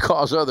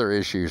cause other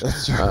issues.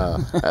 That's right.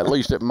 At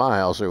least at my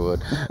house it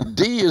would.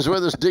 Dee is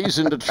with us. Dee's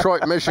in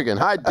Detroit, Michigan.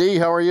 Hi, Dee.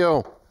 How are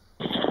you?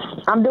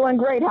 I'm doing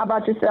great. How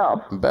about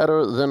yourself?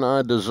 Better than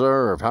I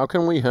deserve. How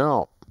can we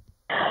help?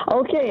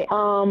 Okay.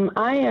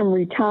 I am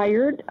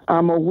retired.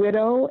 I'm a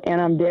widow, and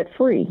I'm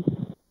debt-free.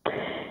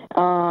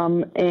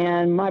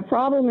 And my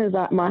problem is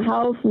that my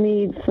house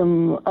needs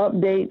some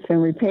updates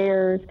and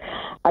repairs.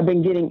 I've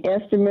been getting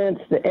estimates.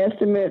 The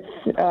estimates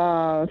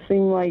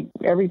seem like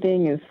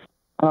everything is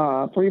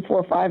 3,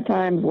 4, 5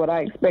 times what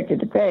I expected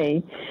to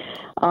pay.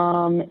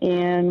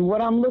 And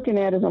what I'm looking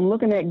at is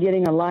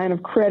getting a line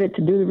of credit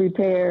to do the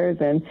repairs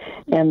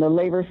and the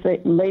labor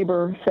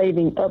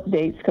saving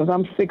updates, because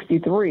I'm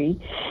 63,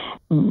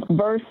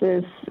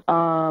 versus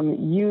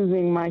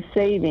using my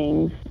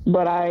savings.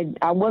 But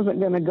I wasn't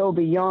going to go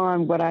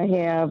beyond what I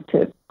have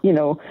to,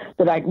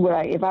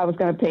 if I was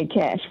going to pay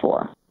cash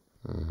for.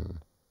 Mm-hmm.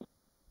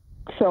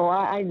 So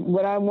I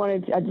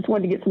just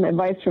wanted to get some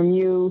advice from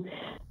you.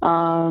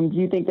 Do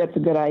you think that's a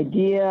good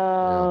idea?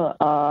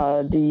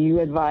 Yeah. Do you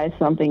advise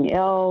something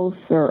else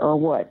or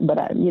what? But,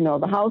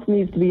 the house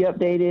needs to be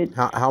updated.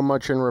 How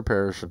much in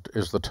repairs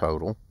is the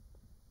total?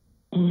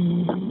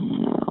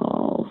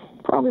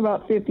 Probably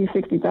about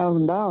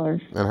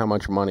 $50,000-$60,000. And how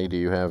much money do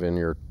you have in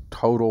your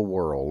total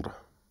world?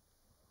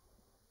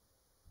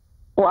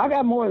 Well, I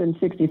got more than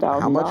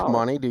 $60,000. How much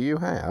money do you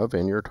have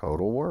in your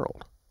total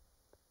world?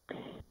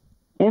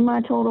 In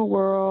my total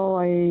world,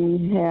 I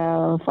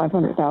have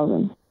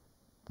 $500,000.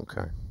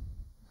 Okay.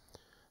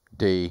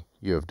 D,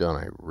 you have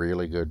done a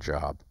really good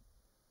job.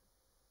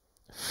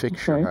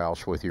 Fix your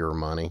house with your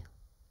money.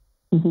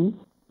 Mm-hmm.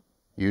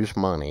 Use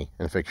money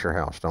and fix your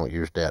house. Don't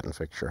use debt and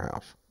fix your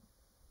house.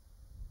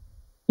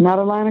 Not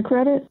a line of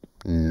credit?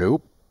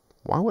 Nope.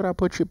 Why would I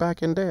put you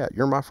back in debt?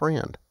 You're my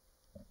friend.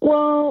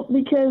 Well,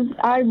 because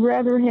I'd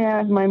rather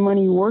have my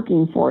money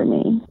working for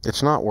me.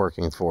 It's not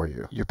working for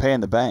you. You're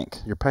paying the bank.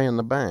 You're paying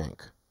the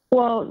bank.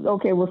 Well,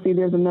 okay, see,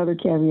 there's another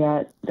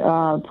caveat.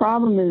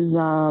 Problem is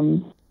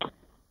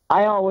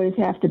I always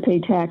have to pay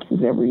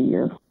taxes every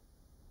year.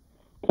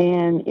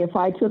 And if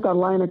I took a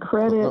line of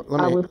credit,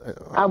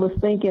 I was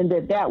thinking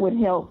that would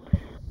help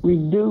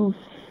reduce.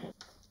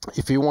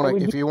 If you want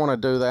to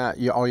do that,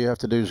 all you have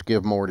to do is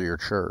give more to your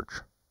church.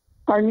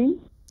 Pardon me?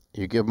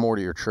 You give more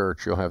to your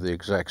church, you'll have the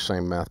exact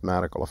same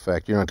mathematical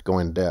effect. You don't have to go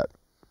in debt.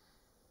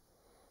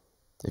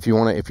 If you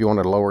want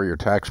to lower your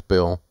tax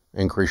bill,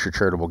 increase your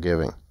charitable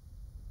giving.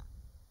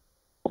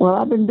 Well,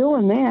 I've been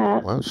doing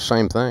that. Well, it's the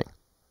same thing.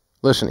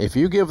 Listen, if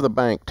you give the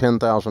bank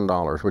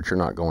 $10,000, which you're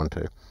not going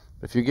to,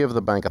 if you give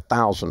the bank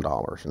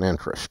 $1,000 in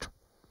interest,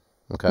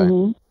 okay,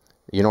 mm-hmm.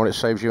 You know what it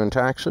saves you in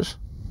taxes?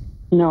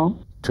 No.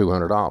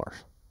 $200.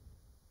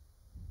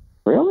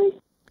 Really?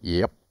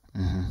 Yep.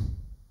 Mm-hmm.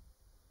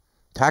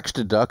 Tax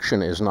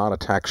deduction is not a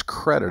tax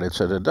credit,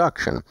 it's a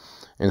deduction.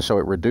 And so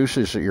it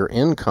reduces your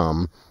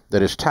income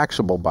that is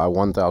taxable by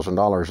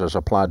 $1,000 as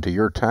applied to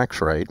your tax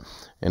rate.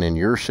 And in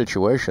your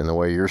situation, the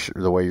way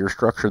you're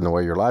structured and the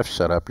way your life's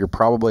set up, you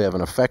probably have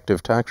an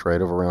effective tax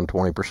rate of around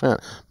 20%.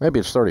 Maybe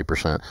it's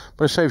 30%,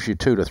 but it saves you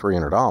 $200 to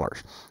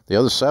 $300. The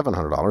other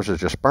 $700 is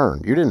just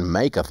burned. You didn't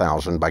make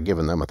 $1,000 by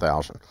giving them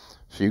 $1,000.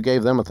 So you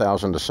gave them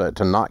 $1,000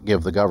 to not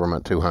give the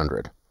government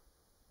 $200.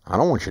 I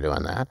don't want you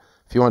doing that.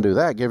 If you want to do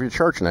that, give your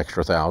church an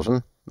extra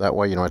 $1,000. That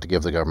way you don't have to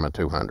give the government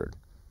 $200.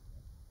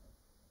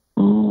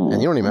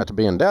 And you don't even have to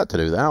be in debt to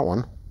do that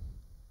one.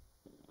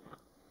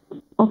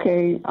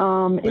 Okay.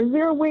 Is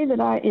there a way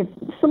that if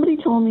somebody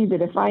told me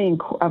that if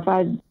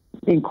I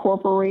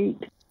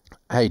incorporate?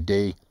 Hey,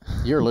 D,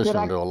 you're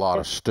listening to a lot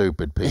of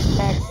stupid people.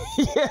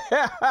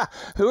 Yeah.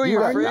 Who are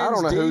your friends, I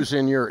don't know D? who's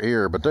in your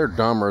ear, but they're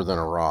dumber than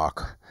a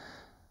rock.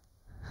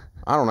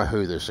 I don't know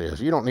who this is.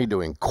 You don't need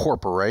to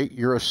incorporate.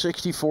 You're a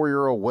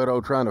 64-year-old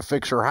widow trying to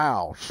fix her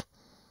house.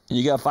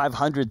 You got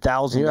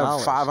 $500,000. You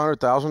have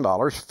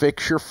 $500,000.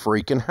 Fix your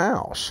freaking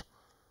house.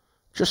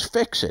 Just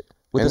fix it.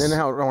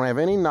 Don't have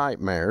any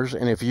nightmares.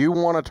 And if you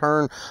want to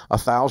turn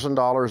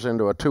 $1,000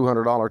 into a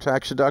 $200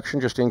 tax deduction,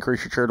 just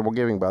increase your charitable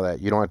giving by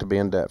that. You don't have to be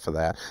in debt for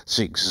that. It's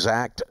the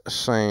exact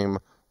same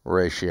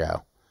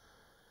ratio.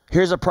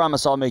 Here's a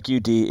promise I'll make you,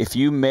 D. If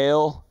you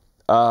mail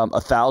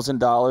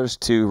 $1,000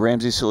 to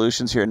Ramsey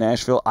Solutions here in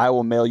Nashville, I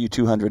will mail you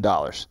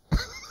 $200.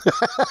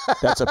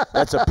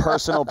 That's a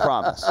personal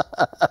promise.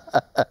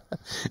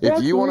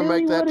 If you want to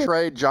make that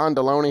trade, John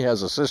Deloney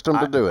has a system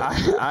to do it.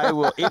 I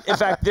will. In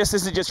fact, this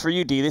isn't just for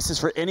you, D. This is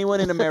for anyone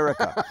in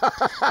America.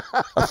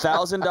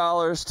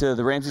 $1,000 to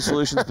the Ramsey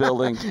Solutions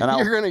building, and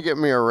you're going to get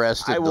me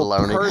arrested, Deloney. I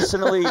will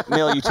personally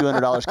mail you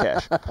 $200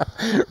 cash.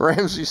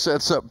 Ramsey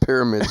sets up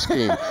pyramid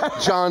scheme.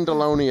 John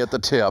Deloney at the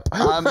tip.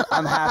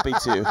 I'm happy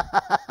to.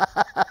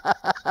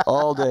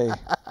 All day.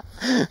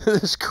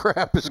 This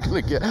crap is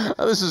going to get.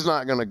 This is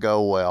not going to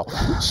go well.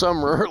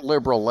 Some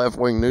liberal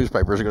left-wing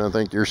newspapers are going to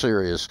think you're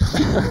serious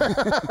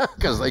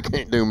because they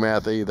can't do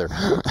math either.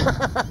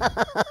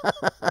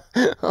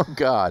 Oh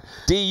God.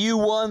 D, you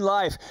won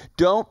life.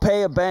 Don't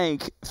pay a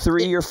bank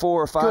 3 or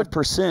 4 or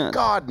 5%.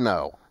 God,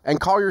 no. And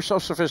call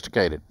yourself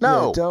sophisticated.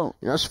 No, yeah, don't.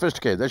 You're not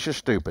sophisticated. That's just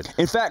stupid.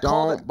 In fact,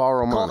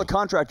 borrow money. Call the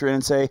contractor in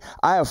and say,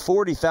 I have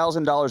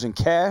 $40,000 in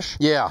cash.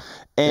 Yeah.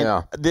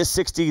 And this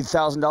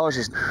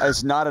 $60,000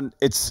 is not an.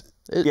 It's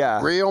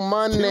real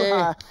money. Too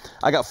high.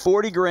 I got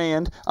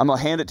 $40,000. I'm gonna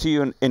hand it to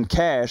you in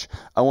cash.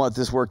 I want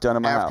this work done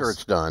in my house. After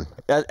it's done.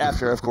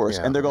 After, of course.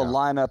 And they're gonna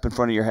line up in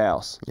front of your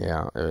house.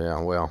 Yeah.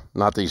 Well,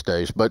 not these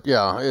days, but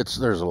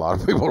there's a lot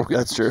of people.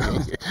 That's true.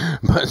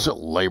 But it's a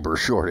labor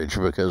shortage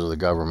because of the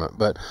government.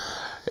 But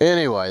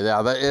anyway,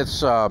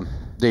 it's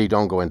D.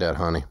 Don't go in debt,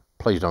 honey.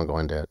 please don't go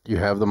in debt. You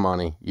have the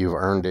money. You've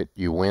earned it.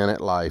 You win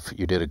at life.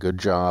 You did a good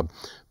job.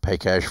 Pay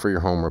cash for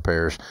your home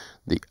repairs.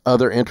 The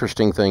other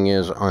interesting thing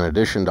is, in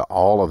addition to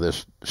all of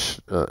this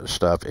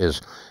stuff,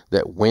 is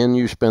that when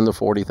you spend the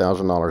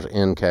 $40,000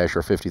 in cash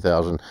or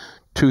 $50,000,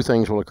 two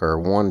things will occur.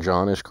 One,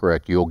 John is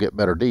correct. You'll get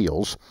better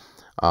deals.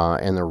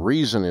 And the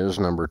reason is,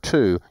 number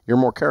two, you're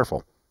more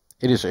careful.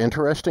 It is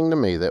interesting to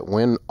me that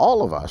when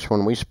all of us,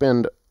 when we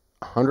spend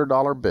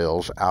 $100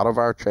 bills out of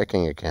our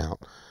checking account,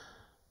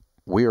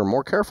 we are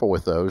more careful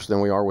with those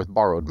than we are with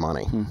borrowed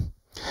money.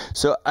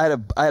 So I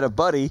had a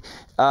buddy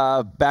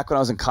back when I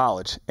was in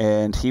college,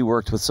 and he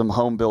worked with some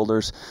home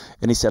builders,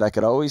 and he said I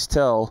could always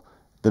tell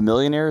the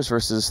millionaires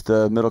versus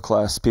the middle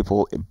class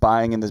people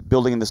building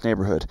in this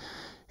neighborhood.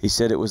 He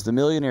said it was the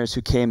millionaires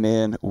who came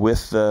in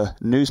with the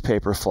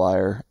newspaper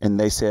flyer, and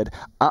they said,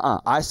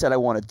 I said I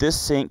wanted this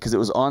sink because it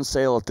was on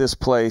sale at this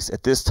place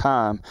at this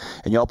time,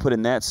 and y'all put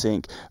in that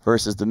sink,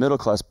 versus the middle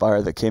class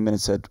buyer that came in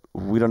and said,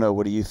 we don't know,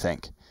 what do you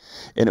think?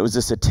 And it was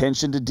this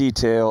attention to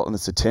detail and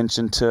this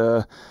attention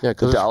to the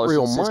dollars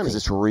and cents, because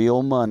it's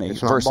real money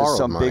versus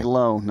some big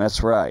loan.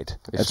 That's right.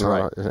 That's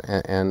right.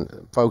 And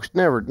folks,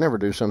 never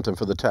do something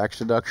for the tax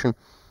deduction.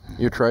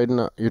 You're trading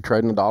a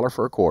dollar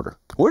for a quarter.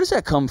 Where does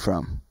that come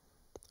from?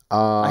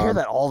 I hear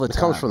that all the time.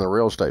 It comes from the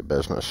real estate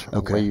business.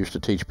 Okay. We used to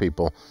teach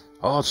people,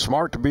 it's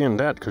smart to be in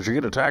debt because you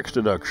get a tax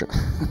deduction.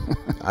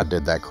 I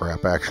did that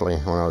crap, actually,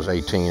 when I was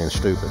 18 and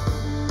stupid.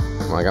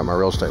 When I got my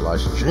real estate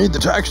license, you need the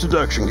tax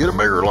deduction, get a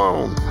bigger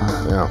loan.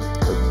 Yeah.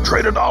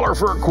 Trade a dollar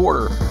for a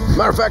quarter.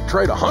 Matter of fact,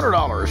 trade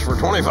 $100 for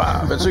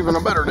 25. It's even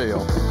a better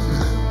deal.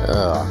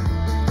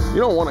 You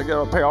don't want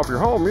to pay off your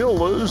home, you'll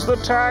lose the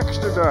tax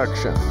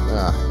deduction.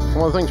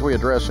 One of the things we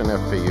address in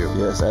FPU.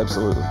 Yes,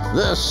 absolutely.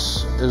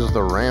 This is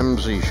the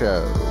Ramsey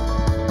Show.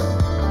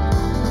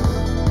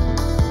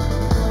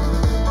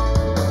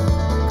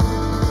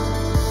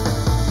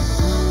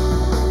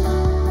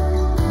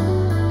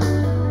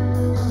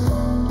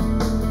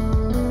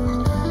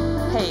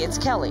 Hey, it's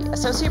Kelly,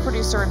 associate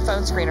producer and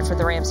phone screener for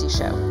The Ramsey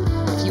Show.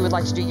 If you would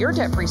like to do your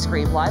debt-free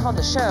scream live on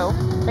the show,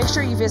 make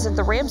sure you visit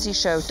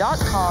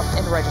theramseyshow.com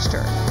and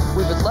register.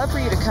 We would love for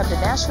you to come to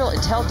Nashville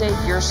and tell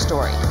Dave your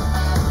story.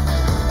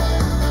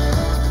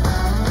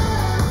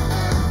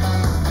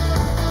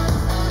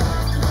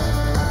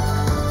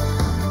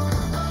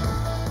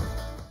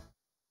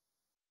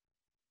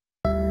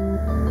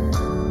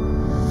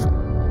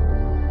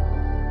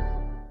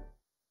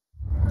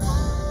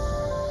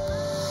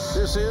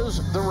 This is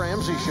The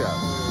Ramsey Show.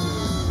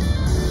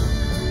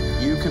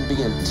 You can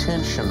be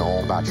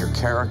intentional about your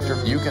character.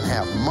 You can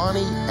have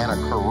money and a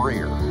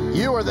career.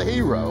 You are the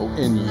hero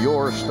in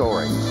your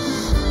story.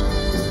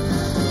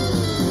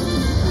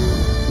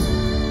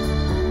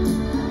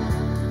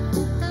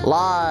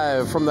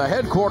 Live from the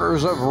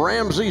headquarters of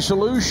Ramsey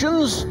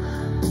Solutions,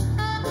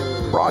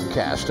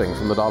 broadcasting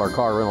from the Dollar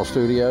Car Rental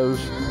Studios,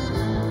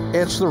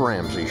 it's The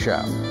Ramsey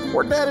Show,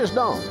 where debt is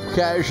dumb,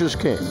 cash is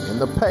king,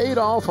 and the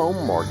paid-off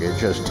home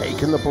mortgage has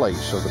taken the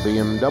place of the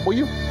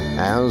BMW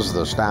as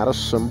the status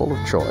symbol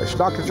of choice.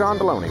 Dr. John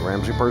Deloney,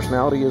 Ramsey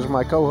Personality, is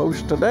my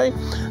co-host today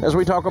as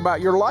we talk about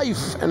your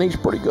life, and he's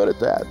pretty good at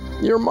that.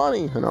 Your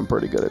money, and I'm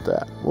pretty good at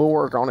that. We'll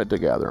work on it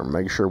together and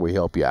make sure we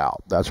help you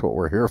out. That's what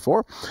we're here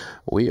for.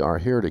 We are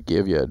here to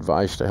give you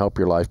advice to help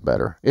your life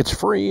better. It's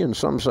free, and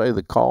some say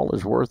the call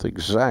is worth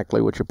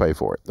exactly what you pay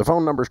for it. The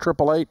phone number is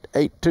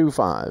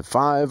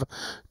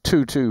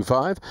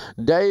 888-825-5225.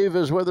 Dave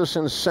is with us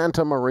in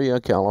Santa Maria,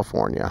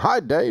 California.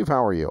 Hi, Dave.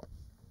 How are you?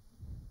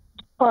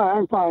 Hi,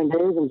 I'm fine,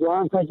 Dave and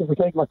John. Thank you for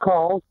taking my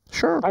call.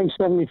 Sure. I'm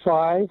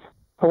 75.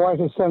 My wife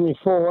is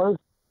 74.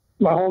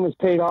 My home is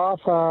paid off.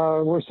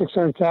 We're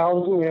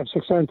 $600,000. We have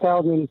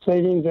 $600,000 in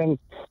savings and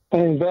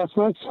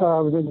investments.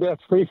 We've been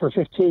debt-free for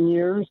 15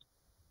 years.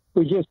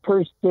 We just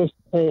purchased a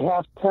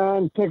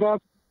half-ton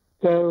pickup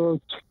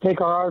to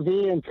take our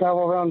RV and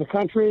travel around the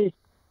country.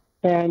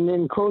 And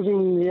in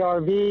closing the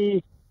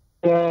RV,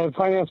 the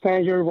finance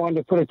manager wanted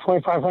to put a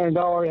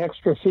 $2,500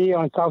 extra fee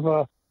on top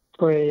of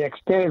for an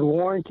extended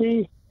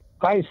warranty.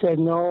 I said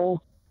no.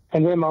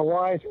 And then my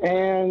wife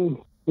and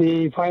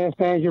the finance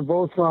manager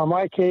both were on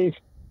my case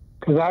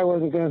because I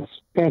wasn't going to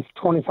spend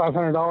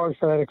 $2,500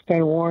 for that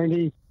extended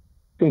warranty.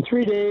 In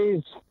 3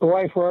 days, the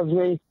wife loves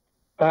me,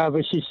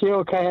 but she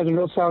still kind of has a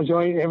no-sound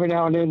joint every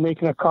now and then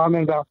making a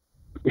comment about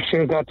we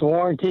should have got the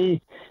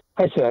warranty.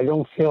 I said, I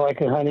don't feel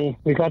like it, honey.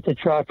 We got the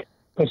truck.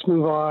 Let's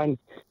move on.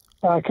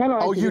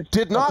 You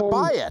did not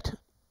buy it?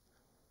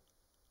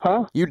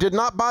 Huh? You did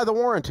not buy the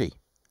warranty?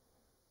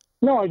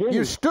 No, I didn't.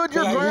 You stood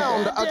your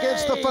ground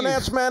against the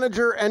finance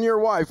manager and your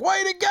wife.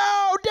 Way to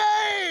go,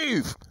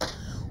 Dave! Woo,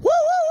 woo, woo,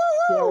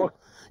 woo! Yeah, well,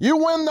 you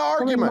win the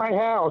argument. I'm in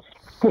my house.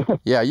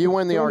 Yeah, you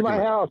win the argument.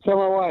 In my house, tell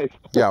my wife.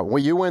 Yeah,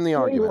 well, you win the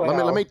argument.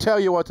 Let me tell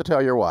you what to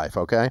tell your wife,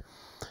 okay?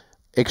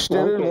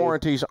 Extended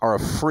warranties are a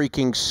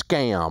freaking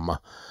scam.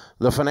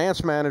 The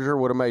finance manager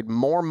would have made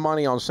more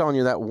money on selling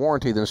you that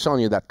warranty than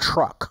selling you that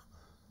truck.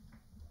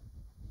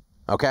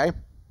 Okay?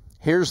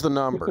 Here's the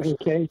numbers.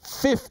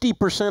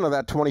 50% of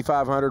that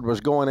 $2,500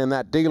 was going in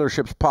that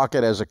dealership's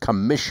pocket as a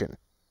commission.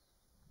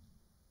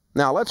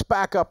 Now, let's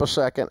back up a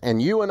second,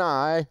 and you and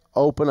I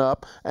open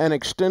up an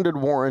extended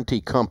warranty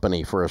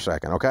company for a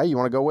second, okay? You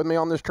want to go with me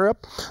on this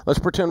trip? Let's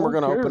pretend we're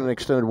going to open an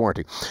extended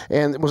warranty.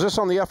 And was this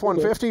on the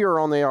F-150 or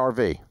on the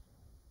RV?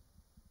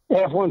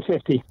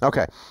 F-150.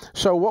 Okay.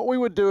 So what we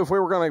would do if we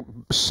were going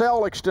to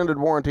sell extended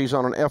warranties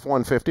on an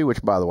F-150,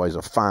 which, by the way, is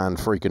a fine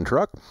freaking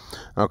truck,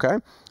 okay?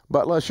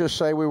 But let's just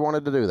say we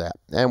wanted to do that.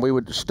 And we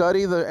would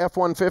study the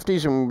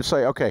F-150s and we would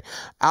say, okay,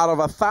 out of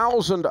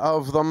 1,000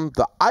 of them,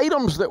 the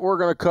items that we're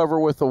going to cover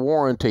with the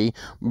warranty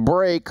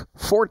break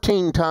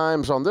 14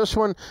 times on this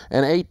one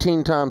and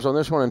 18 times on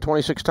this one and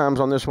 26 times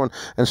on this one.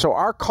 And so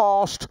our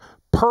cost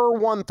per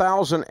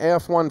 1,000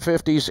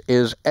 F-150s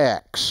is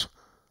X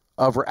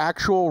of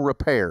actual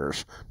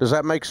repairs. Does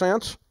that make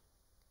sense?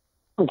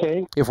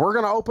 Okay. If we're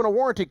going to open a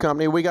warranty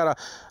company,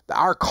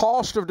 our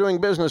cost of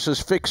doing business is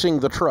fixing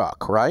the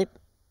truck, right?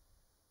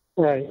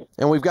 Right.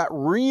 And we've got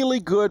really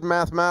good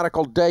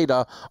mathematical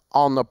data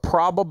on the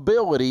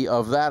probability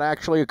of that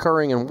actually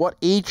occurring and what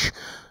each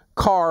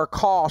car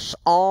costs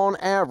on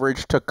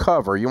average to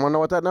cover. You want to know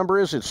what that number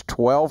is? It's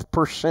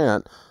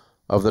 12%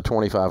 of the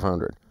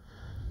 $2,500.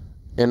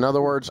 In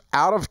other words,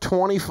 out of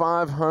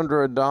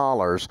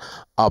 $2,500,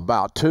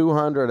 about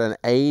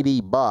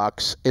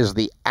 $280 is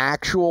the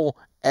actual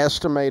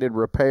estimated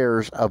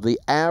repairs of the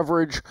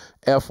average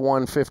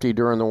F-150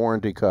 during the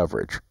warranty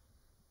coverage.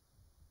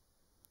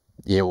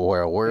 Yeah,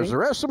 well, where's the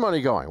rest of the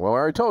money going? Well, I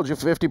already told you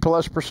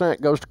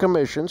 50+% goes to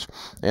commissions,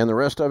 and the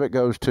rest of it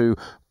goes to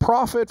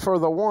profit for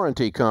the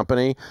warranty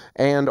company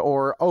and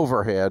or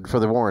overhead for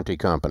the warranty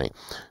company.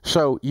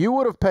 So you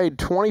would have paid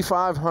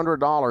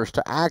 $2,500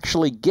 to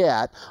actually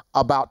get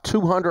about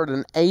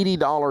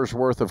 $280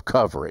 worth of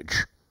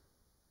coverage,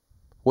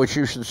 which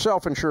you should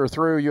self-insure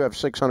through. You have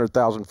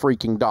 $600,000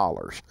 freaking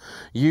dollars.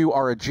 You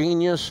are a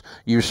genius.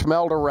 You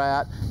smelled a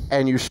rat,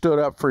 and you stood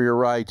up for your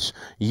rights.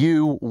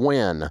 You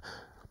win.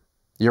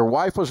 Your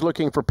wife was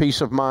looking for peace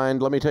of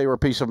mind. Let me tell you where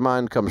peace of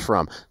mind comes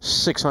from.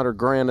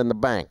 $600,000 in the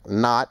bank,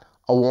 not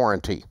a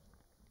warranty.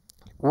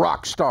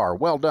 Rock star.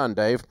 Well done,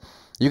 Dave.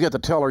 You get to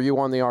tell her you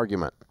won the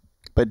argument.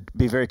 But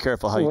be very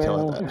careful how you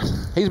tell her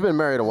that. He's been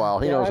married a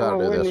while. He knows how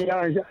to do this.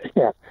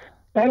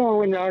 I don't want to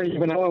win the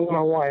argument. I want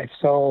my wife.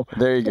 So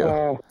there you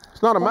go.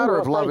 It's not a matter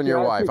of loving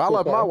your wife. I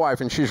love my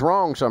wife, and she's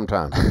wrong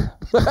sometimes. Did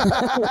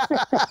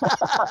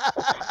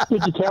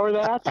you tell her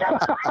that?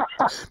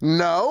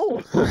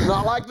 No,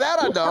 not like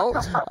that. I don't.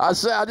 I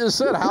just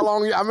said how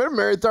long. I've been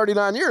married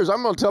 39 years.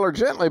 I'm going to tell her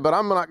gently, but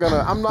I'm not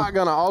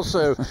gonna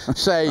also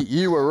say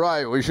you were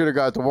right. We should have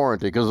got the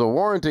warranty, because the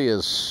warranty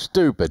is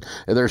stupid.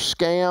 There's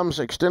scams.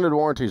 Extended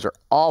warranties are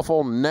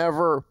awful.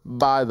 Never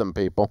buy them,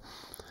 people.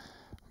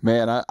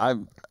 Man,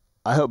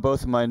 I hope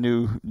both of my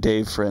new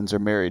Dave friends are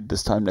married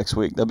this time next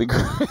week. That'd be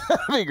great.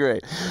 That'd be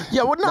great.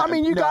 Yeah, well, no, I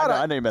mean, you gotta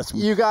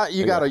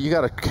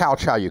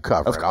couch how you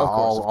cover it.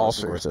 All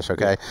seriousness,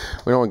 okay?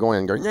 We don't want to go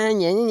in and go, yeah.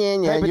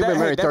 You've been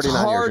married 39 years. That's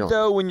hard,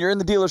 though, when you're in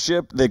the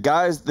dealership. The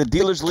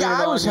dealer's leaning on you.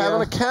 The guy was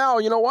having a cow.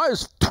 You know why?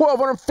 It's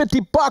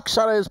 $1,250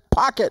 out of his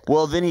pocket.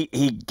 Well, then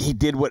he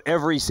did what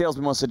every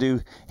salesman wants to do.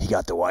 He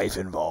got the wife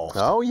involved.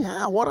 Oh,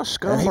 yeah. What a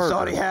scumburger. And he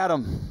thought he had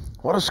him.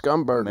 What a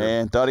scumburger.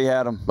 Man, thought he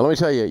had him. But let me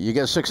tell you, you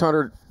get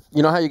 $600.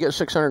 You know how you get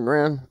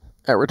 $600,000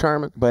 at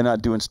retirement? By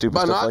not doing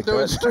stupid stuff like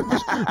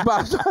that.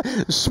 By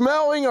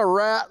smelling a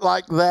rat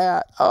like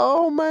that.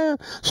 Oh, man.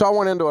 So I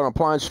went into an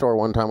appliance store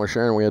one time with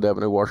Sharon. We had to have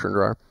a new washer and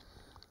dryer.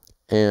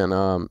 And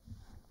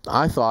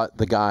I thought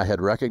the guy had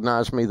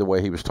recognized me the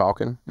way he was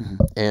talking. Mm-hmm.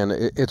 And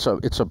it's a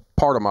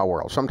part of my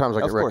world. Sometimes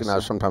I get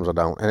recognized, sometimes I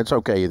don't. And it's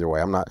okay either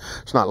way.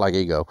 It's not like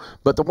ego.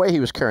 But the way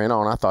he was carrying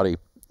on, I thought he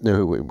knew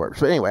who we were.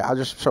 So anyway,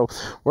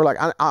 we're like,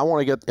 I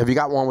want to get, have you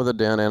got one with a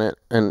dent in it?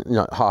 And,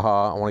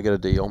 I want to get a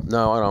deal.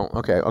 No, I don't.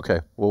 Okay.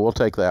 Well, we'll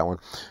take that one.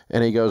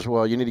 And he goes,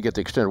 well, you need to get the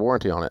extended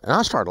warranty on it. And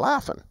I started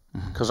laughing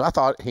because I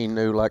thought he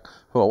knew like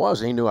who I was.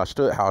 And he knew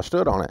how I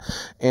stood on it.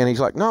 And he's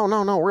like, no,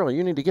 really,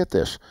 you need to get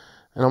this.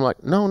 And I'm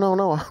like, no,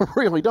 I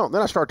really don't.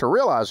 Then I start to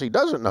realize he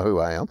doesn't know who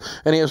I am,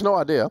 and he has no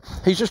idea.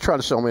 He's just trying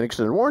to sell me an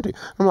extended warranty.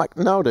 I'm like,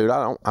 no, dude,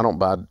 I don't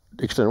buy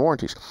extended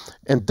warranties.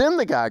 And then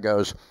the guy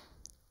goes,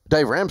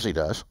 Dave Ramsey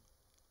does.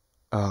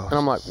 Oh, and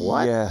I'm like,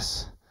 what?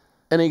 Yes.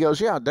 And he goes,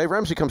 yeah, Dave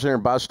Ramsey comes in here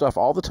and buys stuff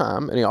all the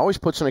time, and he always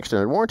puts an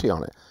extended warranty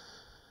on it.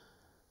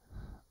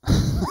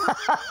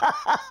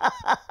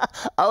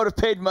 I would have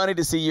paid money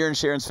to see your and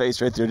Sharon's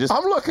face right there.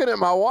 I'm looking at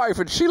my wife,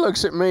 and she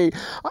looks at me,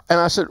 and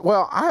I said,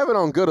 well, I have it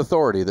on good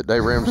authority that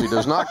Dave Ramsey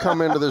does not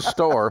come into this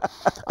store.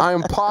 I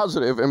am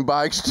positive and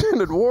buy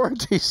extended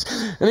warranties.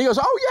 And he goes,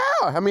 oh,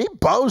 yeah. I mean, he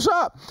bows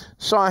up.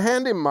 So I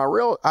hand him my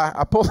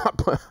I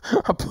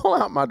pull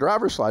out my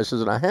driver's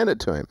license, and I hand it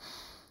to him.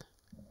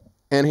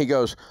 And he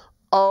goes,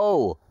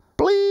 oh,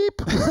 bleep.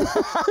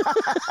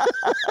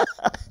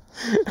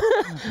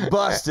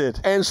 Busted.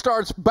 And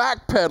starts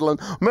backpedaling.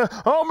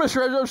 Oh, Mr.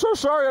 Ramsey, I'm so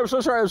sorry. I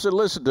said,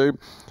 listen, dude.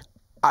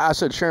 I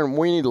said, Sharon,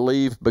 we need to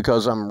leave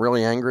because I'm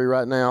really angry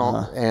right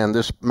now, and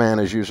this man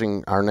is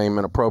using our name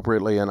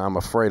inappropriately, and I'm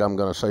afraid I'm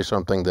going to say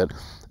something that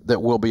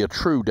that will be a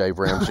true Dave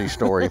Ramsey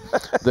story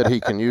that he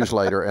can use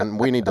later, and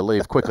we need to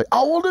leave quickly.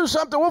 Oh, we'll do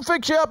something. We'll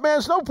fix you up, man.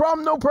 It's no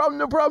problem, no problem,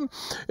 no problem.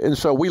 And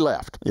so we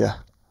left. Yeah.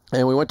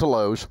 And we went to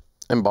Lowe's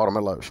and bought them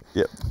at Lowe's.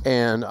 Yep.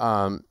 And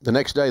the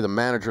next day, the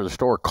manager of the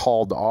store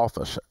called the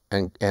office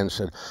and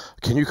said,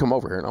 "Can you come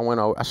over here?" And I went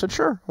over. I said,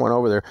 "Sure." Went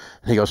over there.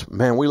 And he goes,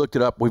 "Man, we looked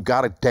it up. We've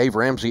got a Dave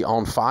Ramsey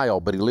on file,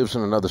 but he lives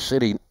in another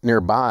city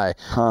nearby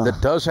that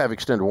does have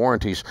extended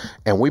warranties.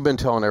 And we've been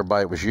telling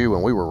everybody it was you,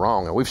 and we were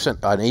wrong. And we've sent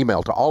an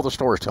email to all the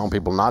stores telling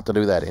people not to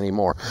do that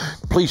anymore.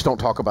 Please don't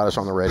talk about us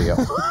on the radio."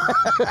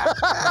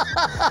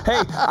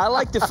 Hey, I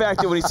like the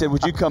fact that when he said,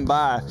 "Would you come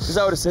by?" Because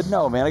I would have said,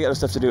 "No, man, I got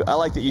stuff to do." I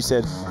like that you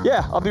said,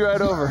 "Yeah, I'll be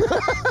right over."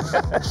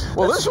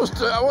 Well,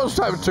 I was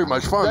having too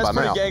much fun by now. That's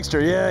pretty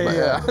gangster.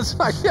 Yeah. It's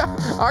like,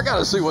 I got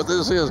to see what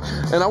this is.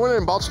 And I went in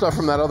and bought stuff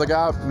from that other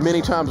guy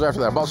many times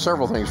after that. I bought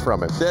several things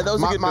from him. Yeah, that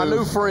was a good move. My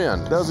new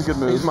friend. That was a good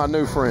move. He's my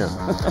new friend.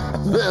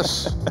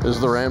 This is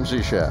The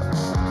Ramsey Show.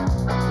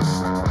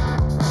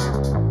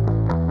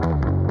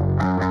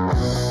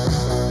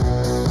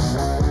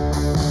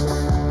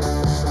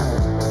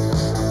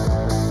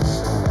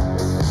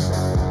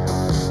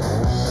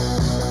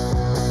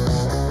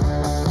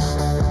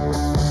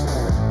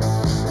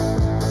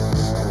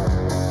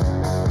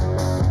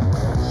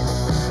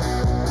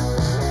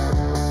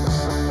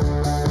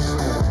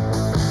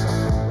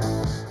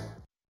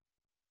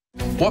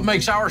 What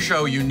makes our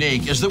show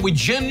unique is that we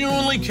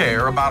genuinely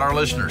care about our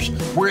listeners.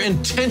 We're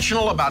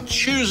intentional about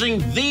choosing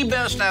the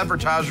best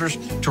advertisers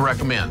to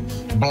recommend.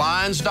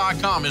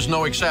 Blinds.com is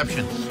no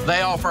exception.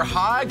 They offer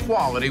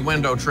high-quality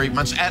window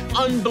treatments at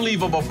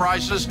unbelievable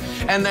prices,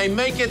 and they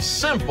make it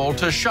simple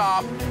to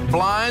shop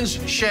blinds,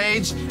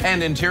 shades,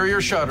 and interior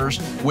shutters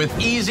with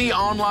easy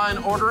online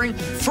ordering,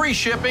 free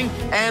shipping,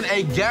 and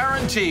a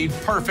guaranteed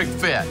perfect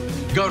fit.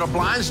 Go to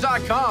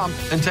Blinds.com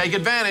and take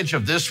advantage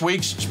of this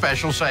week's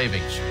special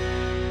savings.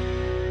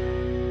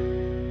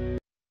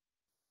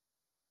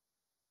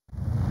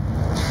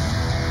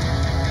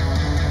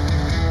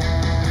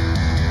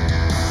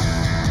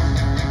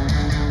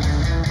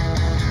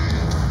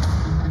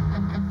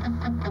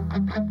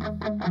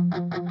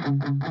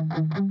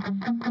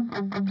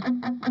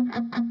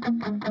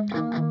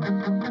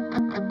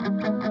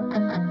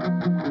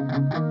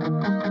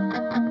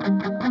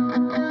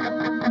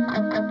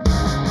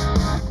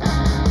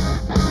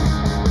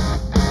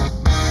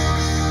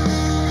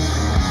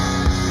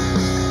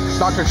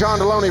 Dr. John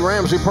Deloney,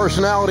 Ramsey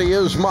Personality,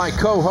 is my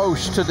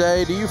co-host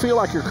today. Do you feel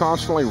like you're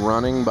constantly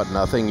running, but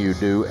nothing you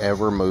do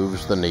ever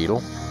moves the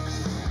needle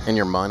in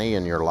your money,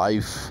 in your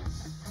life?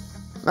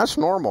 That's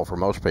normal for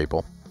most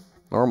people.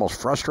 Normal's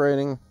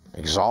frustrating,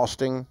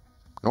 exhausting.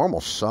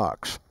 Normal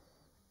sucks.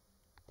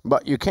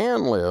 But you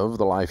can live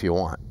the life you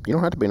want. You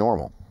don't have to be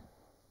normal.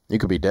 You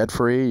could be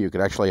debt-free. You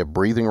could actually have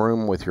breathing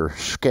room with your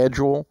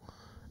schedule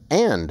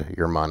and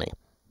your money.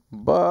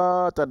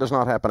 But that does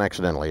not happen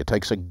accidentally. It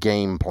takes a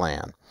game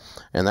plan.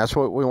 And that's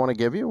what we want to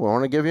give you. We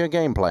want to give you a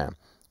game plan.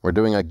 We're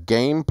doing a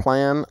game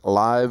plan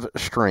live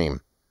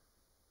stream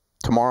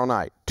tomorrow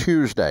night,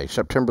 Tuesday,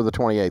 September the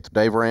 28th.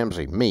 Dave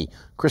Ramsey, me,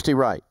 Christy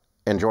Wright,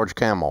 and George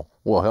Camel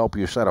will help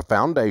you set a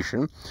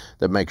foundation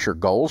that makes your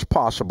goals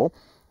possible.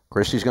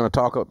 Christy's going to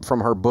talk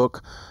from her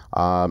book,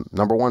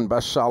 #1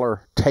 bestseller,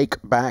 Take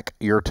Back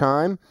Your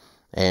Time.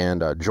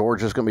 And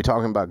George is going to be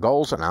talking about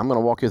goals, and I'm going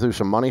to walk you through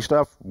some money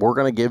stuff. We're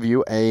going to give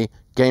you a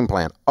game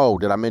plan. Oh,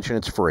 did I mention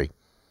it's free?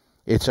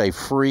 It's a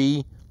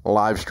free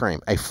live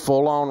stream, a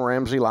full-on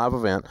Ramsey live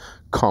event,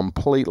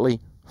 completely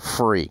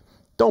free.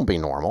 Don't be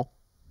normal.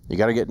 You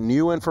got to get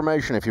new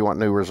information if you want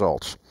new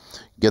results.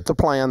 Get the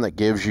plan that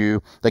gets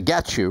you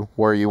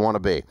where you want to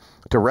be.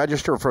 To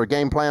register for a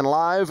Game Plan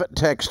Live,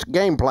 text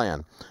Game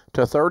Plan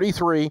to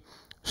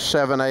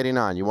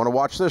 33789. You want to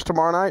watch this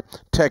tomorrow night?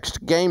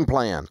 Text Game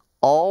Plan,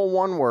 all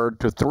one word,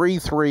 to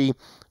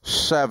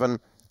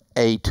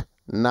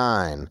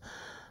 33789.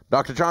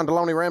 Dr. John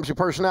Deloney, Ramsey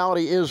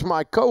Personality, is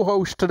my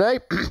co-host today.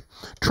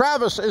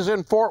 Travis is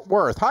in Fort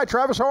Worth. Hi,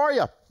 Travis. How are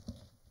you?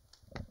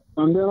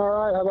 I'm doing all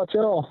right. How about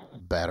y'all?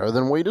 Better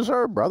than we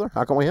deserve, brother.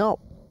 How can we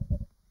help?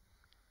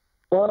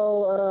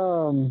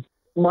 Well,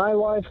 my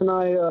wife and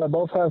I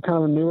both have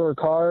kind of newer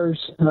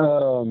cars.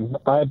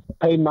 I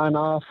paid mine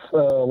off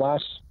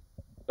about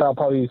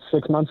probably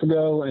 6 months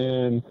ago,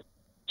 and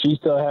she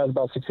still has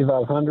about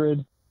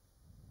 $6,500.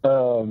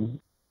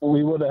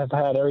 We would have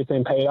had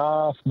everything paid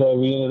off, but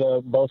we ended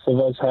up, both of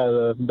us had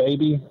a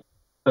baby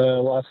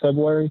last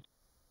February,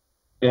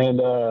 and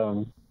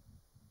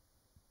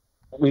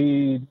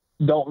we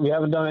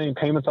haven't done any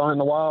payments on it in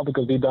a while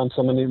because we've done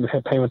so many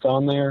payments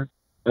on there.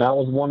 And I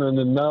was wanting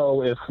to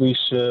know if we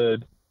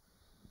should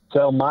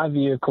sell my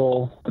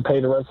vehicle to pay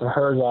the rest of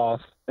hers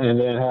off, and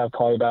then have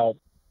probably about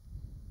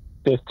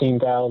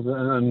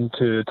 $15,000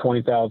 to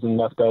 $20,000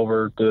 left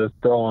over to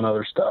throw on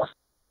other stuff.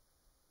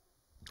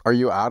 Are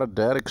you out of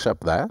debt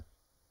except that?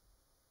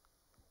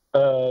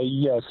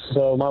 Yes.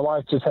 So my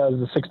wife just has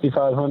the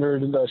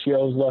 $6,500 that she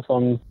owes left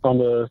on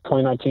the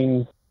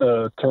 2019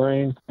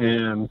 Terrain,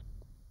 and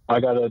I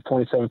got a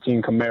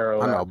 2017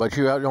 Camaro. I know, but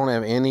you don't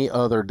have any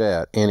other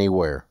debt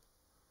anywhere.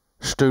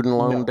 Student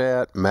loan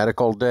debt,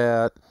 medical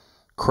debt,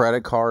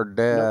 credit card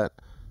debt?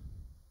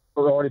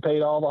 We've already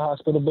paid all the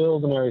hospital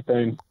bills and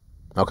everything.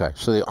 Okay,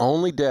 so the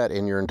only debt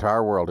in your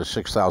entire world is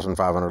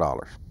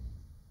 $6,500.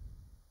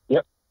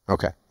 Yep.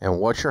 Okay, and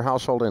what's your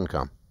household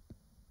income?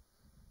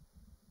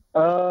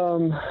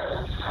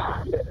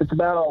 It's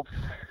about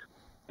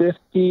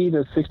 50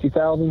 to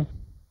 60,000.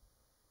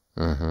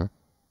 Mm-hmm.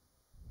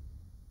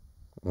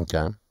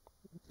 Okay,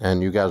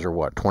 and you guys are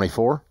what,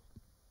 24?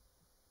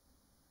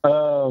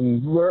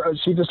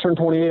 She just turned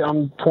 28.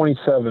 I'm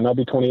 27. I'll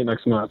be 28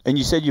 next month. And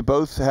you said you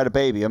both had a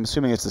baby. I'm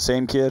assuming it's the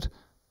same kid?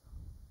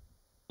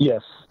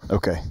 Yes.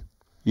 Okay.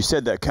 You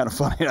said that kind of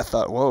funny, and I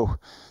thought, whoa.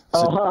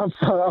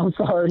 I'm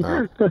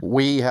sorry.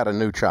 We had a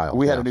new child.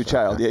 We had a new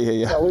child.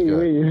 Yeah.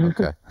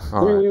 Okay.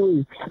 All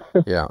right.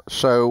 Yeah.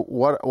 So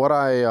what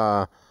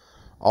I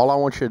all I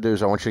want you to do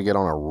is I want you to get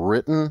on a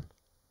written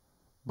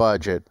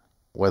budget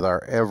with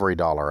our Every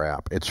Dollar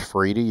app. It's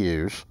free to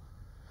use.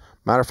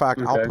 Matter of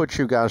fact, I'll put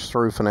you guys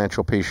through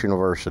Financial Peace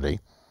University,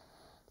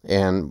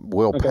 and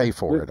we'll pay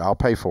for it. I'll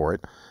pay for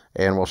it,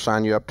 and we'll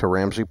sign you up to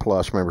Ramsey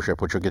Plus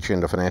membership, which will get you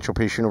into Financial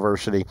Peace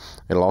University.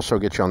 It'll also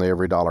get you on the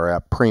Every Dollar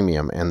app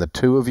Premium, and the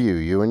two of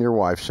you and your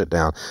wife, sit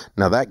down.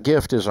 Now, that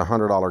gift is a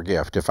 $100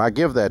 gift. If I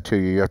give that to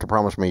you, you have to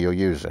promise me you'll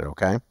use it,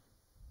 okay?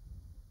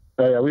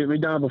 Oh, yeah, we've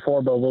done it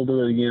before, but we'll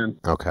do it again.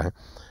 Okay.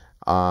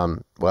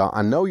 Well,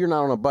 I know you're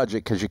not on a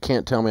budget because you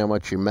can't tell me how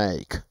much you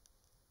make.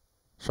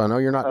 So I know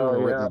you're not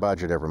doing a written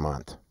budget every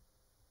month.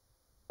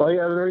 Well,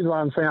 yeah, the reason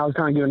why I'm saying I was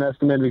kind of giving an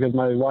estimate because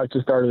my wife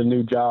just started a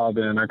new job,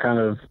 and I kind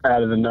of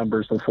added the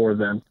numbers before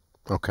then.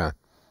 Okay.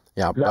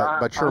 Yeah,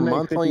 but your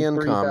monthly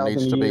income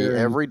needs to be,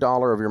 every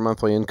dollar of your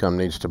monthly income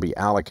needs to be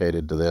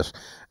allocated to this.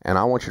 And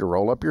I want you to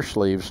roll up your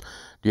sleeves.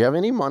 Do you have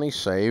any money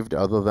saved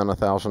other than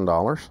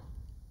 $1,000?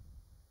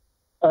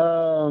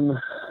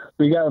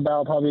 We got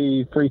about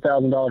probably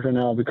 $3,000 right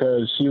now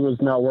because she was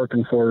not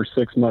working for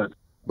 6 months.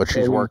 But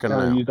she's working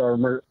now.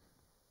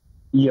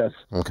 Yes.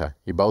 Okay.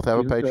 You both have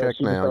a paycheck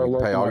now. You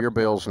can pay all your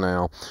bills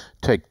now.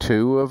 Take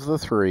 2 of the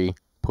 3,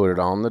 put it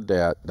on the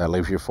debt. That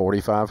leaves you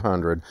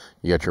 $4,500.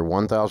 You get your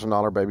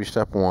 $1,000 baby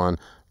step 1.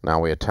 Now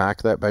we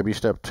attack that baby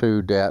step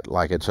 2 debt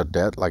like it's a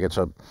debt, like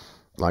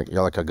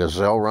a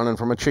gazelle running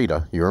from a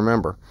cheetah. You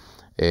remember,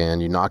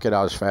 and you knock it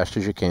out as fast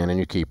as you can, and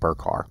you keep her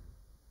car.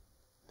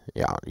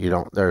 Yeah. You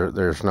don't.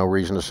 There's no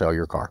reason to sell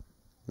your car.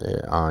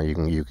 You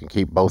can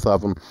keep both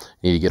of them.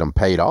 You need to get them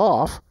paid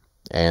off,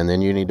 and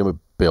then you need to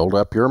build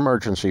up your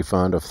emergency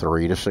fund of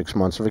 3 to 6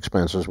 months of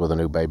expenses with a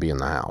new baby in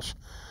the house.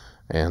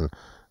 And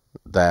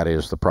that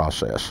is the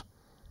process.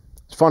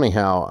 It's funny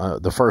how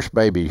the first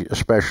baby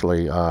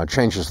especially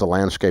changes the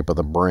landscape of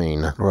the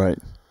brain. Right.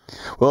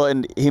 Well,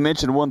 and he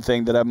mentioned one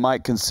thing that I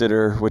might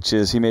consider, which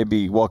is he may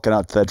be walking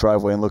out to that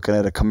driveway and looking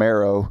at a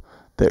Camaro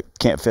that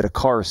can't fit a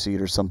car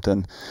seat or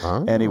something,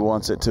 and he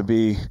wants it to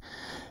be...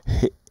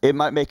 It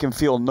might make him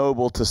feel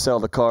noble to sell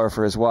the car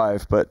for his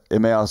wife, but it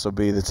may also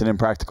be that's an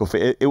impractical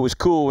fit. It was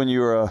cool when you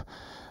were a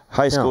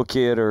high school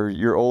kid, or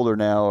you're older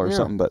now or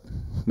something, but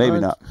maybe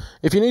not.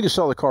 If you need to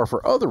sell the car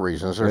for other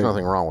reasons, there's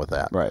nothing wrong with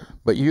that. Right.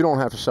 But you don't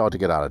have to sell it to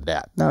get out of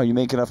debt. No, you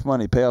make enough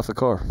money, pay off the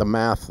car. The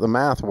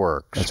math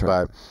works. That's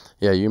right. But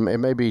yeah, it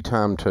may be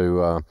time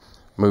to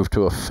move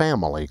to a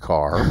family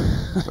car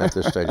at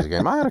this stage of the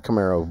game. I had a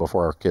Camaro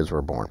before our kids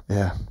were born.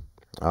 Yeah.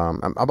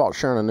 I bought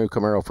Sharon a new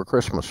Camaro for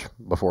Christmas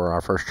before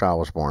our first child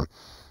was born,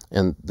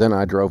 and then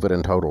I drove it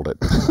and totaled it.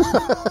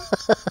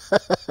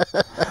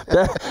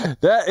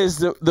 That is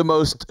the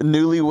most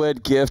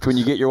newlywed gift when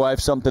you get your wife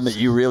something that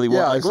you really want.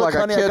 Yeah, like, look,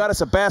 honey, I got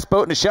us a bass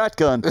boat and a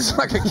shotgun. It's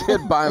like a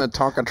kid buying a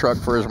Tonka truck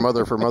for his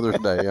mother for Mother's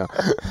Day. Yeah,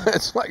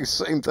 it's like the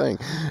same thing.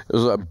 It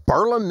was a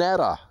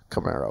Berlinetta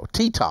Camaro,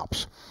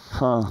 T-tops.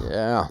 Huh.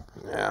 Yeah.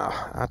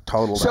 I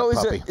totaled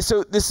that puppy.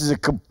 So this is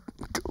I'm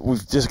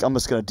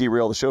just going to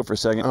derail the show for a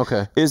second.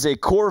 Okay. Is a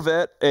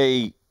Corvette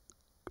a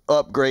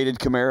upgraded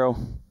Camaro?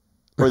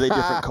 Or are they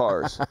different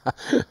cars?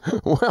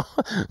 Well,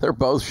 they're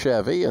both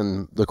Chevy,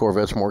 and the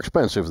Corvette's more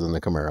expensive than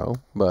the Camaro.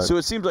 But so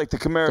it seems like the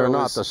Camaro they're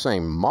not the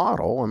same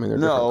model. I mean, they're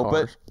different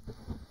cars.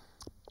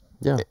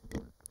 Yeah.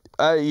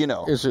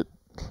 Is it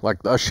like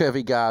a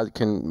Chevy guy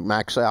can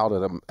max out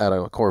at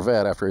a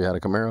Corvette after he had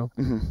a Camaro?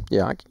 Mm-hmm.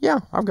 Yeah,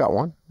 I've got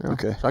one. Yeah.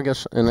 Okay. So I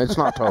guess, and it's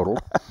not totaled.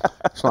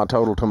 It's not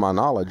totaled to my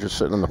knowledge. It's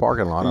sitting in the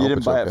parking lot. You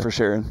didn't buy it for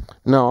Sharon?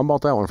 No, I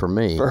bought that one for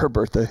me. For her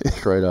birthday.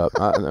 Straight up.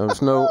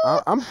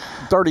 I'm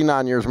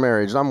 39 years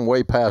married. So I'm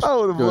way past I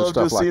would have doing loved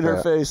to stuff have seen like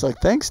her face. Like,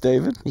 thanks,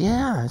 David.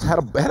 Yeah, it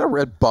had a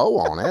red bow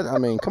on it. I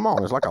mean, come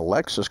on. It's like a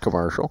Lexus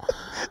commercial.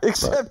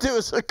 Except it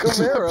was a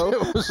Camaro.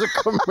 It was a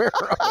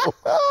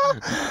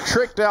Camaro.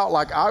 Tricked out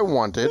like I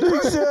wanted.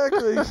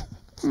 Exactly.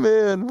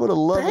 Man, what a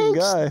loving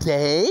guy.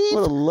 Dave.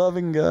 What a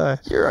loving guy.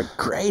 You're a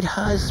great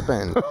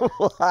husband.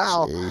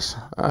 Wow. Jeez.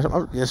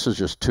 This is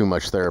just too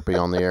much therapy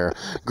on the air.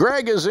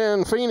 Greg is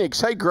in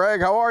Phoenix. Hey,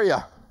 Greg, how are you?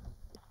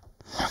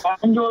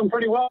 I'm doing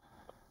pretty well.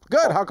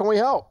 Good. How can we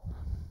help?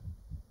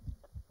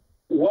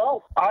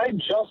 Well, I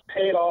just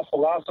paid off the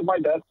last of my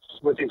debts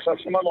with the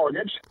exception of my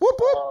mortgage. Whoop,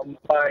 whoop.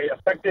 My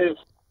effective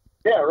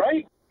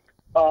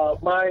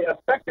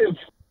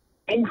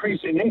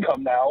increase in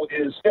income now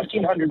is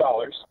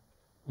 $1,500.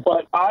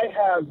 But I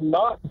have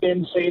not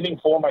been saving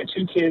for my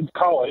two kids'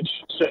 college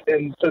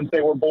since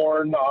they were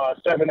born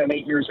 7 and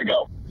 8 years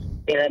ago.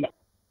 And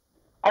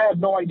I have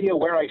no idea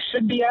where I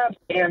should be at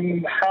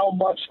and how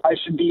much I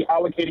should be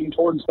allocating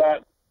towards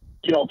that,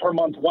 per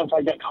month once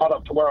I get caught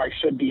up to where I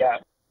should be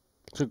at.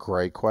 It's a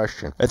great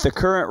question. At the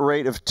current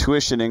rate of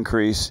tuition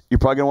increase, you're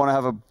probably going to want to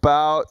have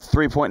about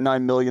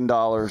 $3.9 million.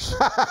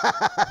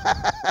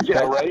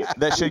 Yeah, right?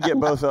 That should get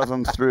both of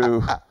them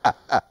through,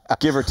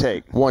 give or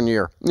take. 1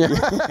 year. Yeah.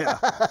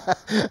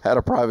 At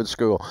a private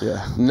school.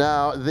 Yeah.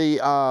 Now,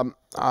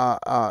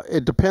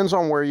 it depends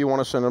on where you want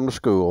to send them to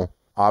school,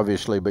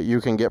 obviously, but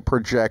you can get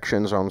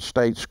projections on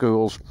state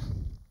schools.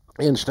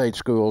 In state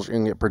schools, you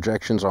can get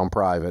projections on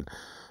private.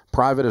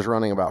 Private is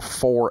running about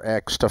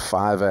 4x to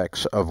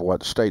 5x of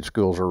what state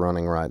schools are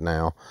running right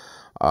now.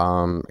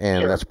 And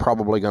that's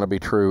probably going to be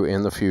true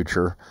in the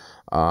future.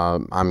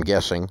 I'm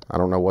guessing. I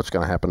don't know what's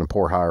going to happen to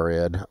poor higher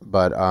ed.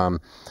 But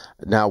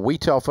now we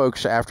tell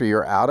folks after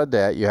you're out of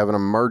debt, you have an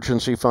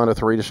emergency fund of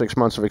 3 to 6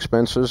 months of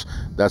expenses.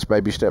 That's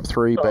baby step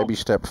 3. Baby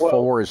step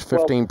 4 is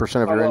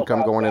 15% of your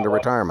income going into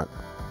retirement.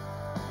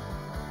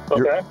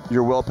 Okay.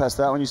 You're well past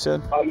that one, you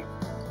said?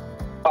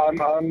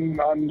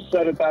 I'm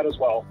set at that as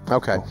well.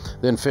 Okay.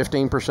 Then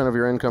 15% of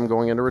your income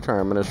going into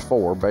retirement is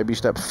 4. Baby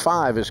step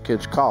 5 is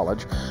kids'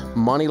 college.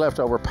 Money left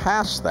over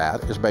past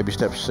that is baby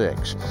step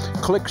 6.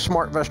 Click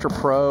SmartVestor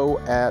Pro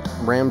at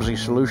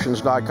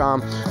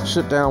RamseySolutions.com.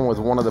 Sit down with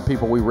one of the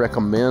people we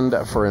recommend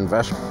for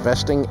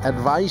investing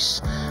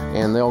advice,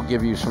 and they'll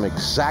give you some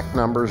exact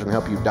numbers and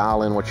help you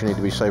dial in what you need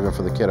to be saving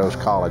for the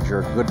kiddos' college.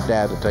 You're a good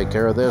dad to take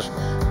care of this.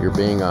 You're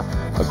being a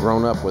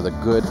grown-up with a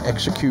good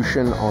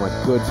execution on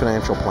a good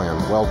financial plan.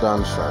 Well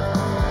done, sir.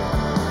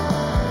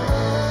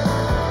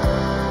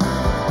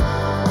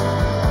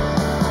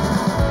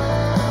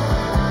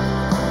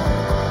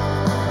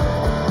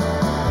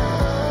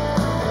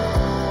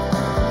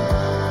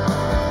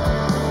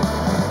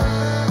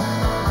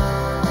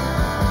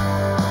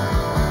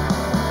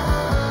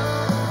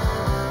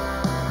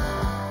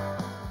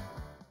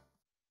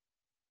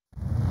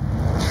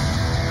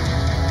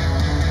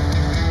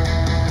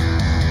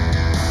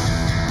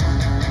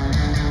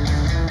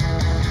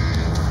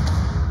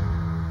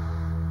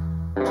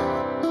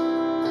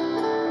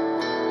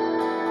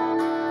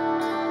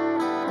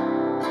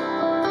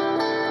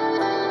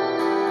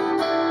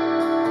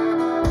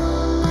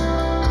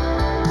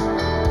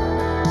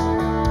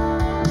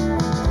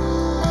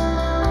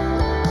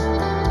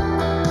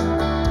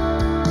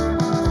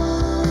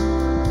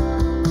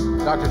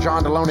 Dr.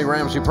 John Deloney,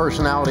 Ramsey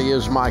Personality,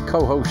 is my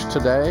co-host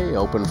today.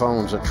 Open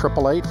phones at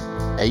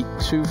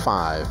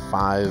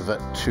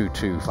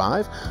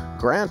 888-825-5225.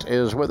 Grant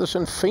is with us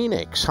in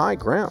Phoenix. Hi,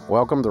 Grant.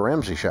 Welcome to the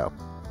Ramsey Show.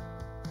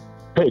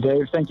 Hey,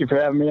 Dave. Thank you for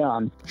having me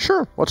on.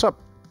 Sure. What's up?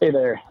 Hey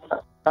there.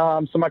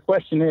 So my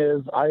question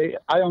is, I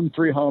own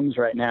 3 homes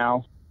right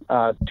now,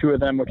 2 of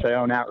them which I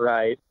own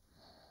outright,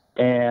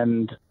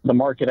 and the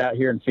market out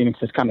here in Phoenix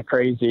is kind of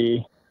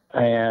crazy,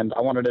 and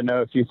I wanted to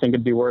know if you think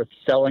it'd be worth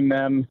selling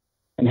them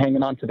and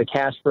hanging on to the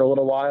cash for a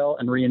little while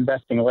and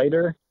reinvesting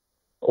later,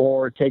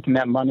 or taking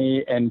that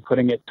money and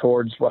putting it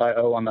towards what I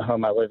owe on the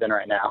home I live in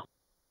right now.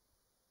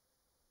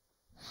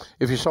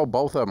 If you sold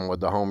both of them, would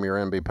the home you're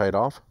in be paid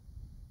off?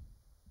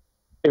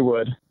 It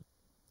would.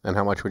 And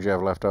how much would you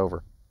have left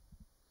over?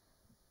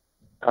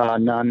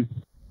 None.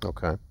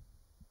 Okay.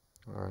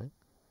 All right.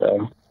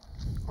 So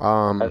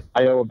I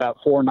owe about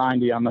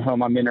 $490 on the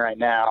home I'm in right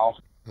now,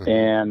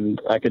 and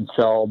I could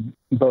sell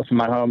both of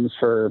my homes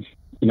for,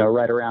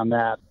 right around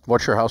that.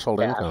 What's your household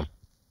income?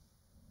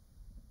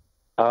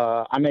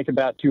 I make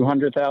about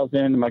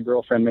 $200,000. My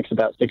girlfriend makes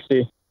about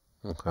 $60,000.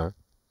 Okay. All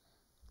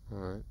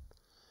right.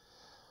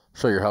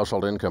 So your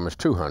household income is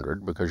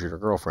 $200,000 because your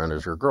girlfriend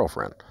is your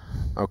girlfriend.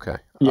 Okay.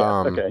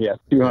 Yeah. Okay. Yeah.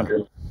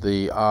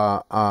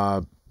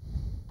 $200,000.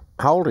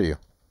 How old are you?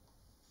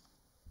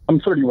 I'm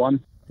 31.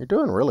 You're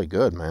doing really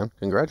good, man.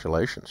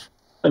 Congratulations.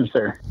 Thanks,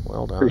 sir.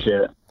 Well done.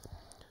 Appreciate it.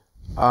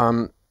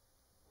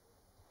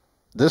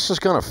 This is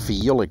going to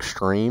feel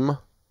extreme,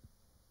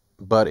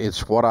 but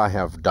it's what I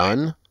have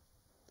done,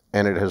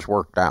 and it has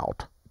worked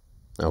out.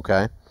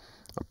 Okay?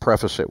 I'll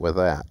preface it with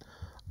that.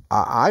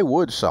 I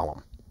would sell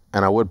them,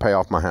 and I would pay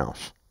off my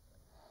house.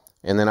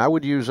 And then I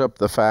would use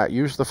the fact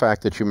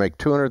that you make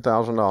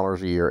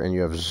 $200,000 a year and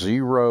you have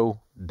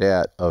zero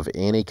debt of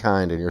any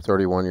kind and you're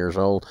 31 years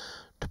old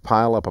to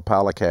pile up a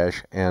pile of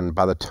cash. And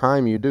by the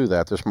time you do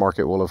that, this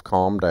market will have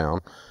calmed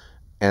down,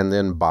 and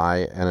then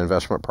buy an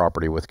investment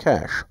property with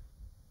cash.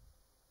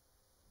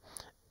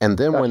 And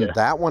then when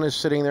that one is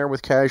sitting there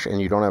with cash and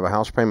you don't have a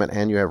house payment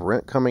and you have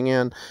rent coming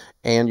in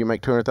and you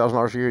make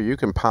 $200,000 a year, you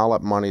can pile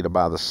up money to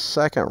buy the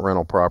second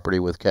rental property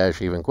with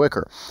cash even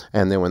quicker.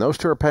 And then when those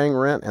two are paying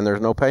rent and there's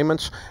no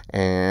payments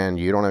and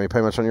you don't have any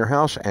payments on your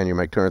house and you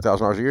make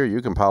 $200,000 a year,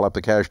 you can pile up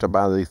the cash to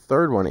buy the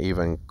third one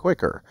even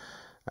quicker.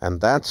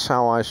 And that's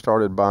how I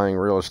started buying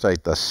real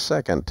estate the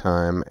second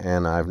time,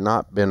 and I've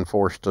not been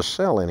forced to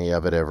sell any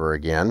of it ever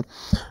again.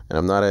 And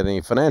I've not had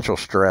any financial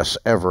stress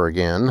ever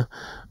again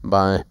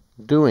by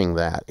doing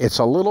that. It's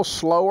a little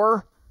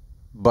slower,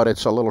 but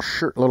it's a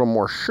little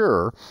more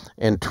sure.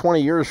 And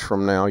 20 years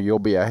from now, you'll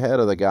be ahead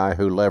of the guy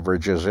who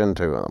leverages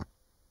into them.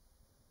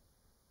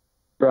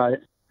 Right.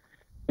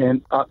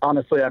 And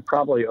honestly, I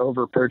probably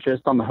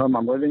over-purchased on the home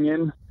I'm living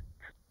in,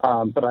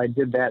 but I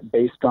did that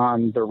based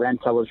on the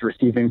rent I was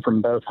receiving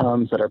from both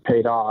homes that are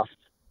paid off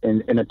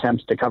in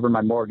attempts to cover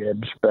my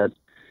mortgage. But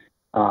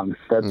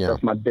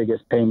that's my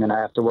biggest payment I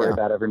have to worry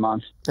about every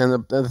month.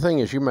 And the thing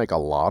is, you make a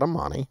lot of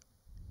money,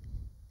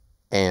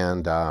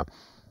 and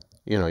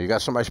you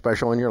got somebody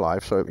special in your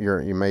life, so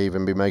you may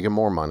even be making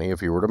more money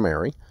if you were to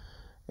marry.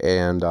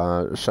 And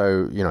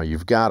so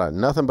you've got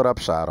nothing but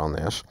upside on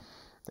this.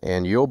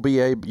 And you'll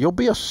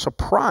be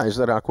surprised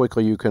at how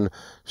quickly you can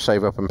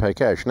save up and pay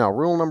cash. Now,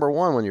 rule number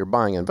one when you're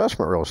buying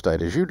investment real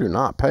estate is you do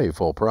not pay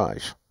full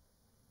price.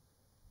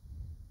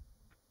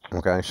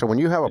 Okay, so when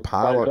you have a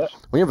pile,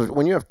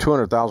 when you have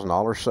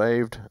 $200,000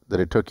 saved that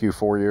it took you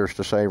 4 years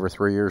to save or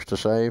 3 years to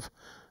save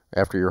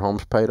after your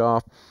home's paid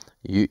off,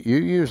 you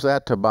use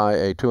that to buy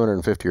a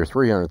 $250,000 or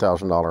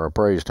 $300,000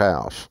 appraised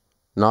house,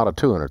 not a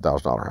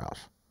 $200,000 house.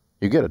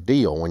 You get a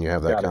deal when you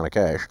have that kind of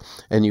cash,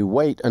 and you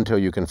wait until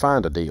you can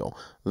find a deal.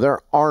 There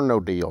are no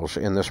deals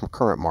in this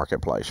current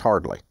marketplace,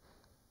 hardly.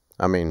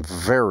 I mean,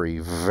 very,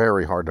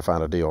 very hard to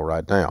find a deal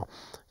right now,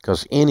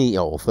 because any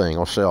old thing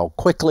will sell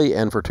quickly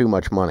and for too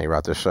much money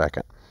right this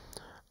second.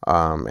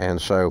 And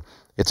so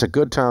it's a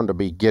good time to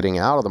be getting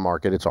out of the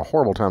market. It's a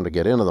horrible time to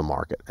get into the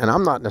market. And I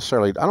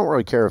don't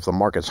really care if the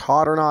market's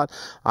hot or not.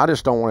 I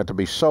just don't want it to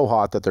be so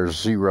hot that there's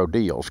zero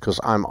deals, because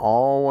I'm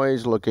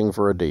always looking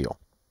for a deal.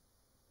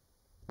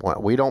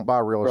 We don't buy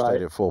real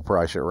estate at full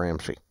price at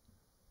Ramsey.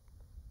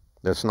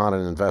 That's not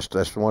an investor.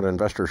 That's what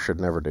investors should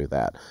never do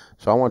that.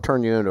 So I want to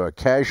turn you into a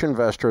cash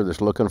investor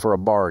that's looking for a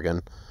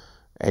bargain,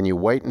 and you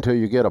wait until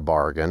you get a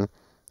bargain,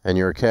 and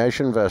you're a cash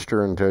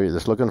investor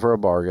that's looking for a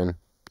bargain,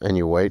 and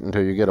you wait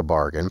until you get a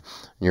bargain. And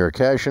you're a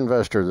cash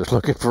investor that's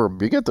looking for.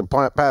 You get the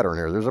pattern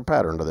here. There's a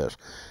pattern to this,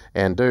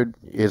 and dude,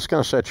 it's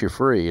going to set you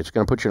free. It's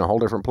going to put you in a whole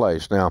different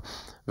place. Now,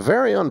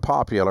 very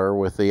unpopular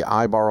with the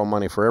I borrow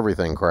money for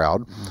everything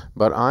crowd,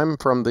 but I'm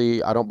from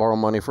the I don't borrow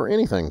money for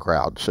anything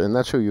crowd, and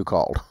that's who you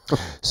called.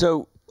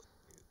 So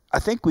I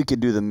think we could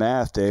do the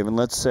math, Dave, and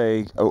let's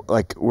say,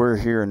 like, we're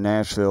here in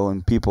Nashville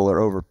and people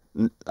are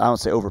I don't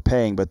say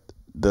overpaying, but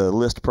the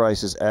list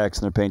price is X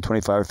and they're paying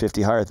 25 or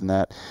 50 higher than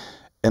that.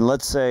 And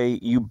let's say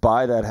you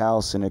buy that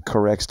house and it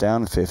corrects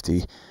down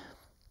 50,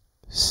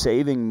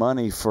 saving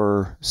money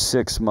for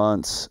 6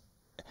 months.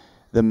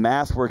 The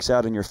math works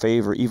out in your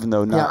favor, even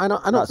though not. Yeah, I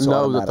don't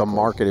know that the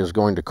market is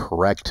going to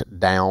correct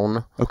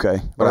down. Okay,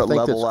 but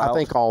I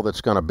think all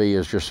that's going to be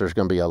is just there's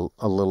going to be a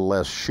little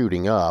less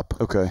shooting up.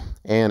 Okay,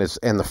 and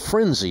the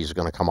frenzy is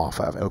going to come off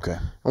of it. Okay,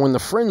 and when the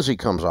frenzy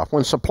comes off,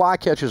 when supply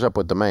catches up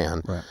with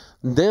demand,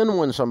 then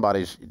when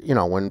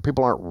when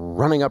people aren't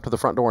running up to the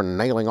front door and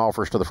nailing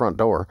offers to the front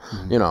door,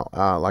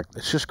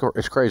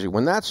 it's crazy.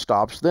 When that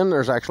stops, then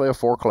there's actually a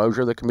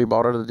foreclosure that can be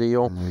bought at a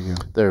deal.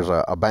 There's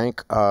a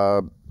bank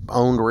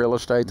owned real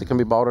estate that can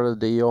be bought at a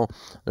deal.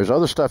 There's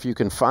other stuff you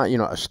can find,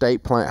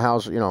 estate plant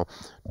house,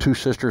 two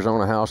sisters own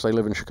a house. They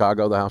live in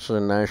Chicago. The house is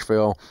in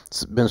Nashville.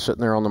 It's been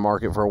sitting there on the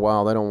market for a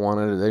while. They don't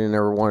want it. They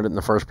never wanted it in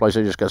the first place.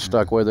 They just got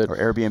stuck with it. Or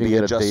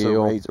Airbnb adjusts the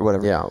rates or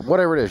whatever. Yeah,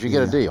 whatever it is, you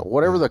get a deal.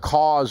 Whatever the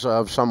cause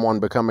of someone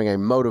becoming a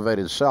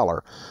motivated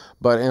seller.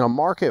 But in a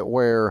market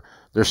where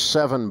there's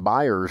 7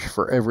 buyers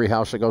for every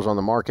house that goes on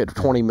the market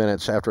 20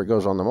 minutes after it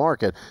goes on the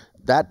market,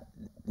 that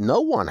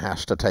no one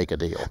has to take a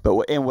deal.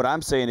 And what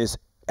I'm saying is,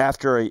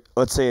 after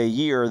let's say a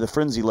year, the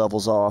frenzy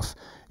level's off.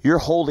 You're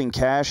holding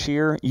cash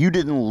here. You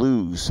didn't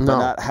lose by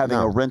not having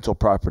a rental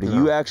property.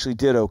 You actually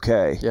did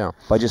okay. Yeah,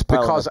 by just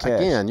piling because up cash.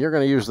 Again, you're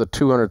going to use the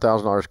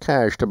 $200,000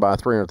 cash to buy a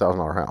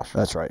 $300,000 house.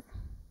 That's right,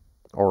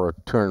 or a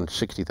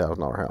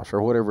 $260,000 house,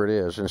 or whatever it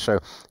is. And so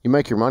you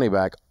make your money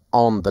back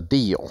on the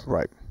deal.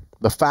 Right.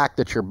 The fact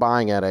that you're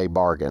buying at a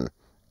bargain.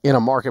 In a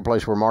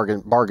marketplace where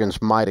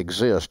bargains might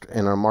exist,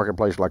 in a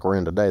marketplace like we're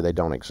in today, they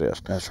don't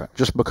exist. That's right.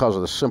 Just because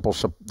of the simple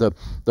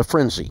the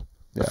frenzy.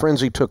 The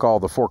frenzy took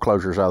all the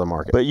foreclosures out of the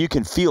market. But you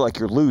can feel like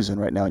you're losing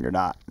right now, and you're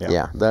not.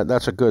 Yeah,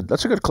 that's a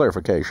good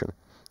clarification,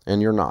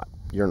 and you're not.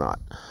 You're not.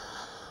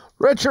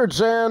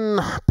 Richard's in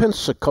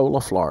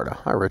Pensacola, Florida.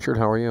 Hi, Richard.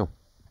 How are you?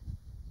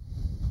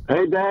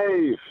 Hey,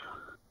 Dave.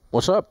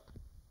 What's up?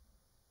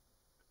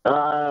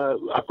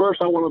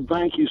 First, I want to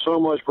thank you so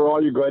much for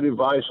all your great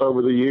advice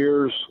over the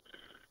years.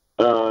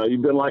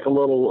 You've been like a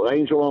little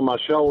angel on my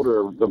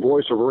shoulder, the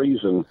voice of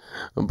reason.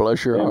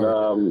 Bless your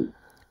heart.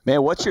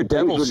 Man, what's your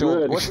devil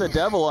shoulder? What's the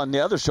devil on the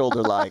other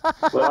shoulder like?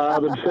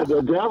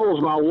 The devil's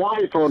my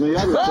wife on the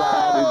other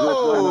side who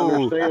just doesn't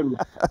understand.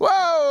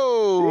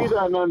 Whoa! She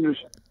doesn't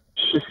understand.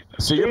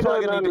 So you're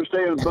probably doesn't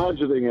understand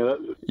budgeting.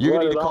 You're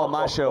going to need to call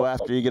my show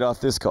after you get off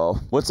this call.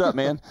 What's up,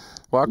 man?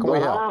 How can we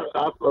help?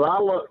 I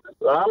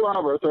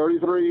love her,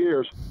 33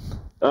 years.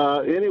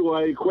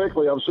 Anyway,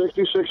 quickly, I'm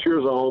 66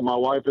 years old. My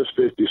wife is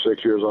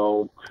 56 years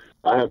old.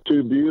 I have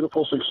 2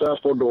 beautiful,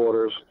 successful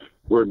daughters.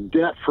 We're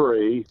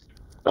debt-free.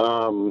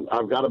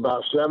 I've got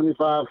about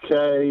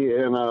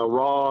 $75K in a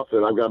Roth,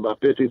 and I've got about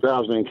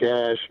 $50,000 in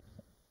cash.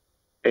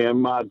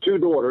 And my two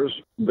daughters,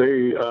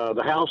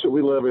 the house that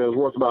we live in is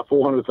worth about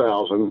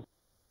 $400,000,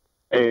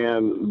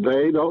 and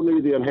they don't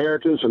need the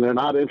inheritance, and they're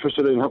not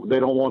interested in. They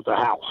don't want the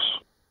house.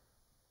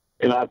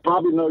 And I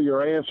probably know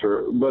your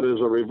answer, but is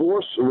a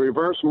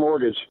reverse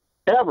mortgage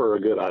ever a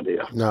good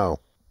idea? No.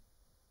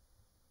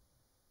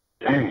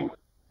 Dang.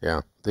 Yeah.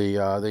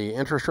 The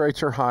interest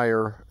rates are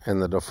higher and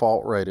the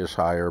default rate is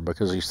higher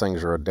because these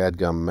things are a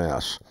dadgum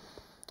mess.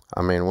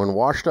 I mean, when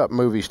washed up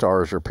movie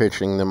stars are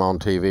pitching them on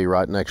TV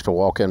right next to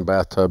walk-in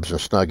bathtubs and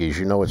Snuggies,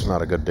 you know it's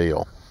not a good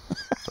deal.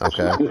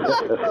 Okay.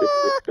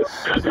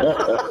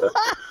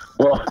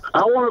 Well,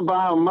 I want to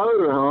buy a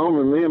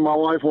motorhome, and me and my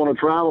wife want to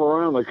travel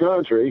around the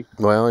country.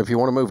 Well, if you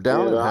want to move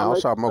down in the Yeah,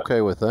 house, I'm okay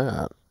with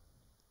that.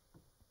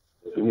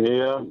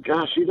 Yeah.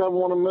 Gosh, she doesn't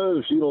want to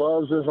move. She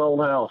loves this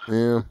old house.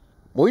 Yeah.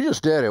 We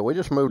just did it. We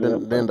just moved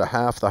into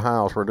half the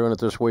house. We're doing it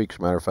this week, as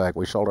a matter of fact.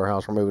 We sold our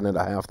house. We're moving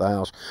into half the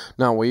house.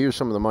 Now, we use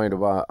some of the money to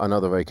buy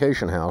another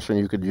vacation house, and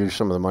you could use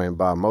some of the money to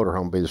buy a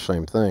motorhome, be the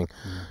same thing.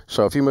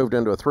 So if you moved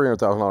into a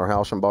 $300,000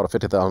 house and bought a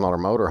 $50,000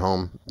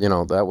 motorhome, you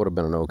know, that would have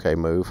been an okay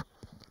move.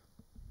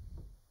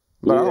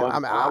 But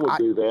I would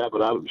do that,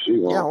 but she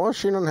won't. Yeah, well,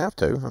 she doesn't have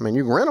to. I mean,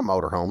 you can rent a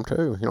motorhome,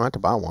 too. You don't have to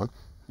buy one.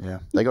 Yeah.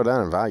 They go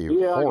down in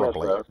value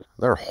horribly. I guess so.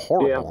 They're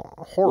horrible. Yeah.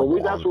 Horrible.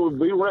 Well, that's what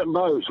we rent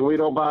boats. We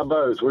don't buy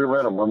boats. We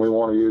rent them when we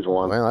want to use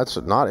one. Well, it's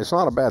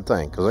not a bad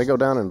thing because they go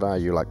down in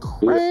value like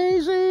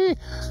crazy.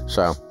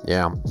 So,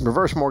 yeah,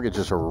 reverse mortgage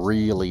is a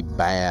really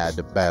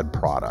bad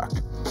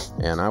product.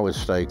 And I would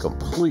stay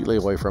completely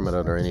away from it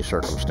under any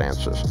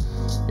circumstances.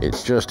 It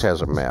just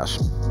has a mess.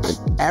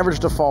 The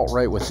average default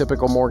rate with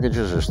typical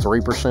mortgages is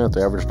 3%.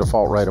 The average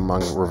default rate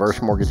among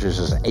reverse mortgages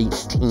is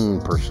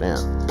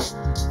 18%.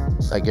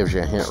 That gives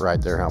you a hint right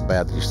there how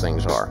bad these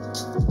things are.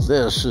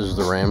 This is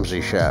The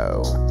Ramsey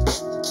Show.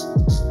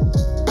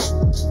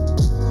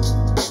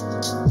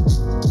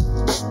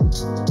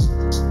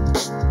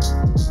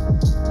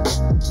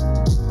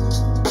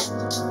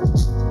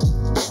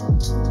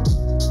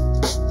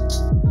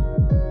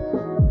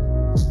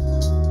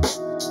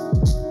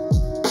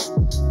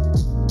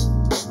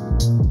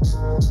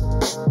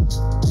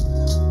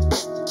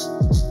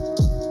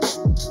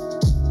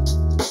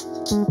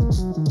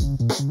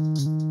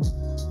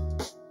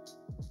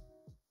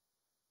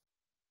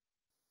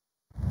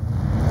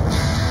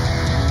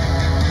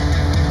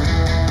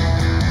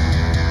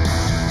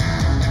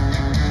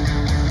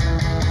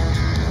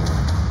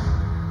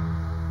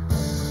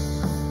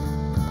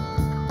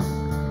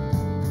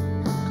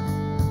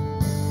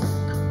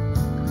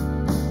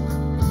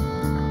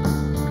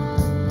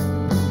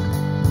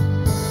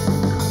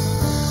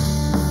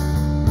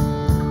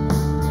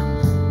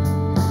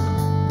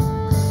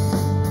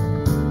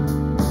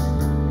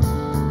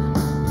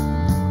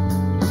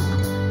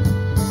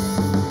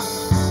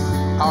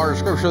 Our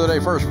scripture of the day,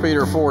 1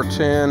 Peter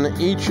 4:10.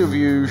 Each of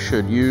you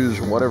should use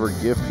whatever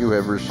gift you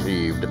have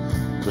received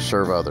to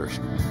serve others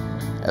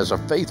as a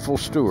faithful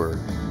steward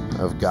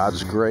of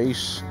God's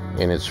grace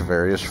in its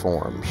various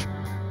forms.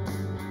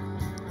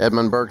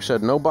 Edmund Burke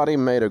said, nobody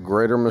made a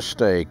greater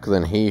mistake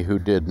than he who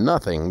did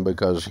nothing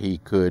because he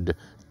could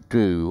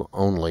do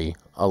only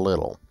a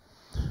little.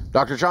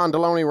 Dr. John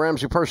Deloney,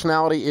 Ramsey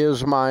Personality,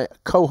 is my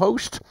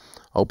co-host.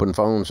 Open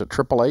phones at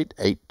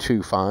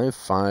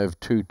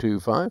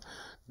 888-825-5225.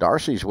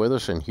 Darcy's with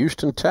us in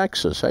Houston,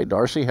 Texas. Hey,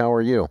 Darcy, how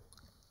are you?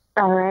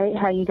 All right.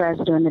 How you guys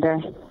doing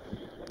today?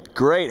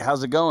 Great.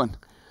 How's it going?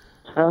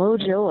 Oh,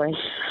 joy.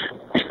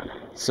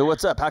 So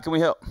what's up? How can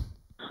we help?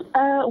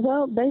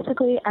 Well,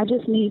 basically, I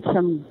just need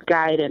some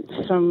guidance,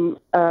 some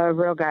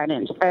real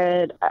guidance.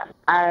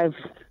 I've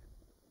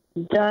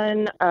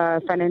done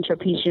Financial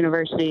Peace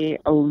University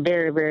a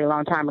very, very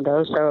long time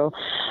ago. So,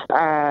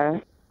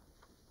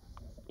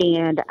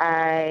 and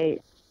I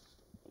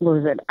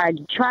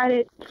tried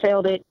it,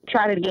 failed it,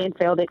 tried it again,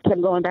 failed it,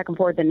 kept going back and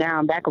forth, and now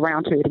I'm back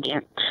around to it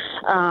again.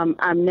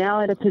 I'm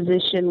now at a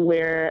position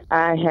where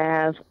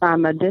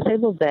I'm a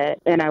disabled vet,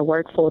 and I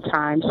work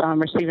full-time, so I'm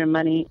receiving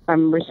money.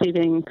 I'm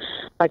receiving,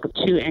 like,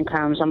 2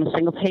 incomes. I'm a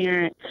single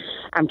parent.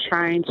 I'm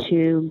trying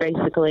to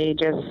basically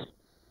just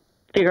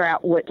figure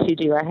out what to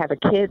do. I have a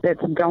kid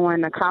that's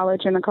going to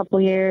college in a couple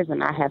of years,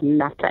 and I have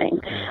nothing.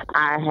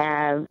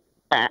 I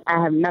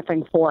have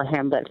nothing for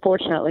him, but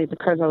fortunately,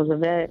 because I was a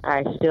vet,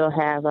 I still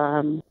have,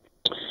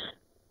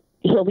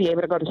 he'll be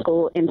able to go to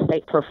school in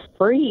state for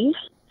free.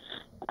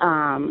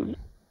 Why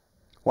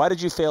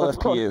did you fail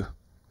FPU?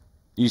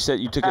 You said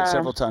you took it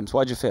several times.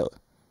 Why'd you fail it?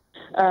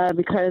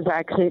 Because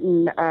I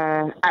couldn't,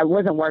 I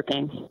wasn't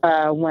working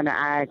when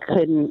I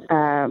couldn't,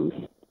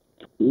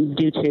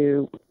 due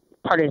to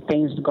part of the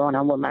things going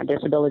on with my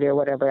disability or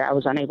whatever, I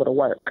was unable to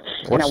work.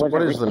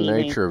 What is the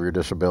nature of your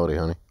disability,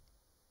 honey?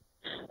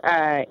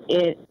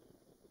 It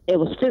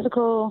was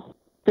physical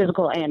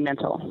and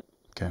mental.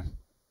 Okay.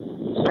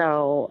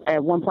 So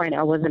at one point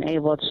I wasn't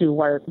able to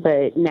work,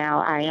 but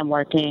now I am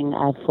working.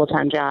 I have a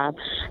full-time job,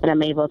 and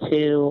I'm able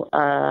to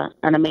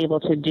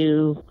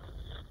do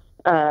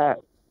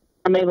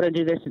I'm able to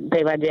do this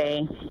day by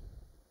day.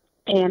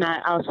 And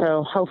I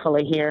also,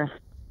 hopefully,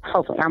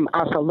 I'm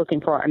also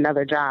looking for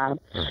another job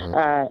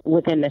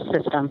within the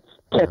system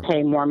to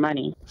pay more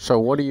money. So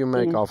what do you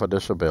make off of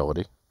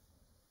disability?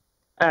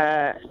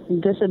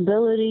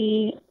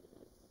 Disability,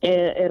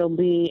 it'll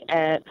be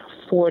at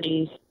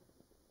 40.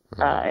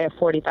 At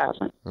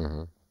 40,000.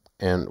 Mm-hmm.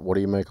 And what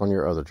do you make on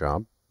your other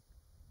job?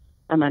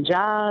 On my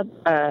job,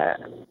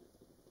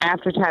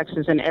 after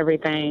taxes and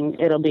everything,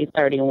 it'll be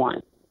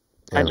 31.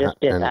 I just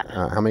did that.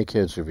 How many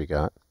kids have you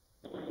got?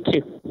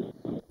 2.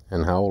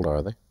 And how old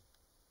are they?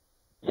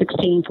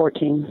 16,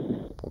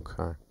 14. Okay.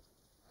 All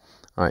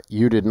right.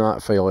 You did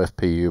not fail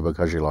FPU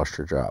because you lost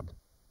your job.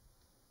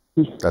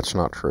 That's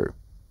not true.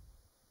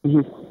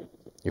 Mm-hmm.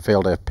 You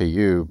failed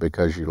FPU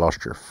because you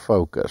lost your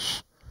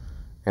focus.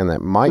 And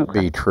that might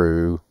be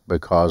true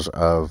because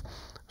of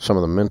some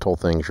of the mental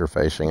things you're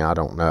facing. I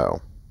don't know.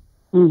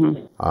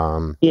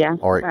 Mm-hmm. Yeah.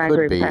 Or it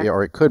could be.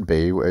 Or it could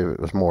be. It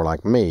was more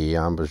like me.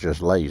 I was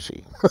just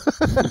lazy.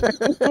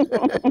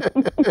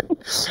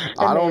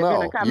 I don't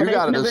know. You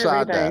got to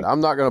decide that.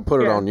 I'm not going to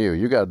put it on you.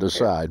 You got to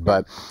decide.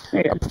 But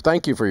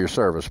thank you for your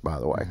service, by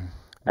the way.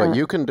 But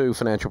you can do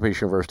Financial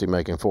Peace University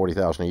making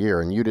 $40,000 a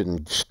year, and you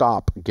didn't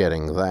stop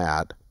getting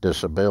that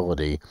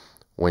disability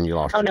when you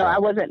lost your job. I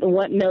wasn't.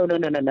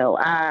 No.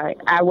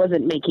 I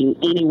wasn't making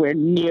anywhere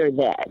near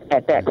that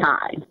at that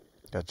time.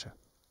 Gotcha.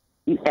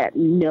 At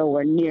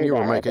nowhere near you that.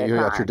 Were making. You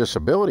got your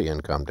disability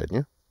income, didn't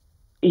you?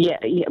 Yeah,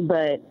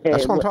 but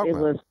that's what I'm talking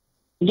about.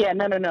 Yeah,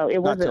 no.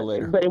 It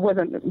wasn't. But it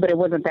wasn't. But it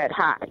wasn't that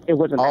high. It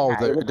wasn't. Oh, that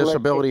high. The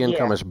disability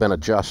income has been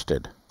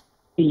adjusted.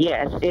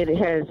 Yes, it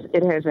has.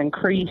 It has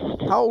increased.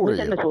 How old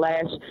within are you? This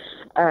last.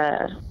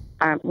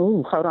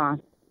 Hold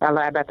on. I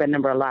lie about that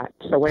number a lot.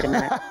 So wait a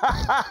minute.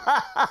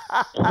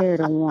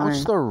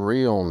 What's the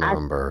real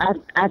number?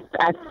 I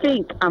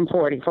think I'm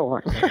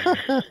 44.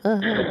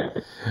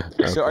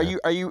 So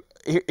are you?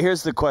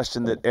 Here's the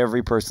question that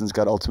every person's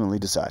got to ultimately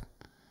decide.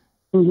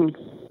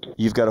 Mm-hmm.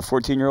 You've got a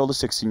 14-year-old, a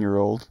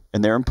 16-year-old,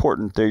 and they're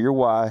important. They're your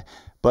why.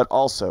 But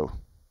also,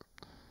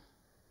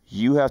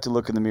 you have to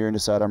look in the mirror and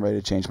decide, I'm ready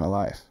to change my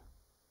life.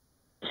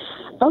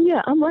 Oh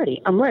yeah, I'm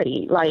ready.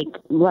 Like.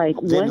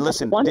 Then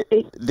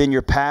then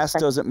your past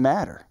doesn't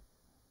matter.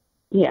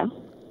 Yeah.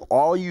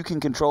 All you can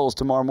control is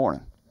tomorrow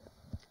morning.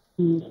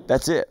 Mm.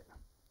 That's it.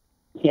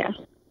 Yeah.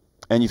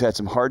 And you've had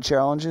some hard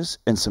challenges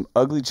and some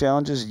ugly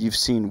challenges. You've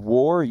seen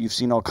war. You've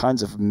seen all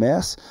kinds of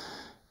mess.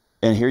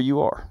 And here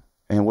you are.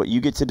 And what you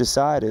get to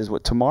decide is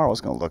what tomorrow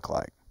is going to look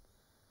like.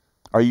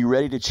 Are you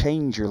ready to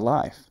change your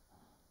life?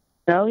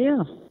 Oh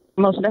yeah,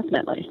 most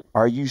definitely.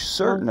 Are you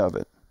certain of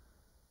it?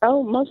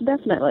 Oh, most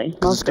definitely.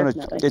 It's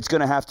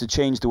going to have to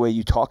change the way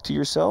you talk to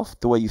yourself,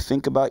 the way you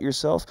think about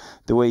yourself,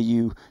 the way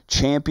you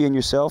champion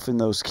yourself in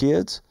those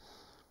kids,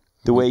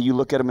 the way you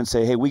look at them and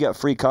say, hey, we got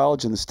free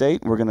college in the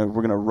state. We're gonna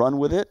run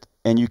with it,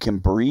 and you can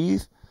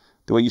breathe.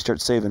 The way you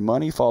start saving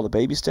money, follow the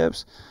baby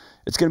steps.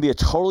 It's going to be a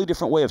totally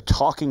different way of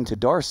talking to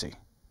Darcy.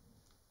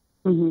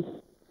 Mm-hmm.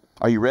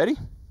 Are you ready?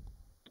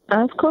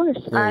 Of course,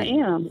 I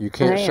am. You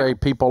can't say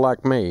people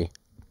like me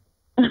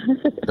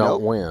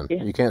don't win.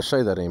 Yeah. You can't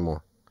say that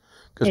anymore.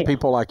 Because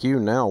people like you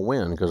now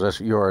win because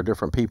you are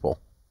different people.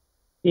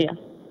 Yeah.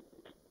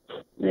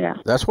 Yeah.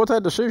 That's what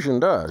that decision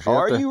does.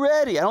 Are you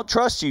ready? I don't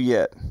trust you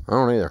yet. I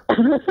don't either.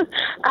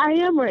 I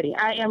am ready.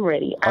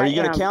 Are you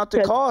going to count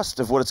the cost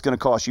of what it's going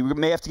to cost? You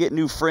may have to get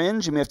new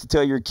friends. You may have to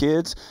tell your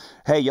kids,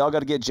 hey, y'all got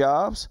to get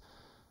jobs.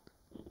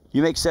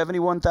 You make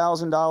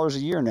 $71,000 a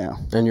year now.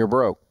 And you're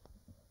broke.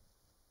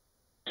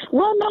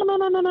 Well, no.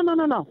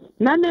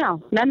 Not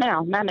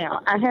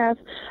now. I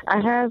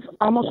have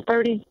almost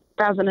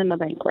 30,000 in the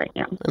bank right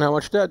now. And how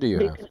much debt do you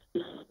have?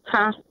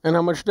 Huh? And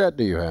how much debt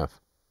do you have?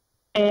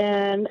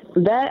 And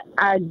that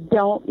I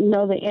don't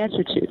know the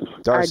answer to.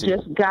 Darcy, I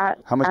just got.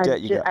 How much debt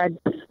you got?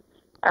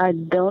 I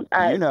don't.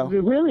 You know.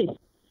 Really.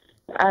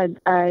 I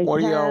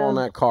what do you owe on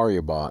that car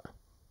you bought?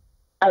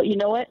 Oh, you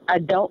know what? I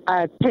don't.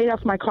 I paid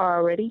off my car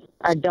already.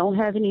 I don't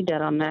have any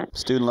debt on that.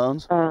 Student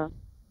loans?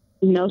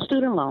 No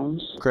student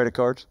loans. Credit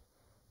cards?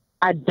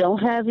 I don't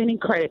have any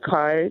credit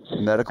cards.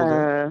 Medical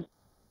debt?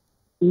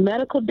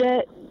 Medical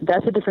debt,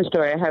 that's a different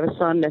story. I have a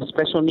son that's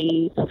special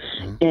needs,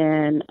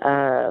 and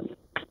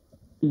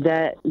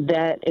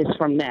that is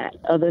from that.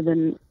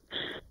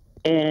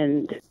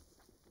 And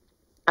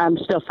I'm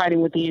still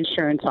fighting with the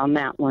insurance on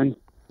that one.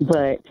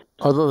 But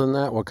other than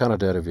that, what kind of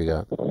debt have you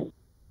got?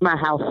 My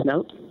house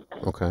note.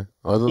 Okay.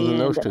 Other than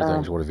those two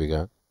things, what have you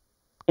got?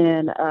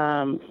 And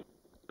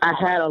I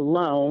had a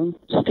loan,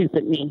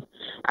 stupid me.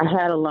 I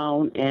had a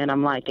loan, and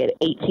I'm like at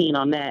 18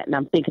 on that, and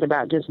I'm thinking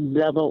about just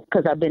double,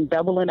 because I've been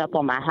doubling up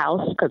on my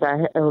house, because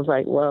I was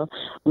like, well,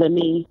 let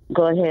me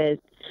go ahead,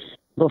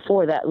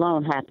 before that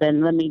loan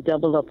happened, let me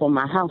double up on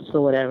my house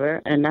or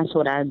whatever, and that's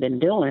what I've been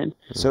doing.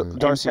 So,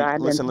 Darcy,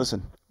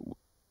 listen.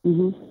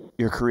 Mm-hmm.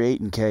 You're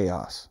creating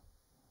chaos,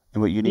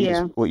 and what you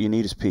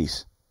need is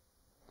peace.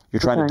 You're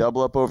trying to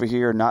double up over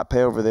here, not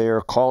pay over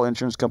there, call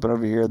insurance company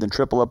over here, then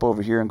triple up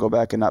over here and go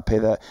back and not pay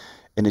that.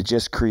 And it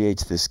just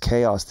creates this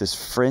chaos, this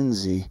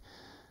frenzy.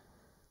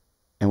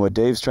 And what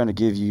Dave's trying to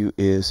give you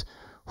is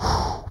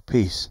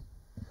peace.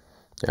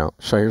 Yeah,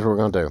 so here's what we're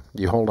going to do.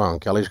 You hold on.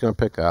 Kelly's going to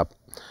pick up.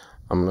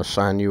 I'm going to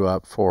sign you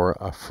up for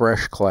a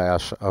fresh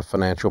class of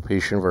Financial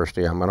Peace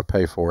University. I'm going to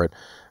pay for it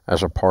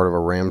as a part of a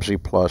Ramsey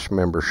Plus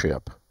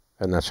membership.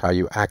 And that's how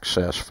you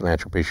access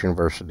Financial Peace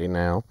University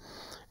now.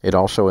 It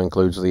also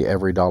includes the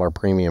Every Dollar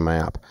Premium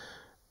app.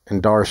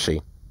 And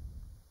Darcy,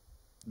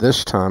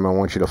 this time I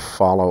want you to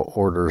follow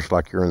orders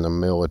like you're in the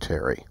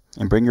military.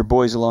 And bring your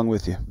boys along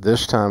with you.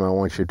 This time I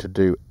want you to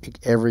do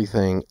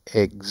everything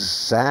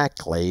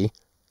exactly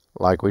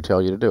like we tell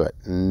you to do it.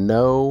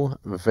 No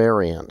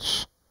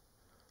variance.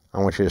 I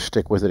want you to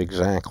stick with it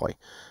exactly.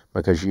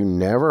 Because you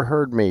never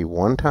heard me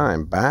one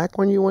time, back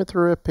when you went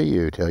through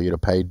FPU, tell you to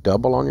pay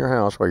double on your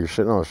house while you're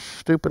sitting on a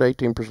stupid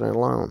 18%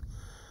 loan.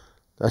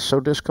 That's so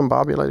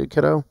discombobulated,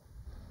 kiddo.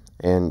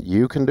 And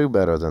you can do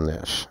better than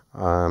this.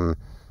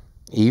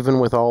 Even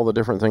with all the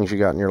different things you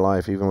got in your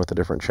life, even with the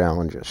different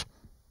challenges.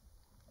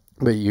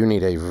 But you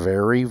need a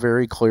very,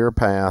 very clear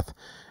path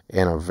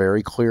and a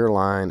very clear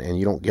line, and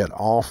you don't get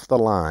off the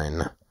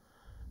line.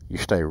 You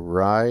stay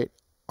right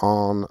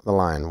on the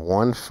line,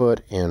 1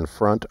 foot in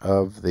front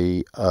of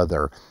the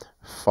other.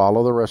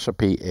 Follow the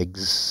recipe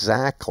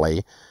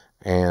exactly,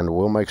 and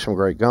we'll make some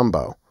great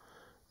gumbo.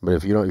 But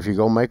if you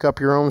go make up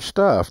your own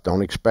stuff,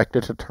 don't expect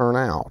it to turn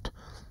out,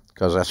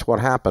 because that's what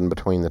happened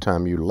between the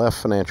time you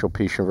left Financial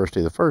Peace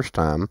University the first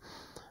time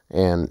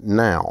and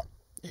now.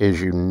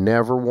 Is you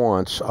never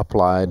once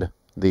applied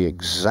the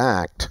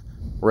exact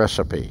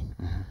recipe.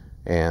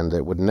 And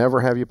it would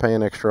never have you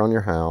paying extra on your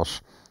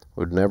house,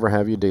 would never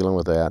have you dealing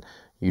with that.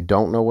 You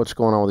don't know what's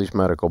going on with these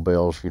medical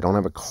bills. You don't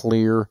have a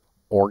clear,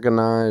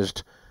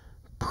 organized,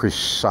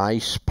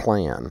 precise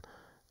plan.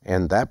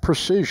 And that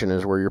precision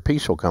is where your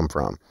peace will come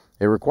from.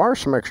 It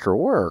requires some extra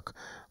work,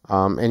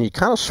 and you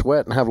kind of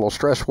sweat and have a little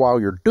stress while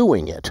you're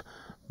doing it.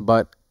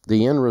 But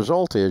the end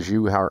result is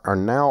you are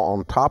now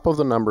on top of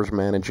the numbers,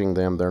 managing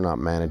them. They're not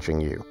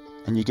managing you.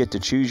 And you get to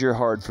choose your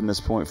heart from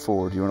this point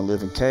forward. You want to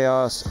live in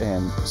chaos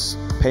and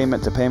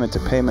payment to payment to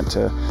payment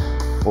to,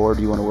 or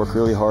do you want to work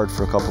really hard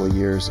for a couple of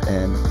years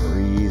and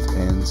breathe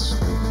and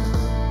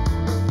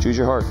sleep? Choose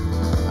your heart.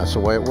 That's the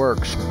way it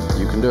works.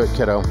 You can do it,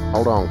 kiddo.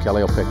 Hold on,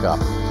 Kelly will pick up.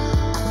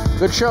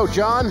 Good show,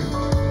 John.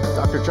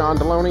 Dr. John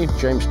Deloney,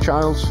 James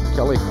Childs,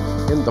 Kelly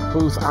in the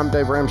booth. I'm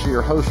Dave Ramsey,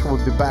 your host.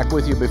 We'll be back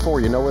with you before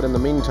you know it. In the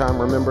meantime,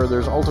 remember,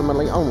 there's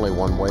ultimately only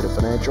one way to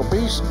financial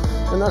peace,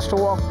 and that's to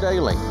walk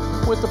daily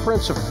with the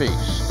Prince of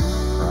Peace,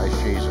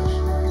 Christ Jesus.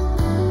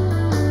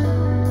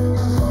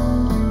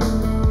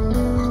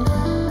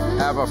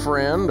 Have a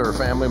friend or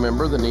family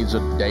member that needs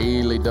a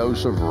daily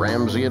dose of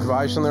Ramsey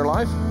advice in their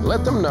life?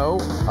 Let them know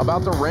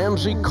about the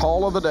Ramsey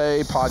Call of the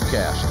Day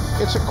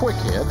podcast. It's a quick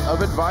hit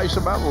of advice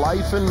about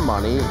life and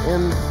money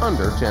in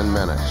under 10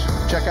 minutes.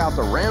 Check out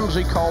the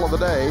Ramsey Call of the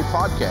Day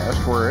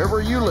podcast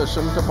wherever you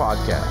listen to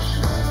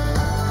podcasts.